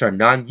 most of which are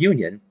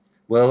non-union,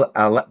 will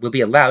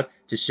be allowed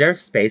to share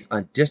space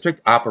on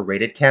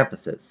district-operated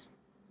campuses.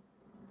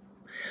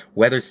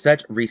 Whether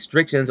such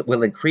restrictions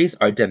will increase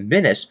or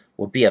diminish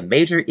will be a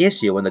major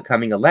issue in the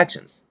coming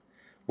elections,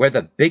 where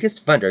the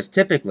biggest funders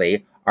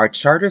typically are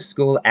charter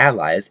school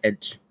allies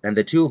and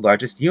the two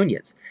largest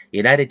unions,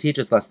 United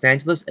Teachers Los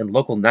Angeles and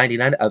Local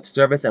 99 of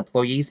Service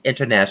Employees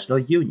International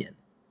Union.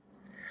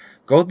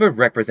 Goldberg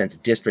represents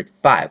District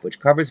 5, which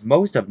covers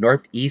most of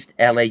Northeast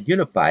LA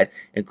Unified,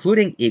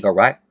 including Eagle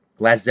Rock,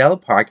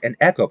 Glazell Park, and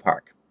Echo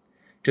Park.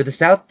 To the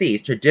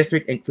southeast, her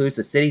district includes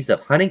the cities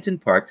of Huntington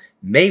Park,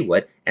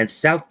 Maywood, and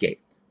Southgate.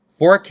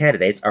 4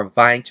 candidates are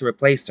vying to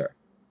replace her.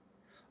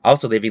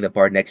 Also leaving the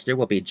board next year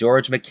will be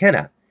George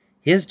McKenna.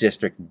 His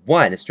District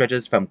 1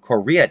 stretches from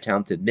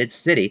Koreatown to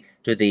Mid-City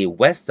to the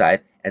west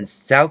side and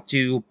south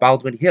to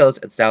Baldwin Hills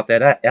and South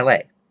LA.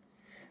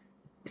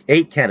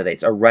 8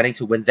 candidates are running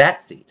to win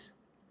that seat.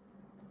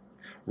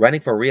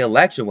 Running for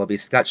re-election will be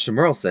Scott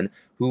Schmerlson,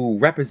 who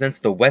represents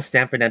the West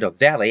San Fernando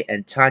Valley,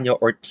 and Tanya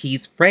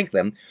Ortiz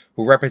Franklin,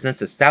 who represents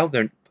the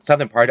southern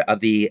part of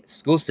the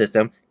school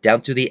system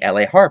down to the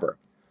LA Harbor.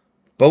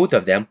 Both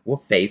of them will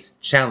face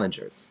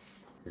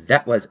challengers.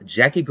 That was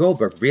Jackie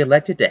Goldberg,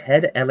 re-elected to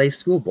head LA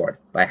School Board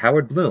by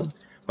Howard Bloom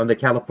from the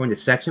California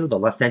section of the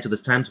Los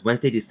Angeles Times,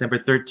 Wednesday, December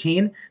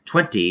 13,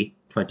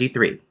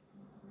 2023. All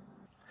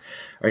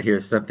right,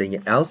 here's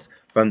something else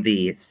from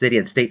the City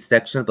and State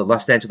section of the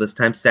Los Angeles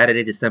Times,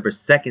 Saturday, December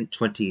 2nd,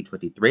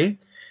 2023.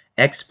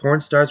 Ex-porn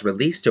stars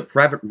released to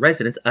private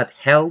residence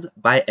upheld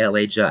by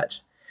LA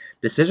judge.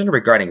 Decision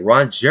regarding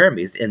Ron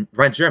Jeremy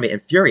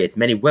infuriates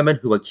many women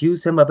who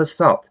accuse him of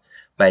assault,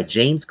 by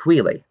James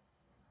Quealy.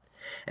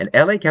 An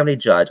LA County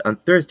judge on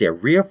Thursday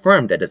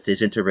reaffirmed a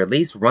decision to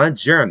release Ron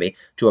Jeremy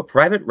to a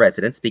private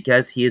residence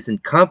because he is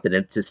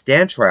incompetent to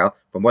stand trial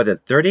for more than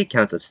 30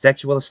 counts of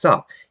sexual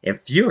assault,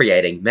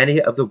 infuriating many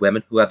of the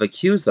women who have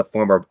accused the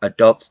former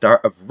adult star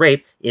of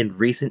rape in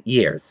recent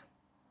years.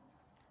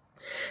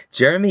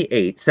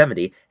 Jeremy,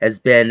 70, has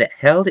been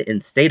held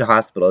in state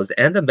hospitals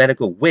and the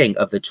medical wing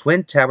of the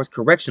Twin Towers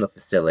Correctional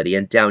Facility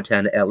in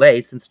downtown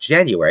LA since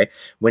January,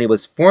 when he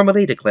was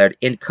formally declared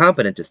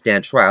incompetent to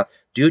stand trial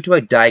due to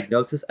a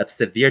diagnosis of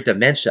severe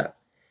dementia.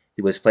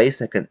 He was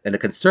placed in a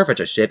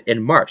conservatorship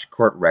in March,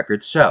 court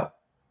records show.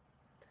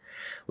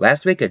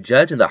 Last week, a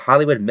judge in the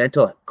Hollywood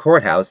Mental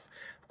Courthouse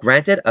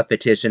granted a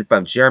petition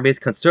from Jeremy's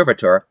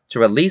conservator to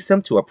release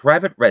him to a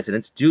private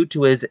residence due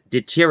to his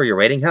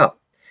deteriorating health.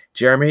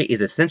 Jeremy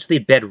is essentially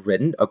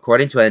bedridden,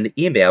 according to an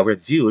email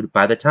reviewed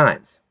by the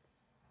Times.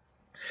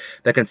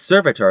 The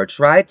conservator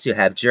tried to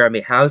have Jeremy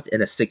housed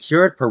in a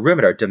secured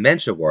perimeter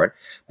dementia ward,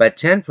 but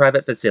 10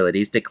 private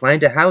facilities declined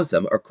to house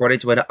him, according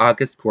to an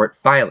August court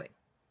filing.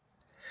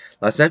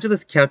 Los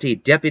Angeles County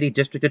Deputy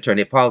District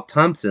Attorney Paul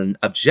Thompson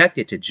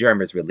objected to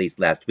Jeremy's release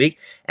last week,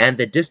 and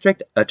the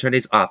district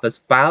attorney's office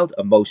filed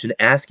a motion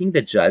asking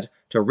the judge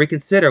to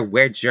reconsider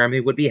where Jeremy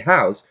would be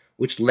housed,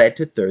 which led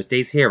to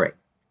Thursday's hearing.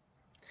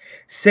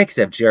 6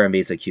 of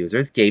Jeremy's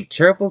accusers gave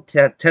tearful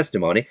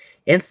testimony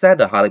inside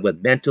the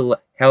Hollywood Mental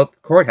Health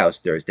Courthouse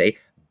Thursday,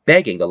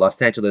 begging the Los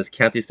Angeles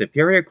County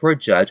Superior Court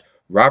Judge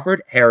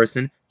Robert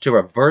Harrison to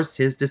reverse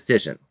his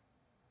decision.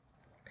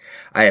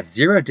 I have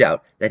zero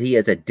doubt that he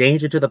is a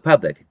danger to the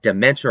public,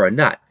 dementia or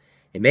not.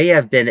 He may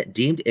have been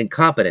deemed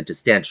incompetent to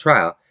stand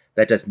trial.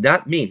 That does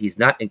not mean he's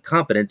not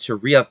incompetent to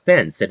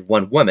reoffend, said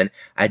one woman,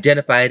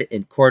 identified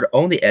in court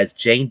only as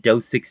Jane Doe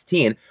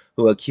 16,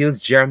 who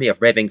accused Jeremy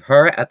of raping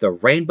her at the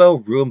Rainbow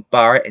Room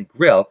Bar and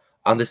Grill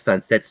on the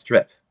Sunset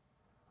Strip.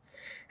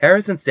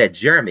 Harrison said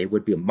Jeremy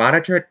would be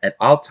monitored at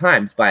all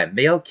times by a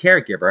male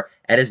caregiver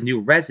at his new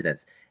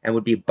residence and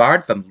would be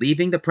barred from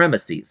leaving the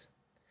premises.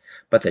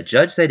 But the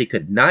judge said he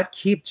could not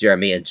keep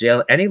Jeremy in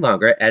jail any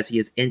longer as he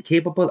is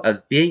incapable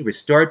of being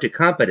restored to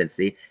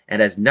competency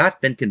and has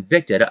not been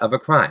convicted of a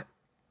crime.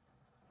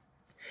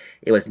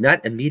 It was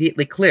not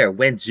immediately clear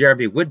when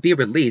Jeremy would be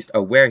released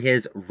or where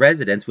his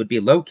residence would be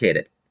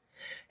located.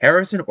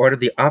 Harrison ordered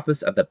the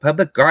Office of the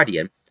Public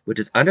Guardian, which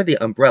is under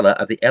the umbrella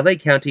of the LA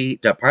County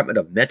Department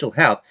of Mental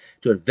Health,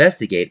 to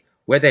investigate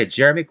whether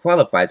Jeremy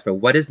qualifies for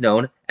what is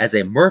known as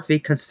a Murphy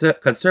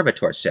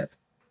conservatorship.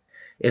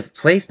 If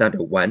placed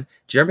under one,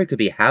 Jeremy could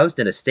be housed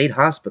in a state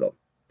hospital.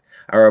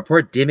 A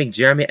report deeming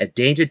Jeremy a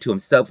danger to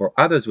himself or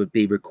others would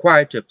be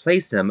required to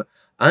place him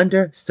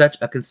under such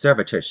a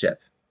conservatorship.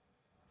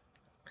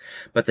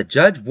 But the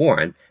judge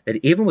warned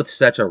that even with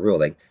such a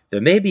ruling,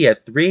 there may be a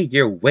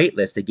 3-year wait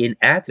list to gain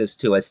access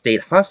to a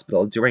state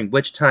hospital, during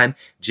which time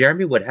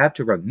Jeremy would have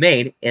to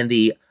remain in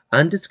the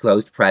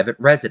undisclosed private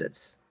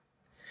residence.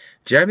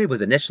 Jeremy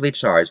was initially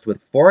charged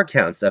with 4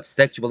 counts of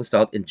sexual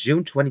assault in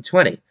June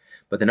 2020,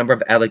 but the number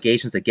of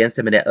allegations against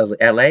him in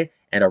LA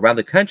and around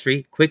the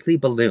country quickly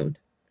ballooned.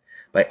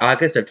 By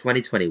August of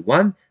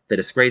 2021, the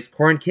disgraced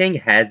porn king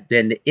has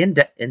been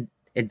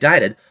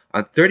indicted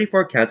on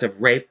 34 counts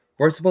of rape,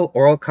 forcible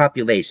oral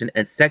copulation,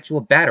 and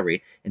sexual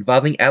battery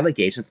involving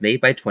allegations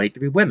made by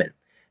 23 women.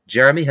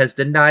 Jeremy has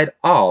denied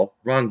all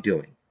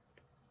wrongdoing.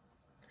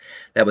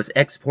 That was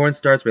ex-porn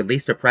stars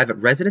released to private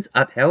residence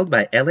upheld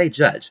by LA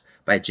judge,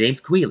 by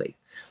James Quealy,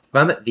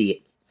 from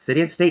the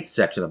City and State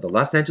section of the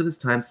Los Angeles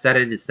Times,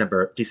 Saturday,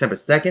 December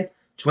 2nd,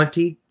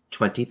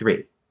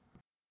 2023.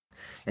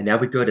 And now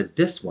we go to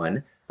this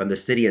one from the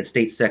City and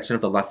State section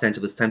of the Los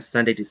Angeles Times,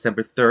 Sunday,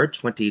 December 3rd,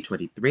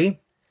 2023.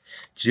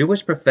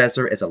 Jewish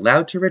professor is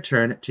allowed to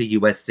return to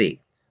USC,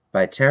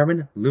 by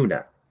Taryn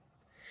Luna.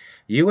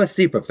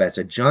 USC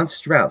professor John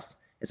Strauss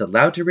is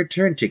allowed to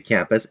return to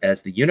campus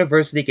as the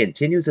university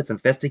continues its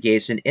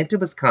investigation into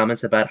his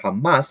comments about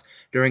Hamas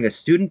during a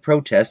student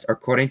protest,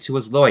 according to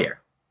his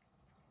lawyer.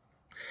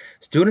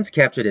 Students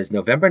captured his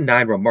November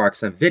 9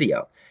 remarks on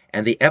video,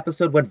 and the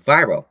episode went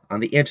viral on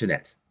the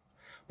internet.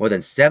 More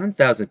than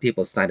 7,000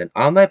 people signed an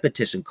online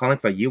petition calling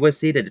for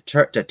USC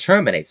to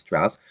terminate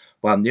Strauss,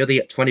 while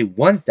nearly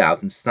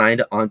 21,000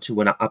 signed onto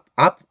an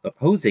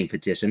opposing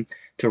petition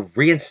to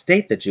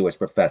reinstate the Jewish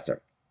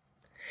professor.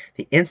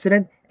 The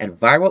incident and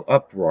viral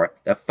uproar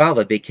that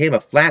followed became a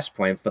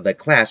flashpoint for the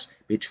clash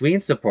between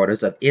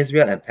supporters of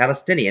Israel and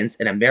Palestinians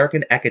in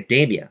American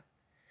academia.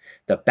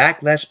 The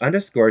backlash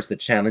underscores the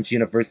challenge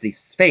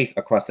universities face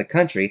across the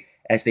country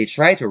as they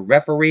try to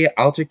referee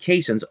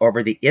altercations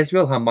over the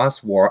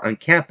Israel-Hamas war on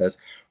campus,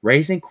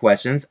 raising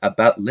questions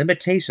about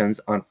limitations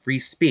on free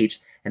speech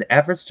and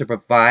efforts to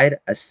provide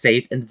a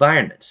safe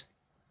environment.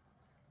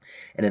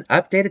 In an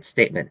updated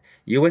statement,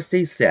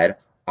 USC said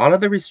all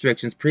of the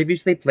restrictions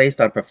previously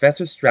placed on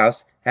Professor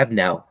Strauss have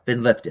now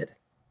been lifted.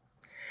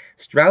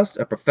 Strauss,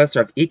 a professor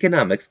of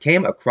economics,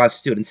 came across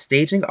students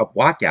staging a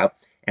walkout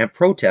and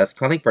protest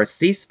calling for a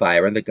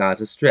ceasefire in the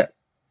Gaza Strip.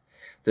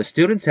 The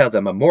students held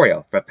a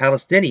memorial for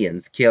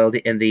Palestinians killed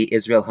in the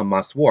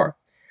Israel-Hamas war.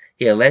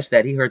 He alleged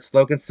that he heard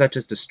slogans such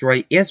as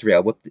 "Destroy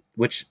Israel,"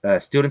 which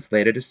students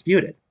later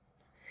disputed.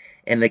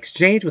 In an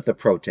exchange with the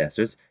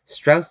protesters,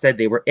 Strauss said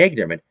they were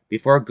ignorant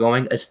before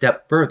going a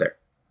step further.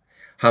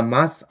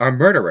 "Hamas are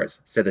murderers,"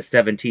 said the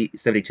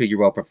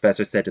 72-year-old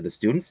professor said to the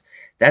students.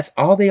 "That's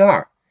all they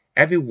are.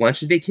 Everyone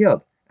should be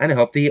killed, and I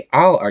hope they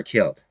all are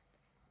killed."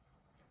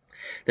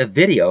 The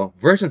video,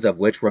 versions of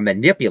which were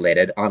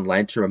manipulated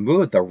online to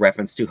remove the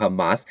reference to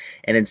Hamas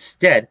and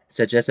instead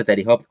suggested that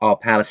he hoped all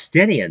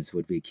Palestinians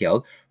would be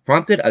killed,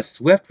 prompted a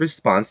swift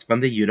response from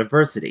the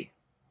university.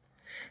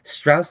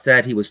 Strauss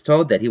said he was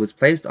told that he was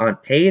placed on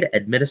paid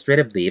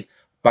administrative leave,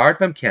 barred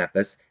from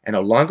campus, and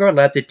no longer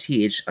allowed to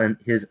teach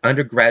his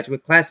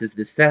undergraduate classes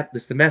this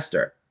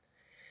semester.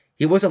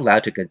 He was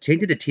allowed to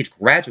continue to teach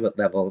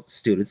graduate-level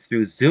students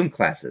through Zoom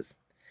classes.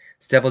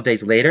 Several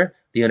days later,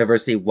 the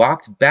university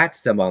walked back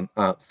some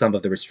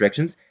of the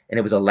restrictions, and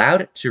it was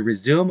allowed to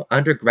resume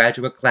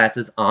undergraduate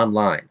classes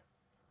online.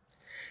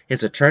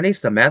 His attorney,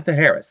 Samantha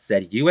Harris,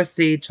 said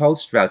USC told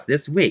Strauss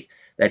this week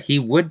that he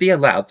would be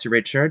allowed to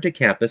return to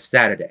campus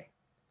Saturday.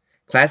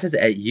 Classes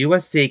at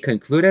USC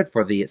concluded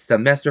for the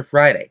semester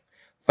Friday.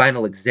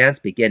 Final exams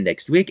begin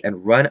next week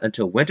and run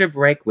until winter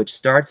break, which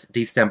starts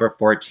December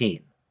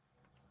 14.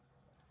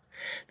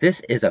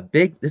 This is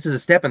a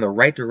step in the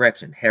right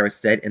direction, Harris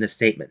said in a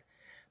statement.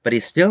 But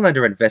he's still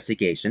under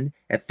investigation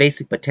and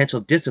facing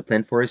potential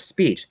discipline for his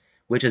speech,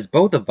 which is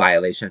both a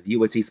violation of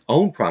USC's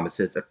own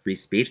promises of free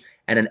speech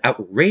and an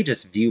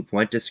outrageous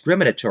viewpoint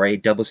discriminatory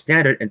double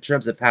standard in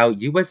terms of how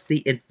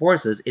USC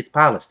enforces its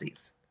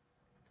policies.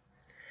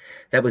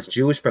 That was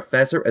Jewish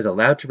professor is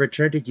allowed to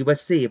return to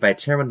USC by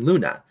Taryn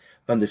Luna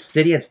from the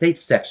City and State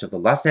section of the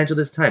Los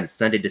Angeles Times,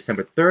 Sunday,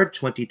 December 3rd,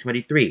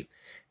 2023.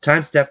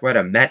 Times staff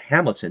writer Matt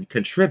Hamilton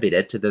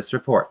contributed to this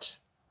report.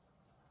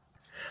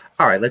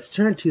 All right, let's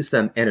turn to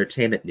some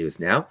entertainment news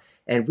now.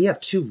 And we have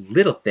two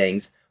little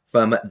things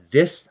from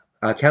this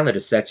calendar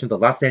section of the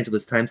Los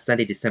Angeles Times,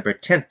 Sunday, December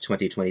 10th,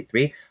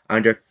 2023,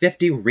 under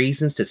 50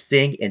 Reasons to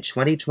Sing in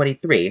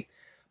 2023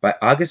 by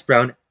August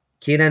Brown,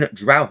 Keenan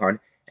Drouhorn,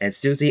 and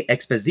Susie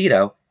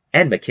Exposito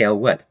and Mikhail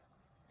Wood.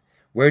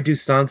 Where do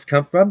songs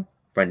come from?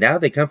 For now,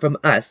 they come from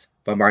us,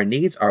 from our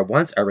needs, our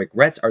wants, our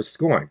regrets, our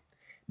scorn.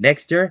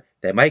 Next year,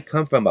 they might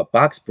come from a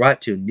box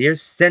brought to near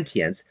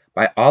sentience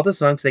by all the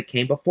songs that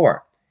came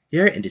before.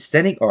 Here, in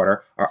descending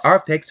order, are our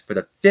picks for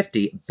the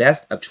 50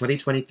 best of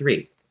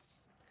 2023.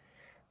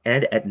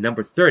 And at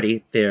number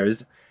 30,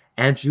 there's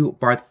Andrew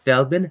Barth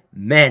Feldman,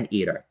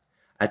 Man-Eater,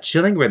 a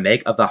chilling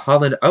remake of the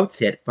Hall & Oates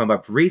hit from a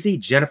breezy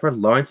Jennifer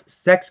Lawrence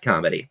sex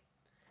comedy.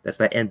 That's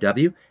by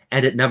MW.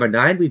 And at number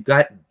 9, we've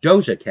got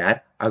Doja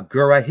Cat,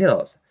 Agura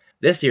Hills.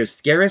 This year's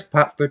scariest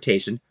pop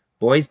flirtation,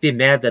 boys be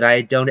mad that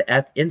I don't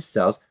F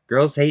incels,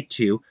 girls hate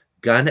too,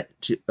 gun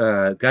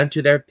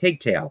to their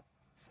pigtail.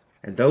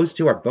 And those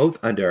two are both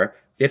under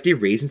 50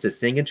 Reasons to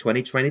Sing in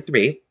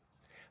 2023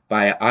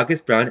 by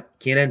August Brown,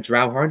 Keenan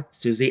Drouhorn,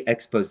 Susie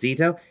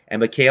Exposito, and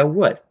Mikhail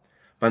Wood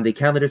from the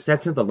calendar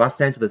section of the Los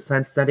Angeles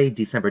Times, Sunday,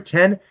 December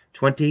 10,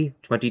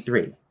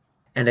 2023.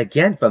 And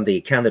again from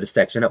the calendar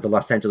section of the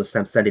Los Angeles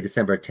Times, Sunday,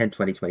 December 10,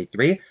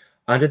 2023,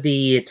 under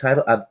the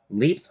title of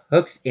Leaps,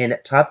 Hooks in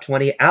Top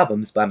 20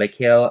 Albums by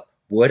Mikhail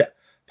Wood,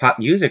 pop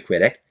music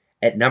critic.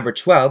 At number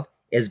 12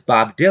 is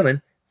Bob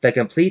Dylan, The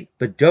Complete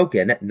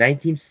Budokan,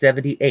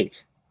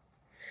 1978.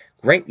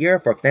 Great year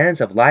for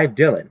fans of live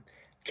Dylan.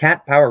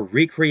 Cat Power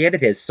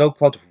recreated his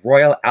so-called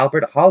Royal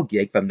Albert Hall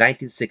gig from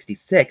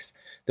 1966,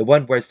 the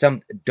one where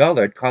some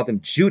dullard called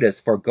him Judas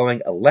for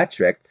going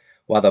electric,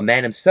 while the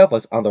man himself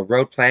was on the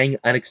road playing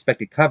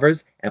unexpected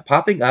covers and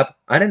popping up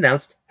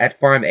unannounced at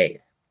Farm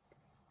Aid.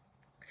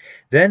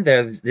 Then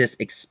there's this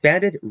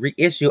expanded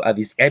reissue of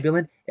his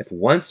ebullient, if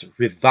once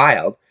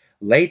reviled,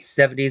 late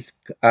 70s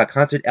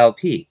concert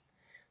LP.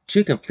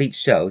 2 complete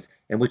shows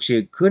in which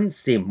you couldn't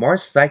seem more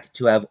psyched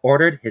to have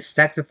ordered his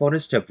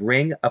saxophonist to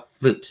bring a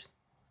flute.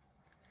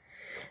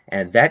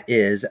 And that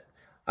is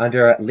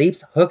under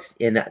Leaps, Hooks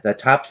in the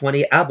Top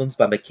 20 Albums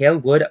by Mikhail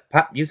Wood,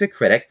 pop music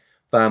critic,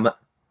 from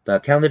the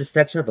calendar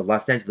section of the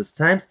Los Angeles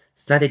Times,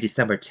 Sunday,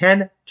 December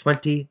 10,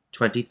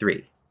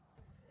 2023.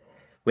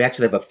 We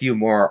actually have a few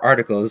more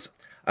articles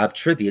of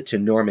tribute to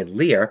Norman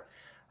Lear.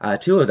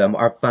 2 of them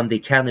are from the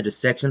calendar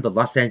section of the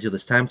Los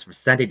Angeles Times for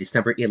Sunday,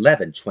 December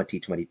 11,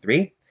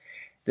 2023.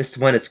 This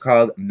one is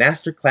called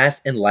Masterclass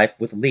in Life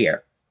with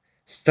Lear.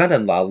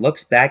 Son-in-law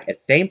looks back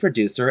at famed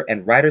producer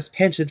and writer's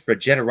penchant for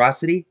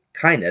generosity,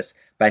 kindness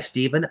by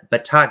Stephen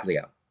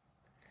Battaglia.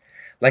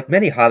 Like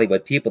many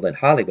Hollywood people in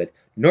Hollywood,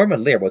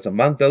 Norman Lear was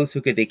among those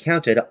who could be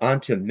counted on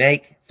to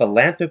make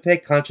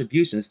philanthropic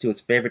contributions to his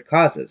favorite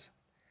causes.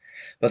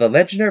 But the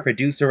legendary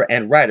producer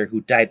and writer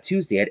who died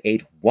Tuesday at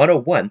age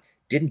 101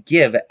 didn't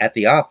give at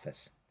the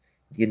office.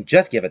 He didn't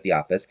just give at the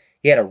office,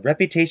 he had a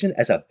reputation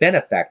as a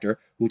benefactor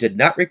who did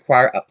not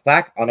require a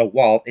plaque on a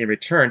wall in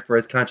return for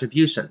his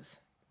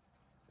contributions.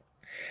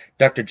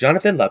 Dr.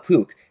 Jonathan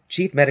LaPook,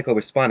 chief medical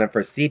respondent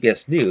for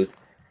CBS News,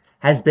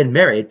 has been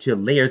married to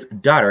Lear's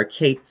daughter,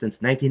 Kate,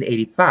 since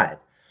 1985.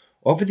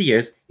 Over the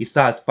years, he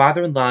saw his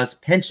father-in-law's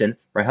penchant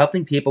for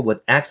helping people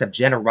with acts of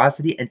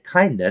generosity and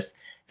kindness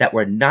that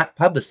were not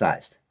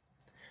publicized.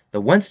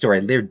 The one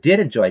story Lear did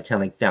enjoy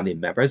telling family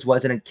members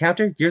was an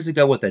encounter years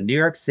ago with a New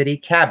York City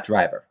cab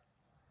driver.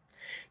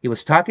 He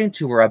was talking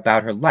to her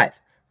about her life,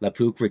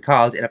 LaPook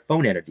recalled in a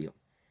phone interview.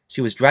 She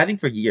was driving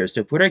for years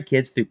to put her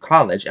kids through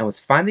college and was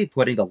finally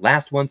putting the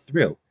last one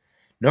through.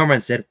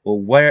 Norman said, "Well,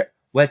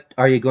 what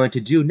are you going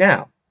to do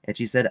now?" And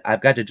she said,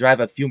 "I've got to drive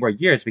a few more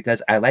years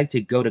because I like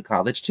to go to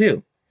college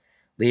too."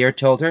 Lear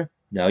told her,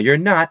 "No, you're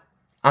not.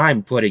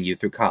 I'm putting you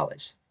through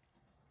college."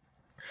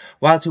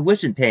 While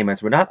tuition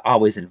payments were not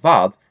always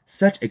involved,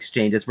 such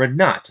exchanges were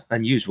not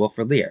unusual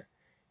for Lear.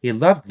 He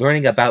loved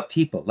learning about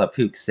people,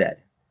 LaPook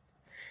said.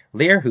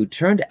 Lear, who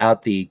turned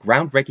out the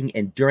groundbreaking,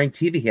 enduring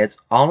TV hits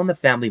All in the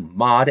Family,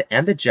 Maude,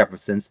 and The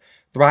Jeffersons,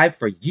 thrived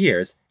for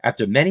years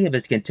after many of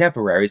his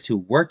contemporaries who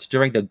worked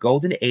during the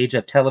golden age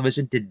of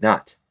television did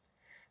not.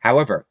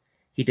 However,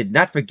 he did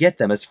not forget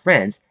them as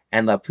friends,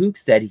 and LaPook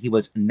said he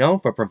was known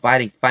for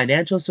providing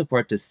financial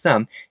support to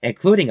some,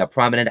 including a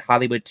prominent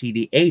Hollywood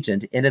TV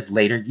agent in his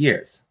later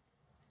years.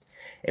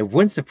 "It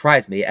wouldn't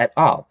surprise me at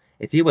all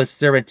if he was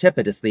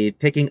surreptitiously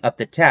picking up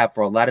the tab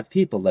for a lot of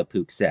people,"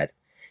 LaPook said.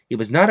 "He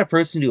was not a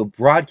person who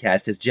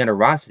broadcast his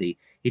generosity.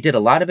 He did a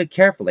lot of it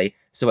carefully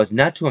so as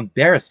not to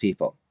embarrass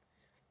people.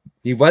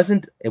 It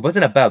wasn't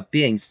about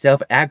being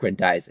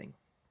self-aggrandizing."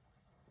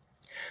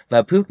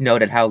 LaPook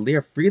noted how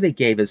Lear freely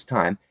gave his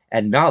time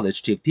and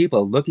knowledge to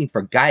people looking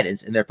for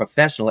guidance in their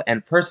professional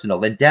and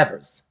personal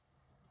endeavors.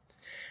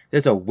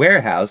 "There's a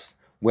warehouse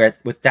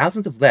with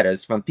thousands of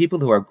letters from people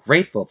who are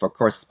grateful for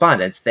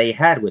correspondence they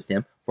had with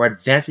him for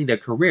advancing their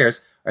careers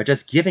or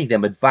just giving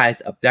them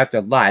advice about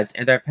their lives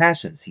and their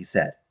passions," he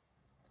said.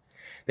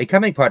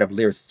 Becoming part of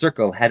Lear's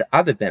circle had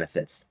other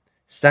benefits.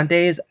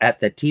 Sundays at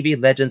the TV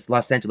legend's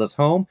Los Angeles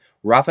home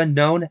were often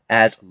known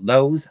as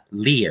Lowe's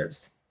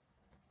Lears.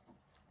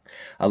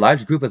 A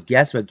large group of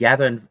guests would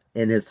gather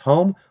in his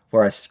home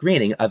for a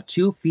screening of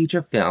 2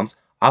 feature films,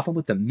 often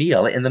with a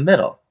meal in the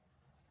middle.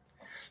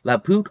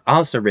 LaPook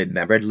also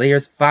remembered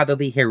Lear's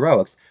fatherly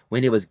heroics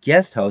when he was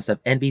guest host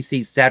of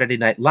NBC's Saturday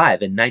Night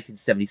Live in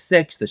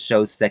 1976, the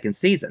show's second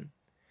season.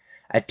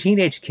 A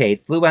teenage Kate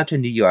flew out to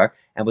New York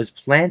and was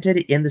planted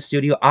in the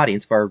studio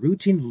audience for a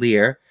routine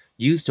Lear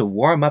used to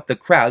warm up the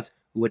crowds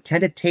who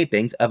attended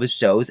tapings of his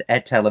shows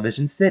at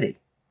Television City.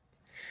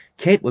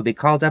 Kate would be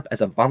called up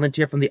as a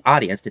volunteer from the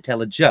audience to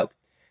tell a joke.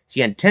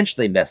 She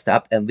intentionally messed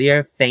up, and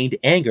Lear feigned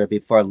anger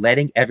before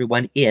letting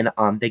everyone in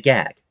on the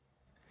gag.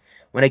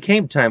 When it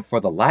came time for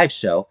the live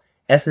show,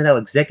 SNL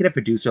executive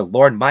producer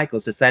Lorne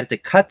Michaels decided to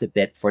cut the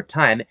bit for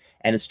time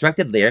and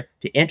instructed Lear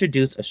to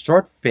introduce a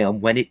short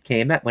film when he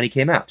came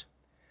out.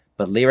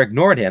 But Lear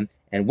ignored him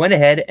and went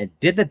ahead and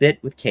did the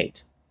bit with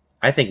Kate.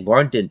 "I think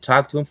Lorne didn't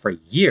talk to him for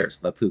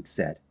years," LaPook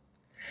said.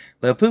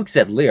 LaPook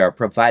said Lear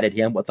provided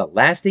him with a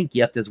lasting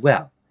gift as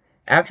well.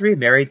 After he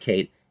married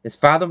Kate, his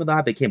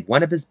father-in-law became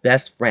one of his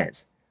best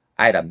friends.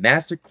 "I had a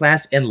master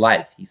class in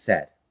life," he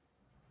said.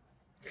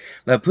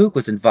 LaPook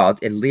was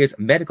involved in Lear's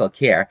medical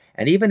care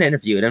and even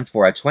interviewed him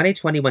for a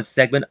 2021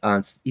 segment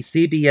on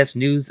CBS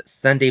News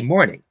Sunday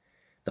Morning.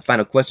 The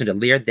final question to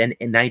Lear, then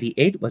in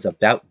 1998, was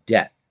about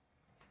death.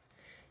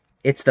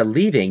 "It's the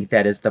leaving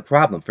that is the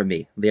problem for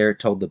me," Lear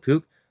told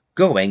LaPook.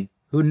 "Going,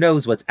 who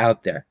knows what's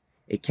out there.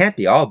 It can't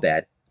be all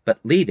bad, but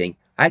leaving,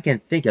 I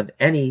can't think of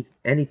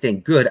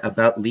anything good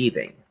about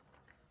leaving."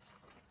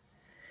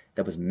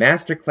 That was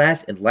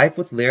Masterclass in Life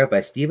with Lear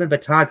by Stephen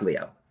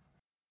Battaglia.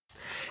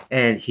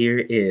 And here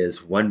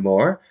is one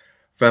more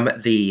from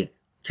the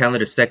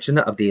calendar section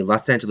of the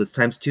Los Angeles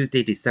Times,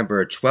 Tuesday,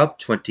 December 12,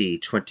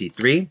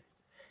 2023.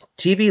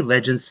 TV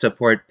Legends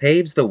Support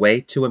Paves the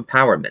Way to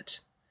Empowerment.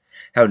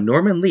 How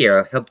Norman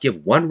Lear helped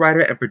give one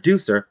writer and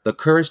producer the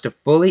courage to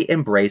fully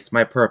embrace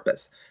my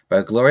purpose,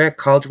 by Gloria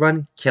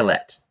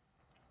Calderon-Kellett.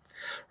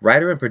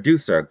 Writer and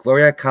producer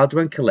Gloria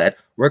Calderon-Kellett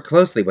worked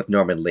closely with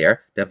Norman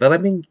Lear,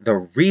 developing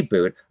the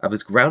reboot of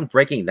his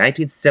groundbreaking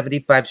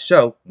 1975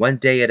 show One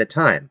Day at a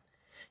Time.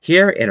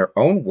 Here, in her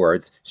own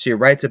words, she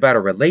writes about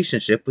her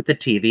relationship with the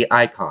TV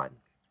icon.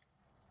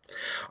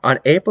 "On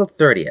April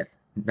 30th,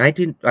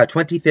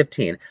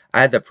 2015,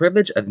 I had the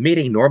privilege of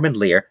meeting Norman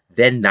Lear,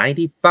 then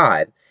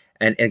 95,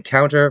 an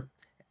encounter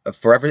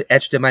forever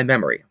etched in my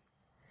memory.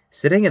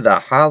 Sitting in the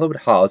hallowed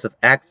halls of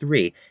Act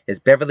 3, his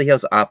Beverly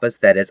Hills office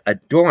that is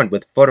adorned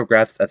with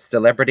photographs of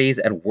celebrities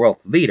and world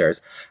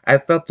leaders, I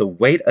felt the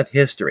weight of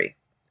history.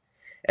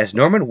 As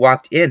Norman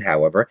walked in,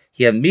 however,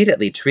 he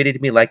immediately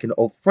treated me like an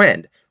old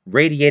friend,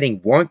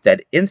 radiating warmth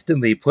that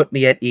instantly put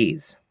me at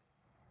ease.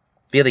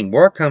 Feeling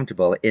more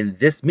comfortable in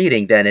this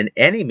meeting than in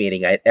any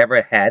meeting I'd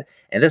ever had,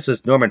 and this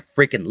was Norman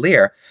freaking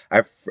Lear,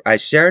 I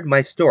shared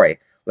my story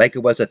like it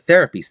was a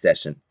therapy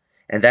session,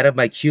 and that of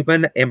my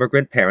Cuban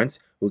immigrant parents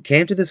who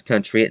came to this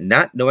country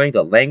not knowing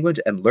the language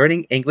and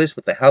learning English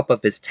with the help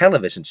of his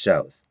television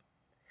shows.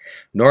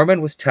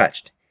 Norman was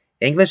touched.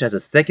 English as a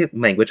second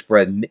language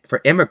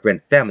for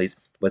immigrant families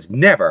was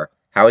never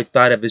how he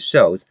thought of his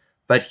shows,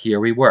 but here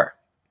we were.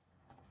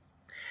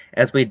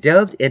 As we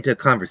delved into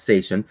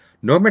conversation,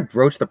 Norman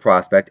broached the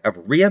prospect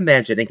of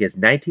reimagining his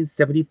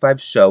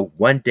 1975 show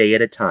One Day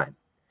at a Time.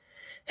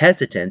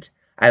 Hesitant,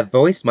 I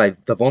voiced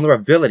the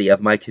vulnerability of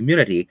my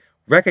community,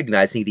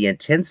 recognizing the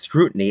intense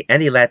scrutiny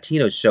any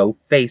Latino show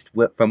faced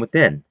from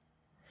within.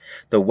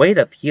 The weight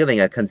of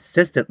healing a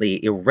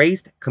consistently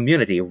erased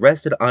community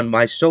rested on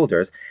my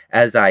shoulders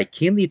as I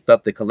keenly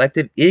felt the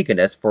collective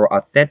eagerness for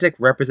authentic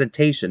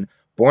representation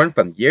born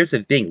from years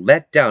of being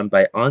let down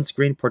by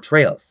on-screen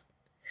portrayals.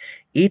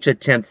 Each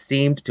attempt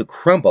seemed to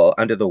crumble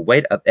under the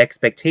weight of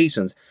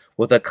expectations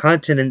with a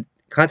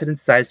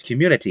continent-sized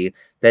community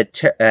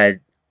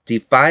that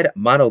defied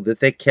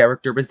monolithic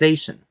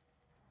characterization.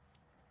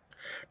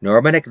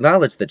 Norman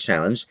acknowledged the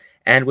challenge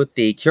and, with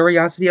the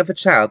curiosity of a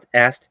child,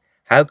 asked,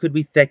 how could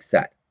we fix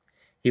that?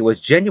 He was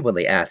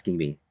genuinely asking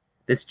me.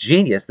 This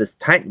genius, this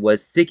titan,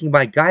 was seeking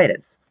my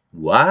guidance.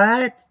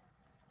 What?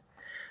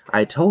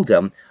 I told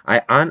him,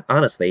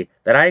 honestly,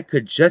 that I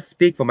could just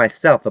speak for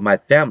myself and my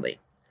family.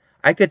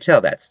 I could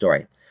tell that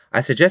story.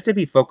 I suggested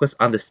we focus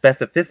on the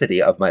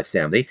specificity of my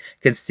family,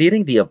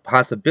 conceding the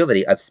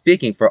impossibility of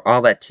speaking for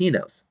all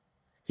Latinos.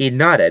 He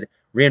nodded,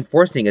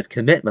 reinforcing his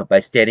commitment by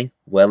stating,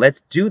 well, let's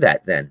do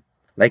that then,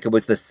 like it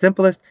was the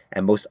simplest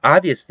and most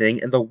obvious thing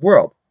in the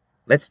world.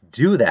 Let's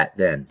do that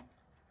then.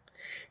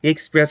 He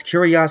expressed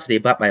curiosity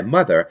about my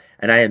mother,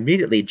 and I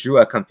immediately drew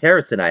a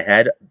comparison I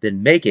had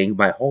been making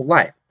my whole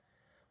life.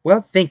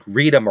 Well, think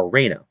Rita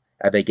Moreno,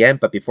 I began,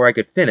 but before I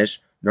could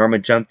finish,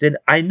 Norman jumped in.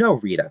 I know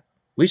Rita.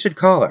 We should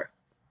call her.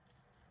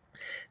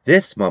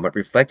 This moment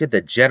reflected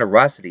the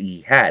generosity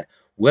he had,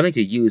 willing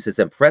to use his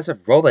impressive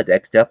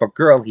Rolodex to help a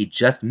girl he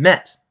just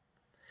met.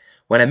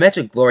 When I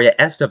mentioned Gloria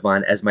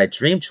Estefan as my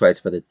dream choice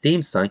for the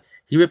theme song,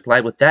 he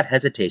replied without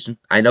hesitation,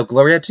 I know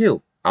Gloria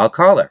too. I'll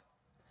call her.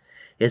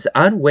 His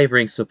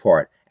unwavering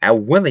support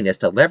and willingness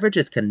to leverage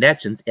his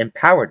connections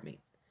empowered me.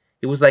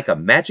 He was like a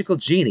magical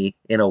genie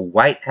in a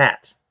white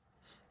hat.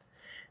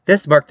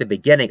 This marked the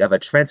beginning of a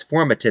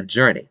transformative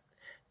journey.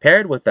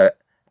 Paired with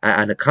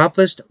an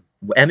accomplished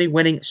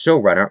Emmy-winning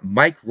showrunner,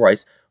 Mike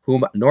Royce,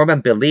 whom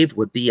Norman believed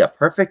would be a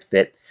perfect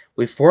fit,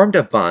 we formed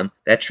a bond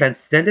that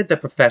transcended the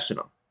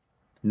professional.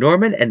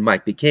 Norman and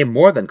Mike became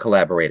more than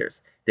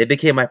collaborators. They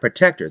became my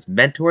protectors,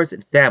 mentors,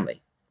 and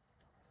family.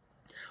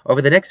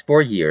 Over the next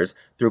 4 years,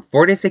 through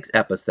 46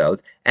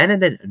 episodes, and in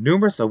the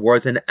numerous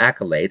awards and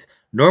accolades,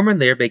 Norman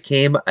Lear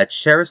became a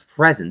cherished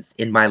presence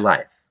in my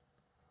life.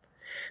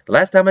 The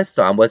last time I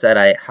saw him was at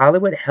a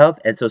Hollywood Health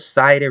and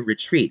Society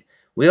retreat,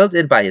 wheeled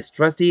in by his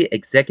trusty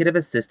executive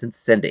assistant,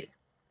 Cindy.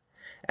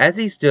 As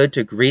he stood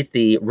to greet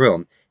the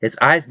room, his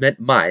eyes met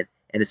mine,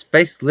 and his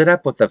face lit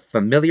up with a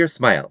familiar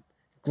smile.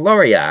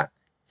 Gloria!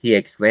 He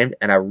exclaimed,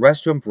 and I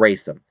rushed to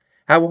embrace him.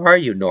 How are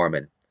you,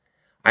 Norman?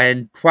 I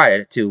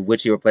inquired, to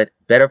which he replied,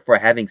 better for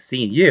having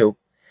seen you,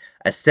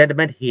 a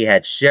sentiment he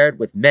had shared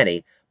with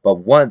many, but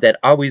one that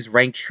always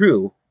rang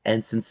true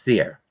and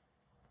sincere.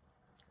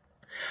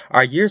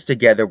 Our years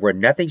together were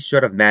nothing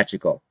short of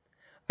magical.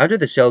 Under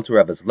the shelter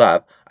of his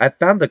love, I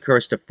found the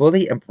courage to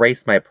fully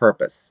embrace my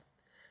purpose.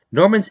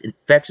 Norman's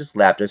infectious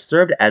laughter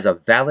served as a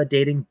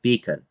validating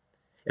beacon.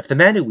 If the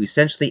man who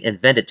essentially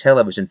invented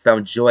television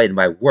found joy in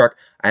my work,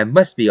 I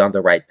must be on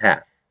the right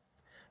path.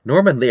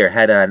 Norman Lear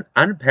had an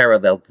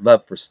unparalleled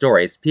love for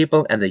stories,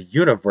 people, and the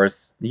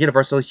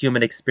universal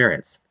human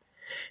experience.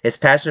 His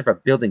passion for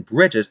building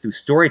bridges through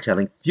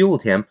storytelling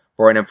fueled him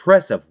for an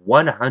impressive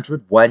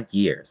 101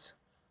 years.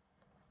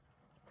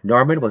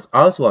 Norman was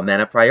also a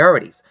man of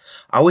priorities,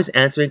 always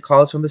answering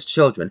calls from his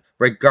children,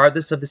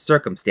 regardless of the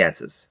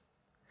circumstances.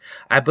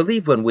 I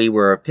believe when we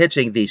were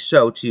pitching the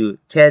show to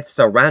Ted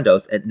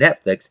Sarandos at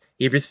Netflix,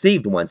 he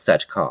received one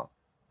such call.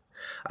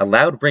 A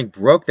loud ring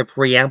broke the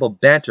preamble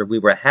banter we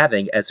were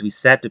having as we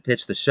sat to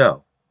pitch the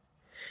show.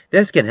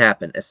 This can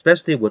happen,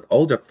 especially with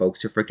older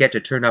folks who forget to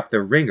turn off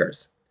their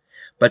ringers.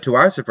 But to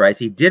our surprise,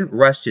 he didn't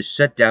rush to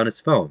shut down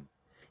his phone.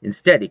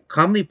 Instead, he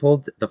calmly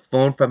pulled the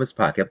phone from his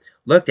pocket,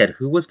 looked at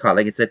who was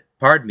calling, and said,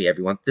 "Pardon me,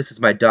 everyone, this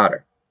is my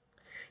daughter."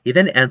 He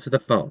then answered the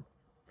phone.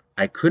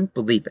 I couldn't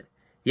believe it.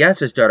 He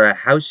asked his daughter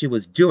how she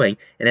was doing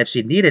and if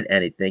she needed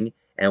anything,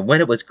 and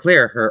when it was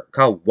clear her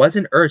call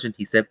wasn't urgent,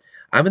 he said,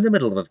 "I'm in the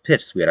middle of a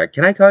pitch, sweetheart.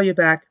 Can I call you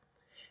back?"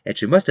 And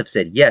she must have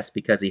said yes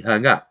because he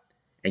hung up.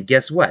 And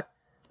guess what?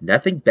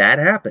 Nothing bad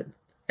happened.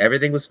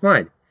 Everything was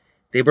fine.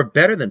 They were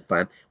better than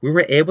fun. We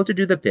were able to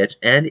do the pitch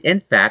and, in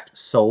fact,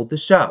 sold the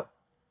show.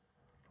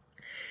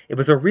 It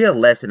was a real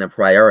lesson in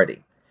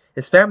priority.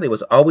 His family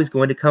was always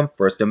going to come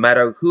first, no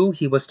matter who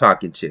he was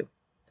talking to.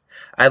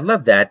 I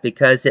loved that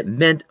because it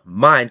meant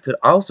mine could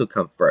also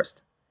come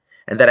first,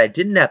 and that I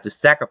didn't have to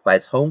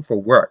sacrifice home for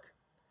work.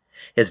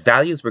 His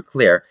values were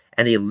clear,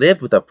 and he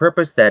lived with a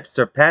purpose that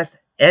surpassed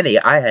any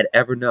I had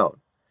ever known.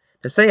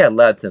 To say I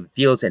loved him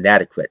feels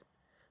inadequate.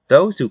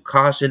 Those who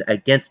caution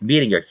against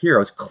meeting your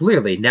heroes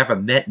clearly never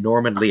met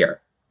Norman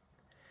Lear.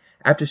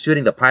 After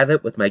shooting the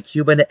pilot with my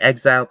Cuban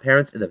exile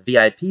parents in the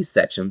VIP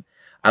section,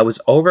 I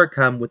was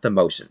overcome with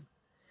emotion.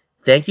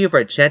 "Thank you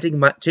for changing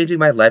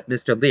my life,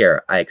 Mr.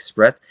 Lear," I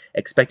expressed,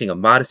 expecting a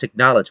modest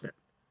acknowledgement.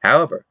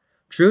 However,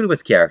 true to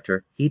his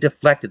character, he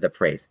deflected the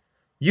praise.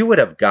 "You would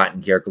have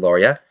gotten here,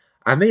 Gloria.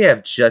 I may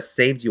have just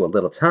saved you a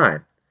little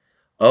time."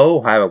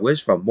 Oh, how I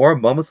wish for more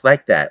moments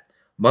like that,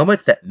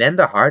 moments that mend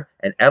the heart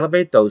and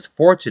elevate those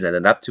fortunate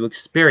enough to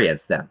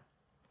experience them.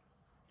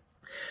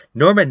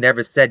 Norman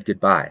never said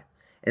goodbye.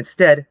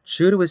 Instead,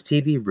 true to his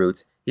TV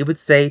roots, he would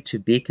say, "To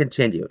be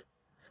continued."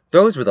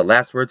 Those were the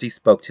last words he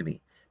spoke to me.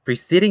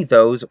 Preceding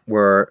those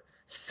were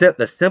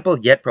the simple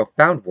yet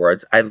profound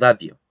words, "I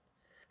love you."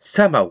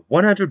 Somehow,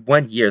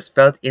 101 years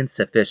felt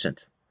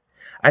insufficient.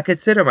 I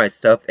consider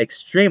myself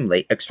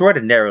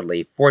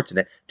extraordinarily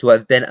fortunate to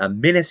have been a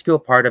minuscule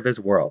part of his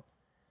world.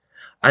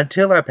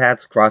 Until our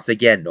paths cross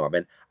again,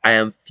 Norman, I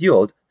am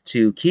fueled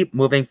to keep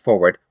moving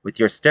forward with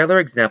your stellar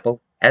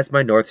example as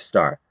my North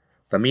Star.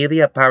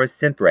 Familia para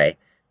siempre,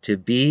 to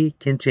be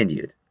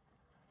continued.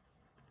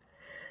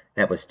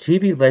 That was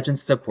TV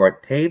Legends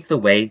Support Paves the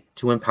Way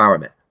to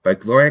Empowerment by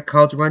Gloria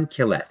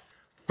Calderon-Quillet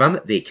from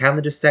the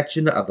calendar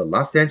section of the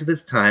Los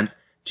Angeles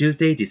Times,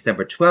 Tuesday,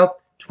 December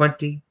 12th,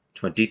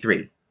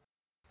 2023.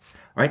 All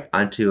right,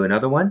 on to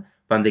another one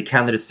from the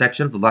calendar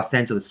section of the Los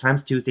Angeles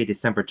Times, Tuesday,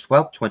 December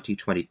 12th,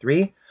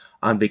 2023,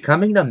 on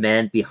becoming the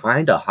man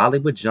behind a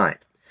Hollywood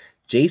giant.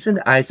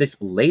 Jason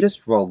Isaacs'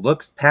 latest role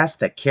looks past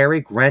the Cary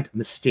Grant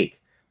mystique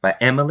by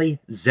Emily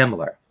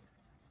Zimler.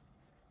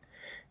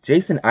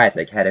 Jason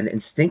Isaac had an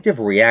instinctive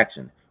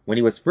reaction when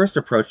he was first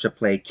approached to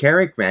play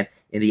Cary Grant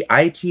in the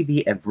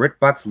ITV and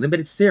BritBox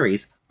limited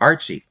series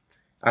Archie.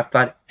 I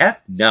thought,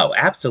 no,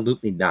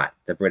 absolutely not,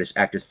 the British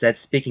actor said,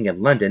 speaking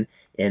in London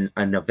in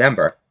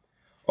November.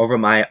 "Over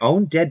my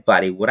own dead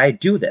body would I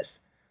do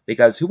this,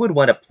 because who would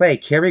want to play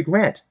Cary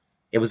Grant?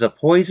 It was a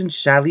poisoned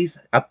chalice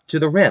up to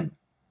the rim."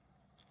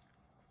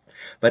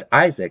 But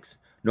Isaacs,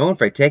 known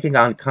for taking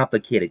on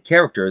complicated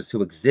characters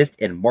who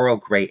exist in moral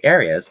gray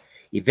areas,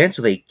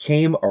 eventually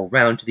came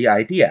around to the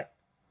idea.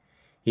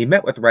 He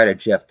met with writer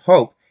Jeff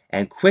Pope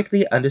and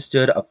quickly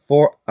understood a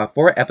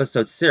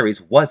four-episode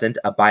series wasn't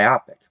a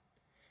biopic.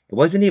 It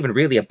wasn't even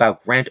really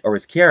about Grant or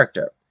his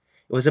character.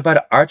 It was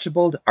about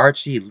Archibald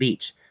Archie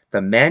Leach,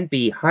 the man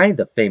behind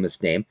the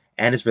famous name,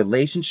 and his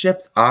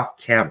relationships off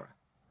camera.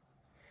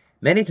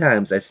 "Many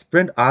times I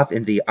sprint off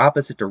in the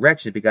opposite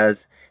direction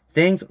because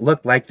things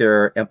look like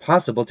they're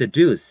impossible to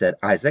do," said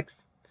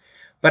Isaacs.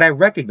 "But I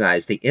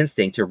recognized the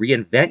instinct to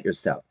reinvent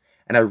yourself,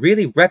 and I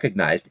really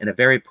recognized in a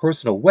very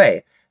personal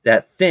way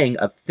that thing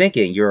of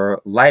thinking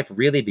your life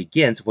really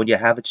begins when you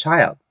have a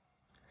child.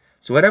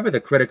 So whatever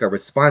the critical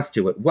response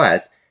to it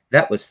was,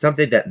 that was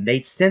something that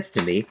made sense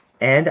to me,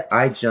 and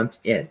I jumped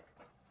in."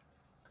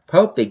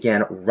 Pope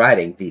began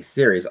writing the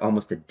series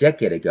almost a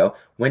decade ago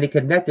when he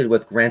connected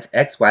with Grant's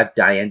ex-wife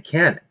Diane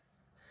Cannon.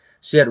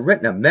 She had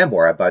written a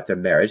memoir about their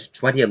marriage,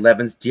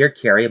 2011's Dear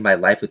Carrie, My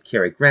Life with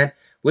Cary Grant,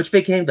 which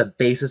became the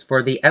basis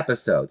for the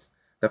episodes.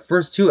 The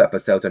first 2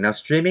 episodes are now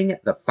streaming.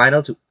 The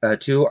final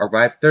 2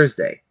 arrived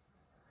Thursday.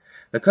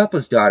 The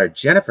couple's daughter,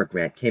 Jennifer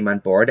Grant, came on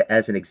board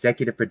as an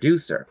executive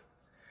producer.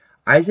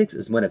 Isaacs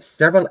is one of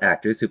several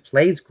actors who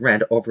plays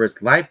Grant over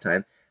his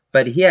lifetime,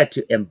 but he had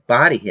to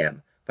embody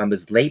him from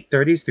his late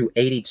 30s through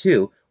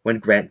 82 when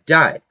Grant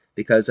died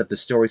because of the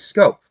story's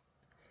scope.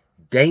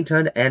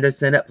 Dayton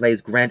Anderson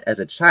plays Grant as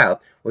a child,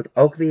 with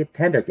Oakley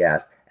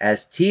Pendergast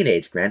as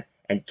teenage Grant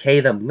and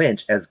Caleb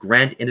Lynch as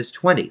Grant in his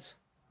 20s.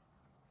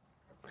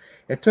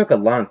 "It took a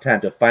long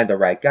time to find the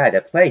right guy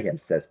to play him,"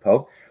 says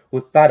Pope,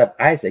 who thought of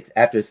Isaacs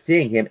after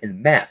seeing him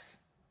in Mass.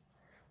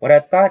 "What I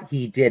thought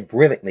he did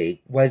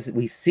brilliantly was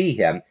we see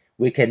him,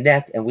 we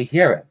connect, and we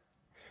hear him.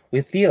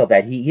 We feel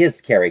that he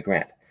is Cary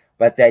Grant,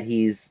 but that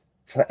he's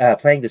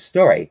playing the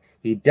story.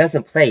 He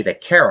doesn't play the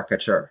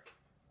caricature."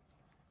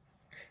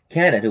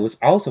 Cannon, who was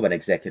also an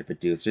executive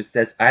producer,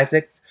 says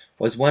Isaacs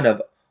was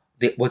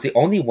the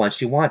only one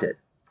she wanted.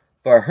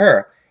 For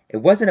her, it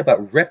wasn't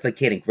about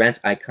replicating Grant's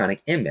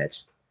iconic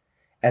image.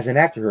 As an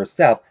actor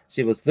herself,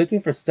 she was looking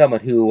for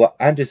someone who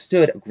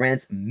understood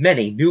Grant's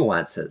many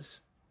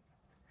nuances.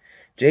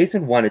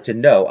 "Jason wanted to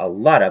know a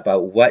lot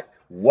about what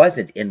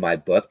wasn't in my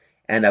book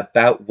and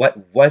about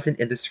what wasn't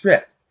in the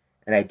script,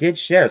 and I did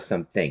share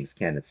some things,"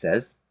 Cannon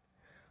says.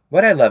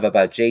 "What I love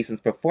about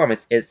Jason's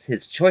performance is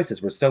his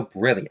choices were so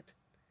brilliant.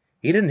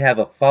 He didn't have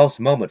a false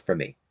moment for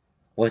me.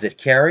 Was it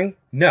Cary?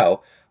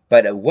 No,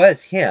 but it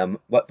was him.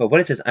 But what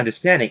is his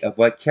understanding of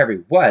what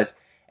Cary was,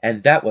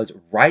 and that was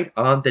right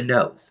on the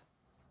nose."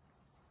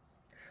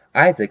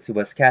 Isaacs, who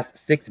was cast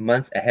 6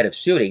 months ahead of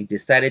shooting,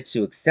 decided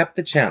to accept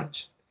the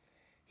challenge.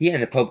 He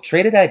and Pope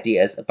traded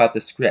ideas about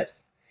the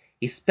scripts.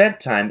 He spent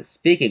time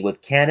speaking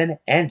with Cannon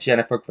and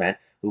Jennifer Grant,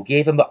 who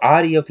gave him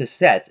audio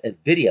cassettes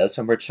and videos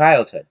from her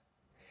childhood.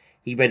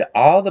 He read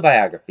all the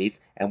biographies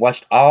and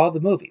watched all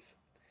the movies.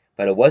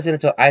 But it wasn't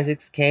until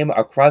Isaacs came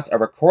across a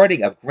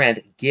recording of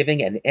Grant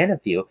giving an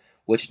interview,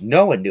 which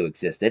no one knew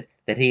existed,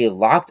 that he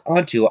locked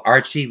onto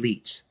Archie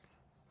Leach.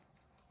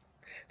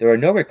 There are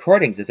no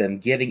recordings of him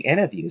giving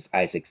interviews,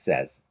 Isaacs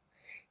says.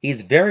 He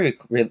very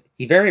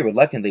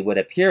reluctantly would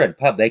appear in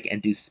public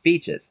and do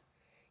speeches.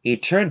 He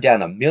turned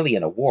down 1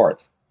 million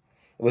awards.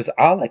 It was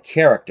all a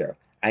character.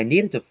 I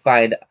needed to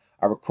find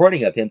a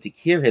recording of him to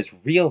hear his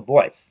real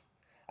voice.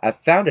 I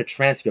found a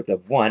transcript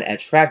of one and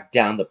tracked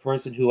down the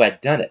person who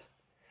had done it.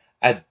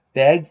 I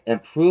begged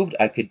and proved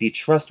I could be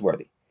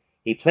trustworthy.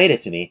 He played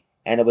it to me,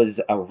 and it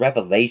was a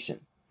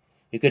revelation.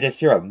 You could just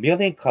hear 1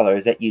 million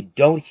colors that you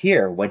don't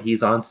hear when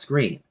he's on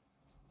screen.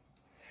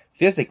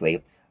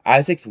 Physically,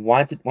 Isaacs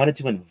wanted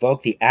to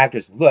invoke the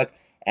actor's look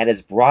and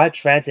his broad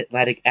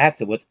transatlantic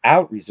accent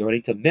without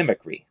resorting to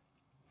mimicry.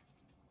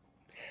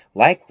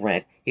 Like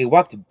Grant, he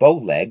walked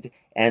bow-legged,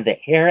 and the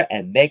hair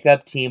and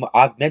makeup team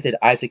augmented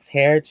Isaac's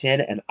hair,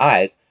 chin, and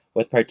eyes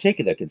with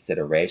particular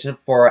consideration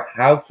for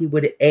how he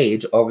would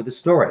age over the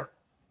story.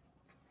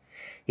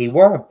 He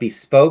wore a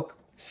bespoke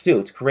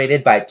suit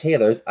created by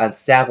tailors on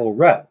Savile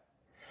Row,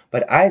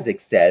 but Isaac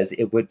says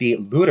it would be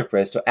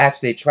ludicrous to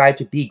actually try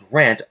to be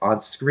Grant on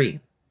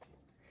screen.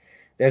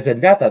 There's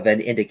enough of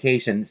an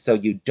indication so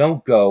you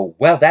don't go,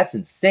 well, that's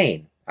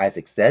insane,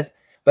 Isaac says,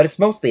 but it's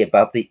mostly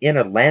about the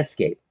inner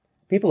landscape.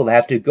 People will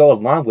have to go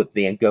along with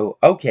me and go,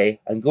 okay,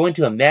 I'm going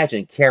to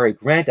imagine Cary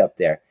Grant up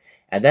there,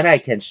 and then I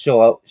can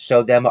show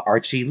them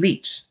Archie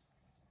Leach.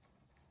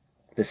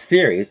 The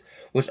series,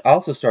 which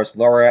also stars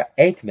Laura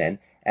Aikman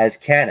as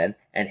Cannon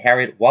and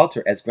Harriet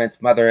Walter as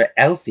Grant's mother,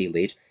 Elsie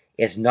Leach,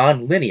 is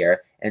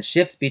non-linear and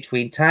shifts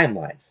between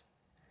timelines.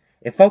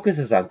 It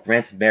focuses on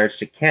Grant's marriage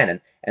to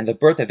Cannon and the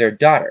birth of their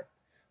daughter,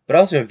 but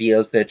also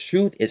reveals that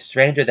truth is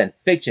stranger than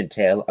fiction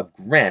tale of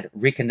Grant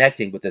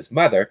reconnecting with his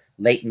mother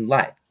late in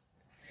life.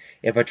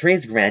 It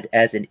portrays Grant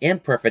as an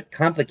imperfect,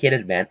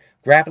 complicated man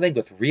grappling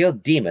with real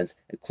demons,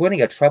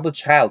 including a troubled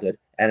childhood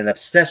and an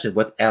obsession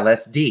with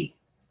LSD.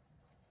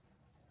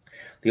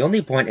 The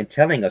only point in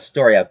telling a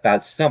story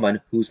about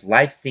someone whose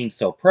life seems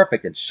so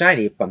perfect and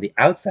shiny from the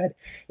outside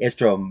is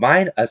to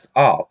remind us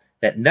all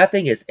that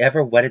nothing is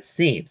ever what it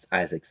seems,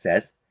 Isaac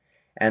says,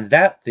 and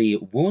that the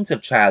wounds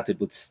of childhood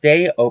would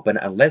stay open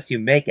unless you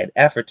make an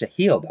effort to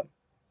heal them.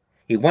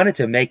 He wanted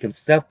to make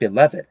himself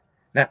beloved.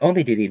 Not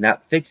only did he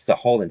not fix the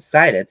hole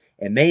inside it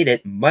made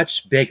it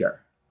much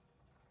bigger.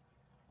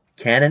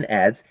 Cannon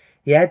adds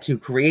he had to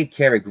create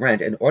Cary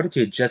Grant in order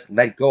to just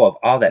let go of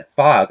all that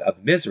fog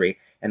of misery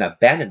and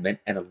abandonment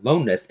and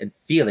aloneness and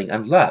feeling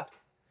unloved.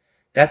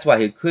 That's why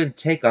he couldn't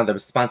take on the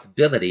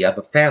responsibility of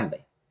a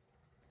family.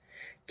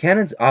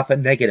 Cannon's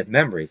often negative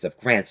memories of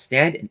Grant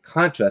stand in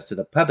contrast to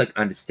the public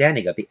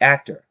understanding of the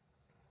actor.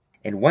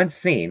 In one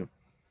scene,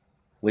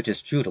 which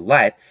is true to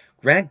life,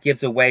 Grant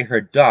gives away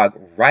her dog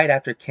right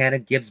after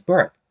Cannon gives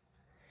birth.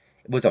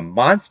 It was a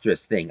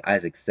monstrous thing,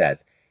 Isaac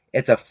says.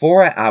 It's a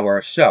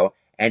 4-hour show,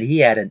 and he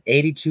had an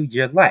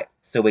 82-year life,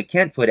 so we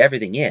can't put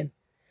everything in.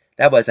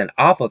 That was an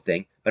awful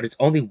thing, but it's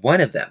only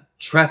one of them.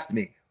 Trust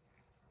me.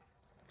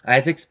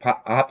 Isaac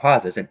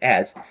pauses and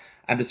adds,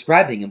 I'm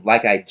describing him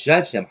like I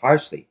judged him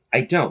harshly.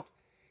 I don't.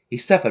 He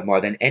suffered more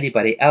than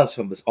anybody else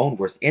from his own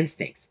worst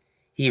instincts.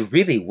 He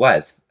really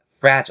was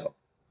fragile.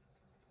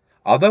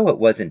 Although it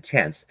was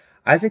intense,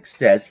 Isaac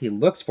says he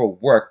looks for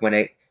work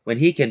when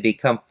he can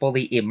become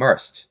fully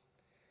immersed.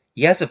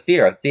 He has a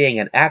fear of being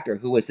an actor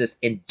who is this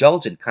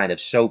indulgent kind of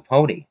show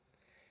pony.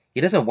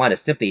 He doesn't want to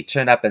simply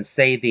turn up and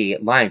say the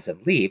lines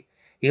and leave.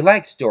 He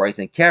likes stories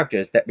and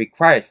characters that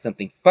require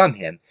something from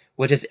him,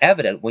 which is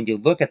evident when you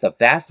look at the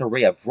vast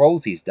array of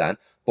roles he's done,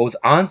 both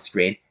on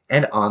screen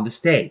and on the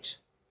stage.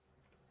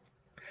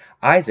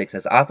 Isaacs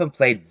has often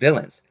played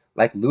villains,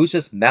 like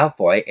Lucius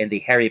Malfoy in the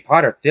Harry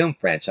Potter film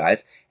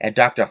franchise and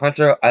Dr.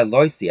 Hunter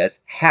Aloysius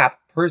Hap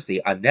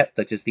Percy on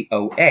Netflix's The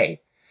OA,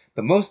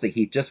 but mostly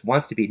he just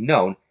wants to be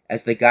known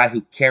as the guy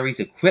who carries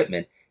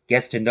equipment,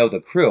 gets to know the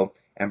crew,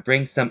 and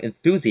brings some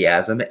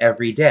enthusiasm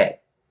every day.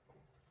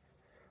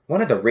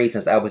 One of the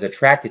reasons I was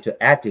attracted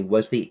to acting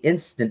was the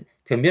instant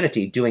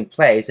community doing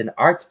plays and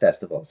arts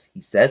festivals,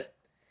 he says.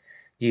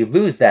 You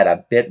lose that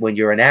a bit when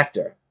you're an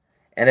actor.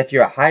 And if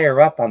you're higher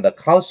up on the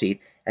call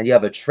sheet and you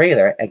have a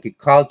trailer and get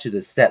called to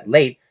the set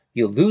late,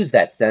 you lose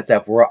that sense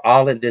of we're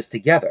all in this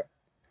together.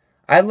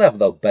 I love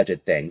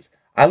low-budget things.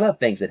 I love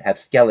things that have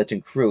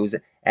skeleton crews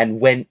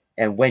and when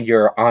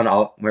you're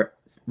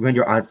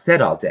on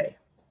set all day.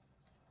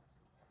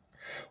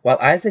 While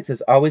Isaacs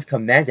has always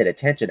commanded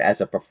attention as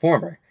a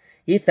performer,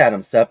 he found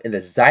himself in the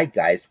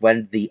zeitgeist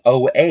when the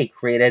OA,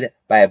 created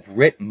by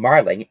Britt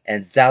Marling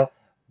and Zal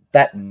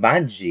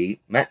Batmanji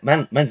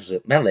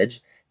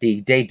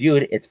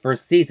debuted its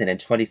first season in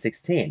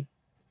 2016.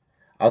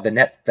 Although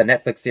the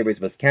Netflix series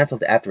was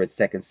canceled after its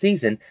second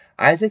season,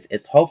 Isaacs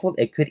is hopeful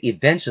it could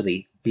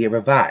eventually be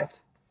revived.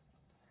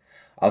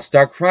 "I'll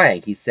start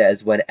crying," he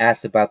says when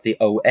asked about the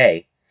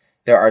OA.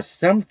 "There are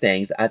some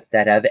things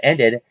that have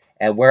ended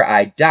and where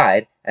I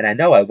died, and I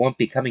know I won't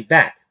be coming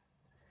back.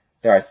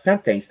 There are some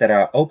things that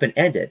are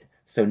open-ended,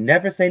 so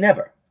never say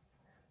never.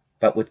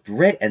 But with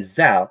Britt and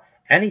Zal,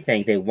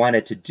 anything they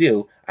wanted to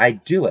do,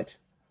 I'd do it.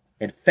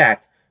 In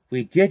fact,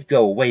 we did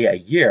go away a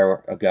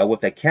year ago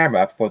with a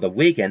camera for the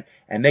weekend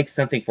and make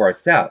something for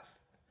ourselves.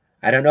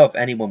 I don't know if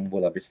anyone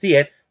will ever see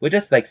it. We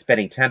just like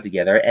spending time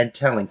together and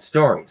telling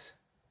stories."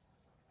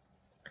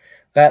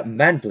 But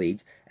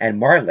Manvliet and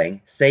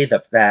Marling say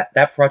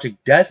that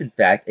project does in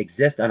fact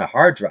exist on a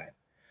hard drive,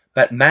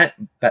 but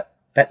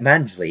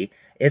Manvliet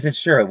isn't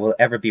sure it will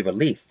ever be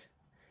released.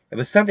 It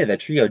was something the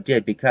trio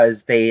did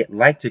because they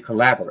like to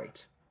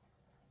collaborate.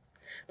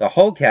 "The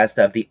whole cast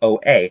of the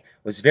OA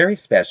was very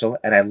special,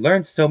 and I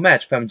learned so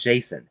much from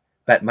Jason,"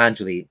 but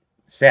Manvliet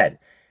said.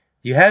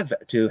 You have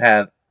to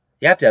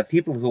have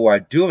people who are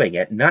doing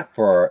it not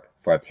for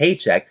a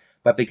paycheck,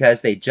 but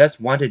because they just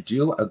want to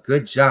do a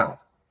good job."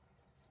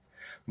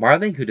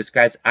 Marling, who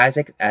describes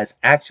Isaac as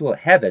actual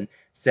heaven,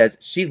 says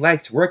she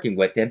likes working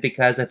with him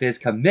because of his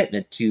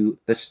commitment to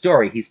the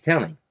story he's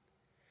telling.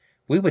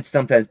 "We would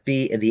sometimes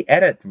be in the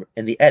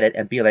edit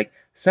and be like,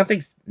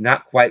 something's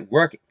not quite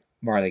working,"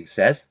 Marling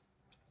says.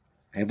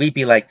 "And we'd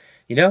be like,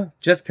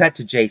 just cut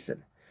to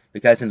Jason.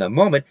 Because in the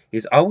moment,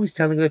 he's always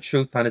telling the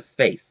truth on his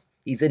face.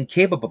 He's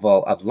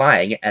incapable of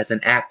lying as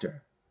an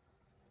actor."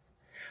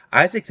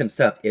 Isaacs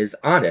himself is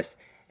honest,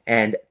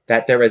 and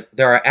that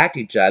there are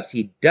acting jobs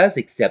he does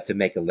accept to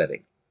make a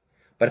living.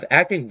 But if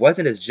acting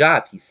wasn't his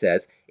job, he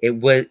says,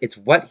 it's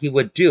what he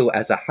would do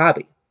as a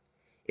hobby.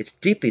 It's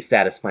deeply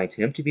satisfying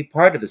to him to be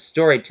part of the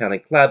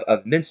storytelling club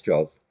of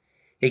minstrels.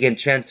 He can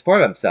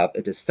transform himself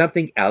into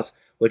something else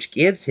which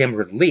gives him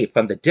relief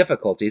from the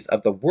difficulties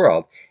of the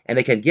world, and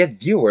it can give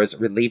viewers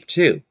relief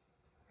too.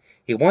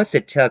 He wants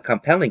to tell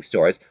compelling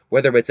stories,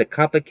 whether it's a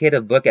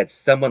complicated look at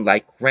someone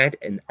like Grant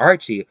and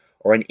Archie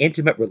or an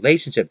intimate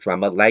relationship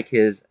drama like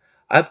his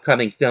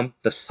upcoming film,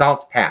 The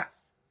Salt Path.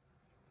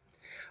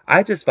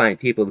 "I just find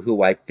people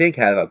who I think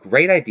have a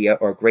great idea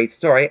or a great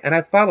story, and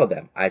I follow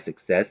them," Isaac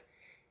says.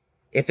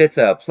 "If it's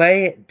a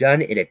play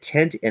done in a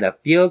tent in a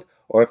field,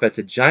 or if it's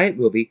a giant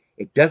movie,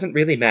 it doesn't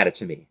really matter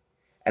to me.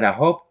 And I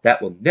hope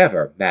that will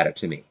never matter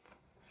to me."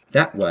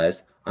 That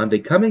was On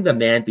Becoming the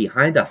Man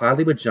Behind the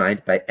Hollywood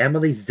Giant by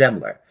Emily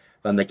Zemler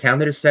from the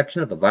calendar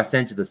section of the Los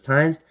Angeles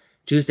Times,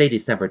 Tuesday,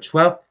 December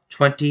 12th,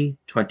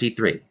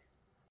 2023.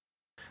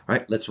 All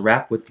right, let's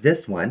wrap with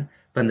this one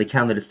from the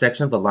calendar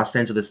section of the Los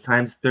Angeles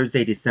Times,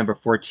 Thursday, December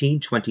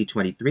 14th,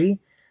 2023.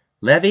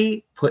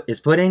 Levy is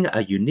putting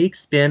a unique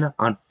spin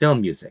on film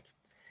music.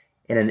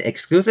 In an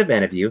exclusive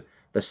interview,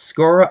 the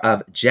scorer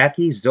of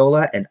Jackie,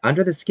 Zola, and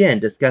Under the Skin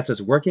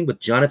discusses working with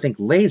Jonathan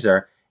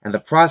Glazer and the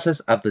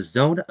process of The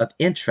Zone of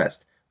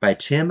Interest by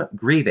Tim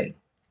Grieving.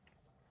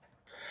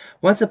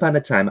 Once upon a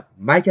time,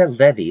 Micah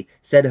Levy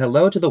said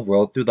hello to the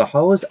world through the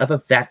hose of a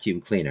vacuum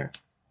cleaner.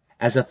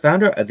 As a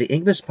founder of the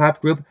English pop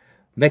group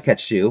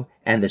Mikachu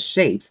and the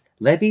Shapes,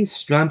 Levy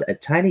strummed a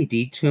tiny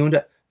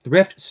detuned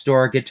thrift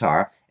store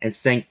guitar and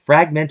sang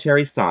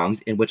fragmentary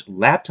songs in which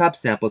laptop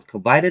samples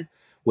collided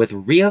with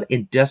real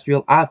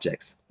industrial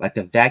objects, like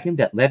the vacuum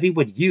that Levy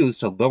would use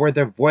to lower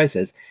their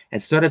voices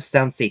and sort of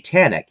sound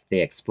satanic,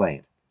 they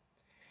explained.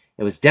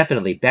 "It was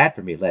definitely bad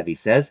for me," Levy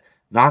says.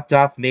 "Knocked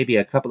off maybe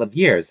a couple of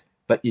years,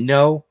 but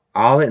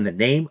all in the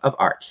name of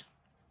art."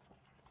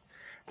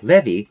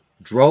 Levy,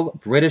 droll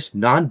British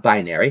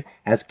non-binary,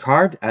 has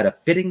carved out a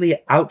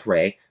fittingly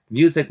outre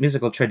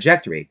musical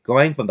trajectory,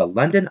 going from the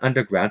London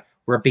underground,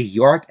 where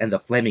Bjork and the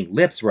Flaming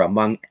Lips were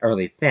among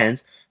early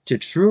fans, to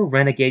true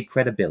renegade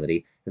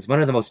credibility as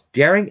one of the most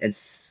daring and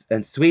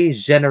sui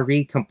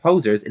generis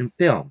composers in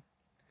film.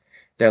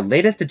 Their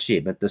latest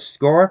achievement, the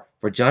score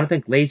for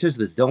Jonathan Glazer's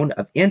The Zone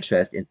of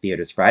Interest in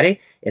theaters Friday,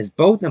 is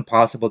both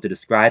impossible to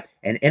describe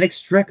and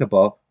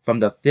inextricable from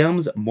the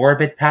film's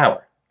morbid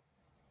power.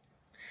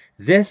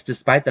 This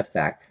despite the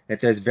fact that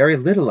there's very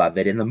little of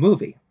it in the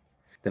movie.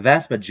 The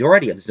vast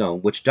majority of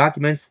Zone, which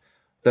documents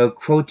the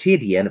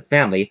quotidian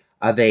family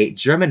of a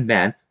German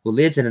man who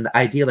lives in an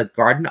idyllic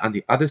garden on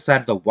the other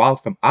side of the wall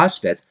from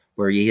Auschwitz,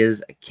 where he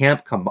is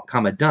camp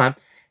commandant,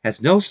 has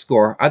no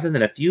score other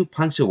than a few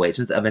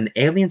punctuations of an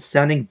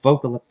alien-sounding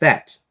vocal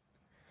effect.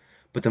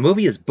 But the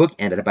movie is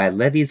bookended by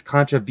Levy's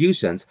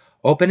contributions,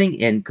 opening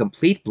in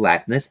complete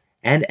blackness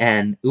and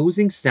an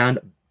oozing sound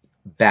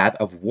bath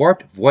of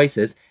warped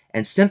voices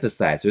and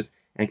synthesizers,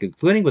 and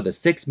concluding with a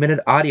 6-minute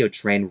audio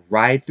train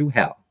ride through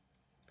hell.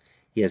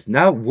 "He is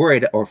not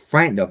worried or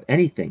frightened of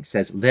anything,"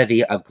 says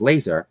Levy of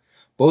Glazer,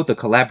 both a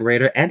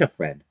collaborator and a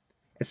friend.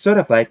 "It's sort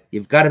of like,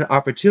 you've got an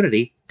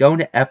opportunity,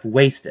 don't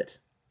waste it."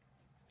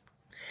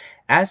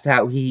 Asked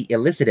how he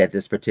elicited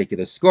this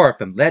particular score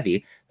from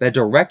Levy, the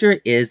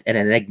director is as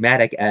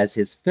enigmatic as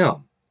his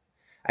film.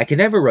 "I can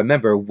never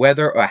remember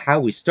whether or how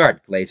we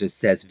start," Glazer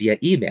says via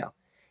email.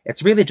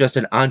 "It's really just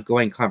an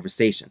ongoing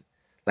conversation.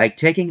 like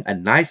taking a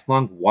nice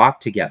long walk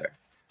together.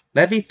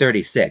 Levy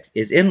 36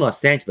 is in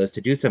Los Angeles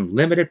to do some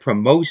limited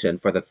promotion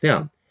for the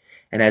film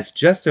and has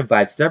just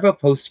survived several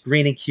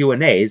post-screening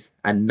Q&As,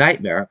 a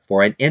nightmare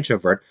for an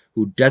introvert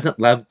who doesn't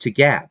love to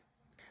gab.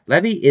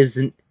 Levy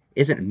isn't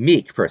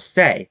meek per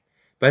se,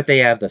 but they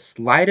have the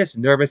slightest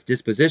nervous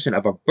disposition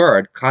of a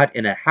bird caught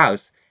in a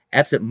house,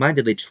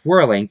 absent-mindedly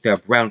twirling their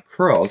brown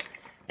curls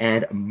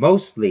and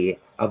mostly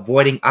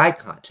avoiding eye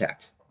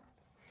contact.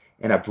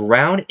 In a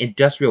brown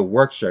industrial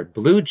work shirt,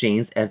 blue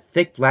jeans, and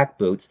thick black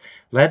boots,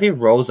 Levy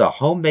rolls a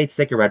homemade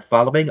cigarette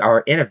following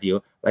our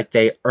interview like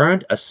they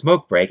earned a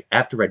smoke break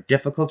after a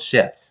difficult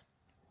shift.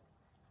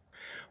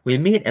 We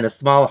meet in a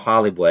small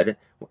Hollywood,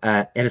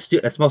 a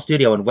small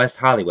studio in West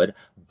Hollywood,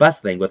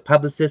 bustling with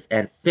publicists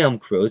and film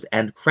crews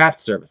and craft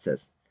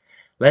services.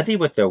 Levy,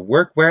 with their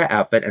workwear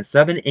outfit and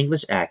Southern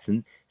English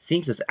accent,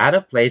 seems as out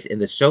of place in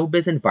the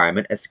showbiz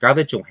environment as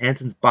Scarlett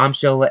Johansson's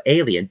bombshell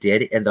alien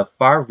did in the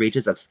far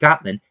reaches of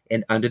Scotland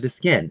in Under the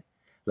Skin,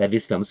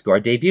 Levy's film score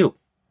debut.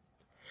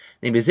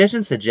 The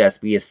musician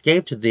suggests we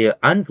escape to the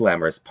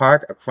unglamorous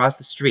park across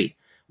the street,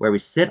 where we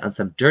sit on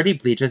some dirty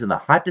bleachers in the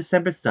hot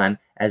December sun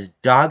as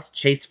dogs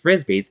chase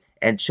frisbees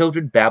and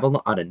children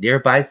babble on a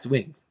nearby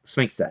swing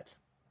set.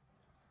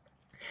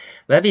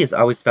 Levy has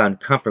always found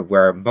comfort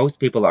where most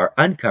people are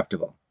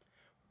uncomfortable.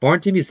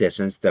 Born to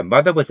musicians, their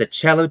mother was a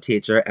cello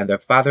teacher and their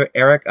father,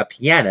 Eric, a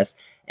pianist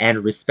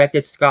and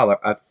respected scholar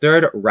of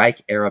Third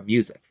Reich-era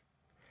music.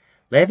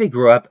 Levy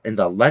grew up in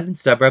the London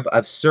suburb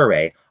of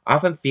Surrey,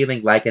 often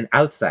feeling like an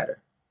outsider.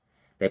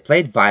 They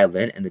played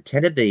violin and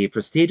attended the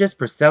prestigious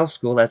Purcell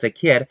School as a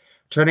kid,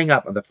 turning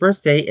up on the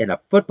first day in a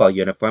football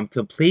uniform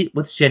complete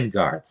with shin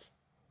guards.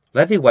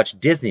 Levy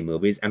watched Disney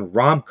movies and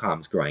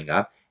rom-coms growing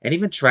up, and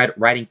even tried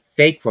writing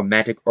fake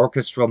romantic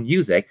orchestral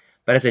music,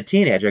 but as a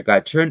teenager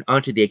got turned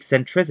onto the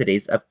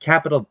eccentricities of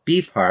Capitol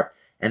Beefheart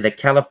and the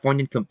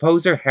Californian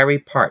composer Harry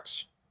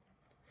Partch.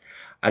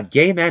 A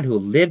gay man who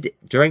lived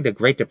during the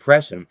Great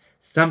Depression,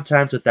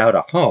 sometimes without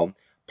a home,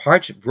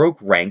 Partch broke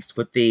ranks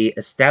with the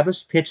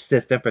established pitch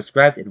system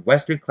prescribed in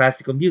Western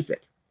classical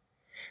music.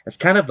 It's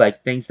kind of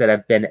like things that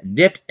have been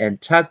nipped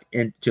and tucked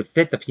in to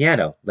fit the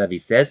piano, Levy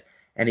says,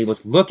 and he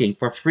was looking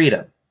for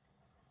freedom.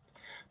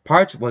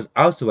 Partch was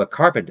also a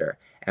carpenter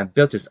and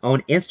built his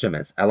own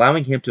instruments,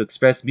 allowing him to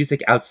express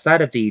music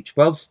outside of the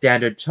 12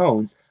 standard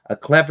tones, a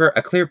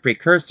clear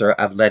precursor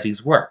of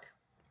Levy's work.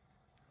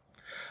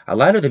 A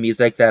lot of the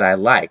music that I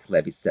like,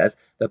 Levy says,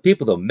 the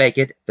people who make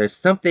it, there's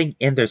something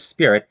in their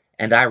spirit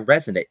and I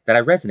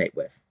resonate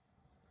with.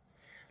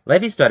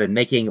 Levy started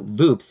making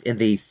loops in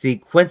the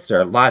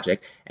sequencer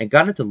logic and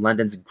got into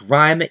London's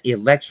grime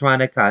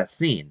electronica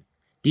scene,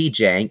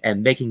 DJing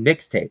and making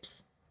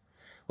mixtapes.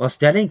 While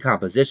studying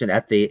composition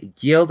at the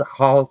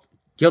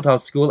Guildhall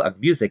School of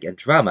Music and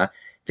Drama,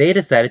 they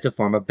decided to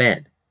form a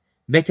band.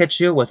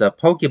 Mikachu was a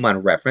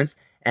Pokemon reference,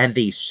 and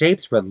the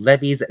Shapes were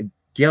Levy's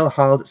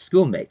Guildhall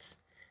schoolmates,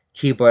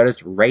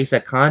 keyboardist Reza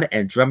Khan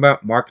and drummer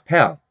Mark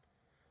Pell.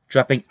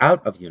 Dropping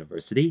out of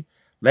university,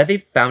 Levy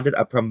founded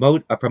a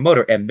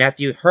promoter in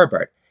Matthew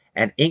Herbert,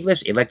 an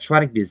English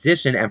electronic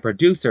musician and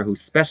producer who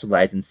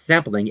specialized in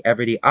sampling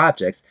everyday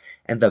objects,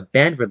 and the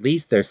band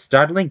released their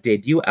startling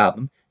debut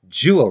album,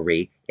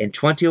 Jewelry, in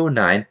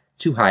 2009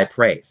 to high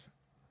praise.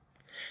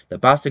 The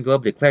Boston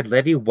Globe declared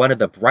Levy one of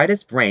the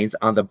brightest brains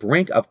on the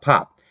brink of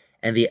pop,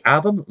 and the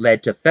album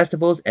led to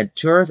festivals and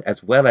tours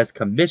as well as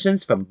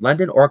commissions from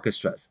London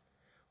orchestras.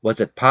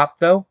 Was it pop,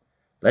 though?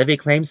 Levy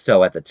claimed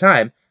so at the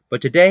time,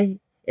 but today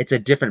it's a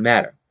different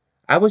matter.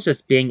 I was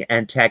just being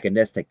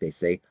antagonistic, they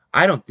say.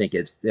 I don't think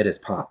it is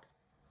pop.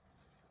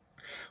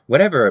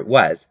 Whatever it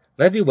was,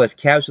 Levy was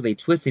casually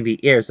twisting the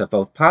ears of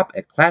both pop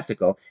and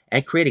classical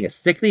and creating a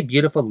sickly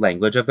beautiful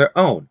language of their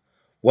own,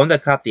 one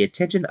that caught the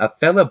attention of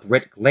fellow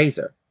Brit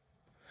Glazer.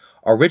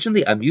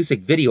 Originally a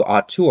music video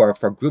auteur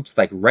for groups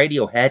like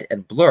Radiohead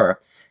and Blur,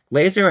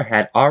 Glazer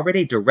had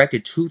already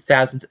directed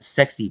 2000's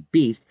Sexy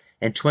Beast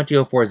and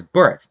 2004's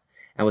Birth,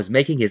 and was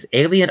making his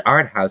alien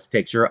art house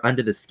picture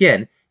Under the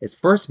Skin his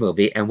first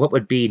movie in what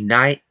would be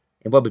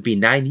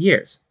 9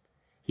 years.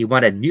 He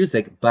wanted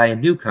music by a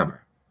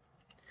newcomer.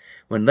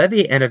 When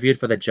Levy interviewed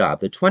for the job,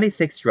 the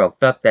 26-year-old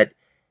felt that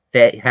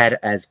they had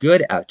as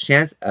good a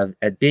chance of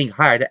being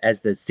hired as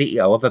the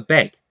CEO of a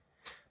bank.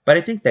 But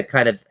I think that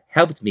kind of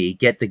helped me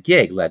get the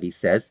gig, Levy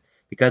says,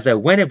 because I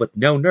went in with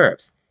no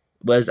nerves.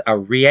 It was a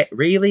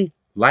really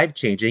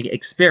life-changing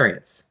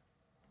experience.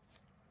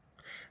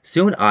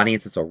 Soon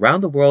audiences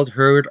around the world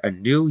heard a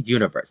new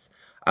universe,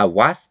 a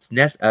wasp's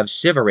nest of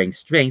shivering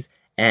strings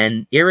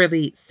and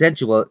eerily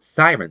sensual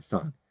siren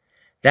song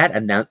that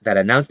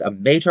announced a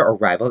major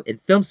arrival in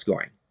film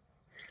scoring.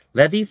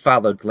 Levy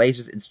followed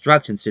Glazer's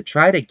instructions to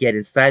try to get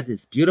inside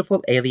this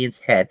beautiful alien's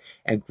head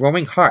and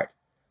growing heart,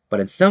 but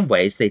in some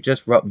ways they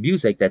just wrote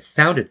music that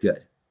sounded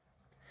good.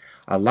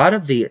 A lot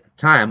of the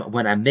time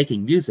when I'm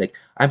making music,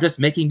 I'm just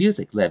making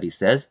music, Levy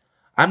says.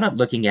 I'm not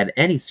looking at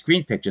any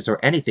screen pictures or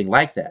anything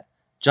like that.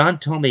 John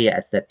told me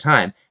at that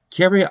time,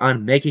 carry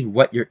on making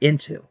what you're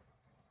into.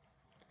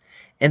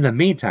 In the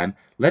meantime,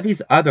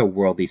 Levy's other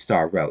worldly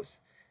star rose.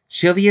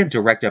 Chilean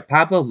director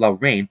Pablo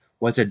Larraín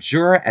was a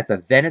juror at the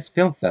Venice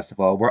Film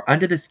Festival where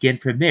Under the Skin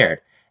premiered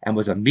and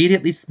was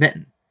immediately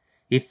smitten.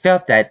 He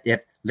felt that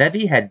if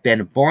Levy had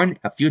been born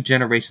a few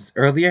generations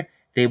earlier,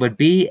 they would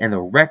be in the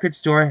record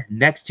store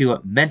next to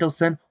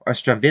Mendelssohn or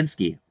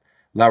Stravinsky,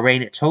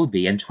 Larraín told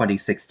me in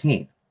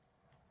 2016.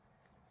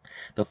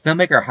 The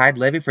filmmaker hired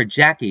Levy for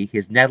Jackie,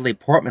 his Natalie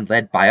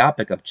Portman-led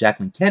biopic of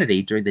Jacqueline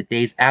Kennedy during the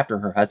days after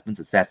her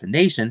husband's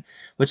assassination,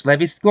 which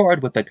Levy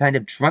scored with a kind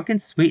of drunken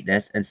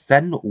sweetness and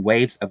sudden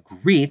waves of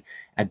grief,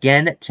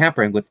 again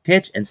tempering with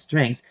pitch and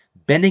strings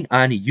bending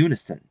in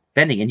unison.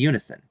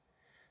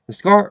 The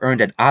score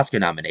earned an Oscar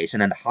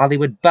nomination and a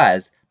Hollywood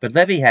buzz, but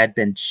Levy had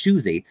been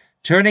choosy,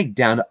 turning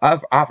down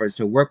offers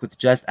to work with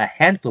just a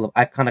handful of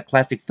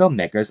iconoclastic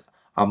filmmakers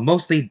on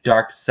mostly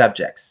dark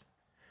subjects.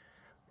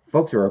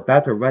 Folks, we're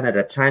about to run out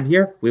of time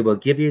here. We will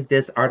give you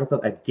this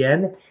article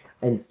again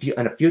on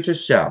a future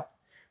show.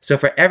 So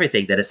for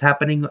everything that is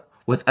happening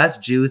with us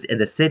Jews in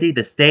the city,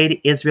 the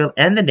state, Israel,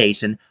 and the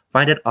nation,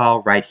 find it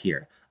all right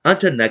here.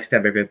 Until next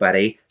time,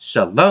 everybody,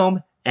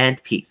 shalom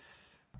and peace.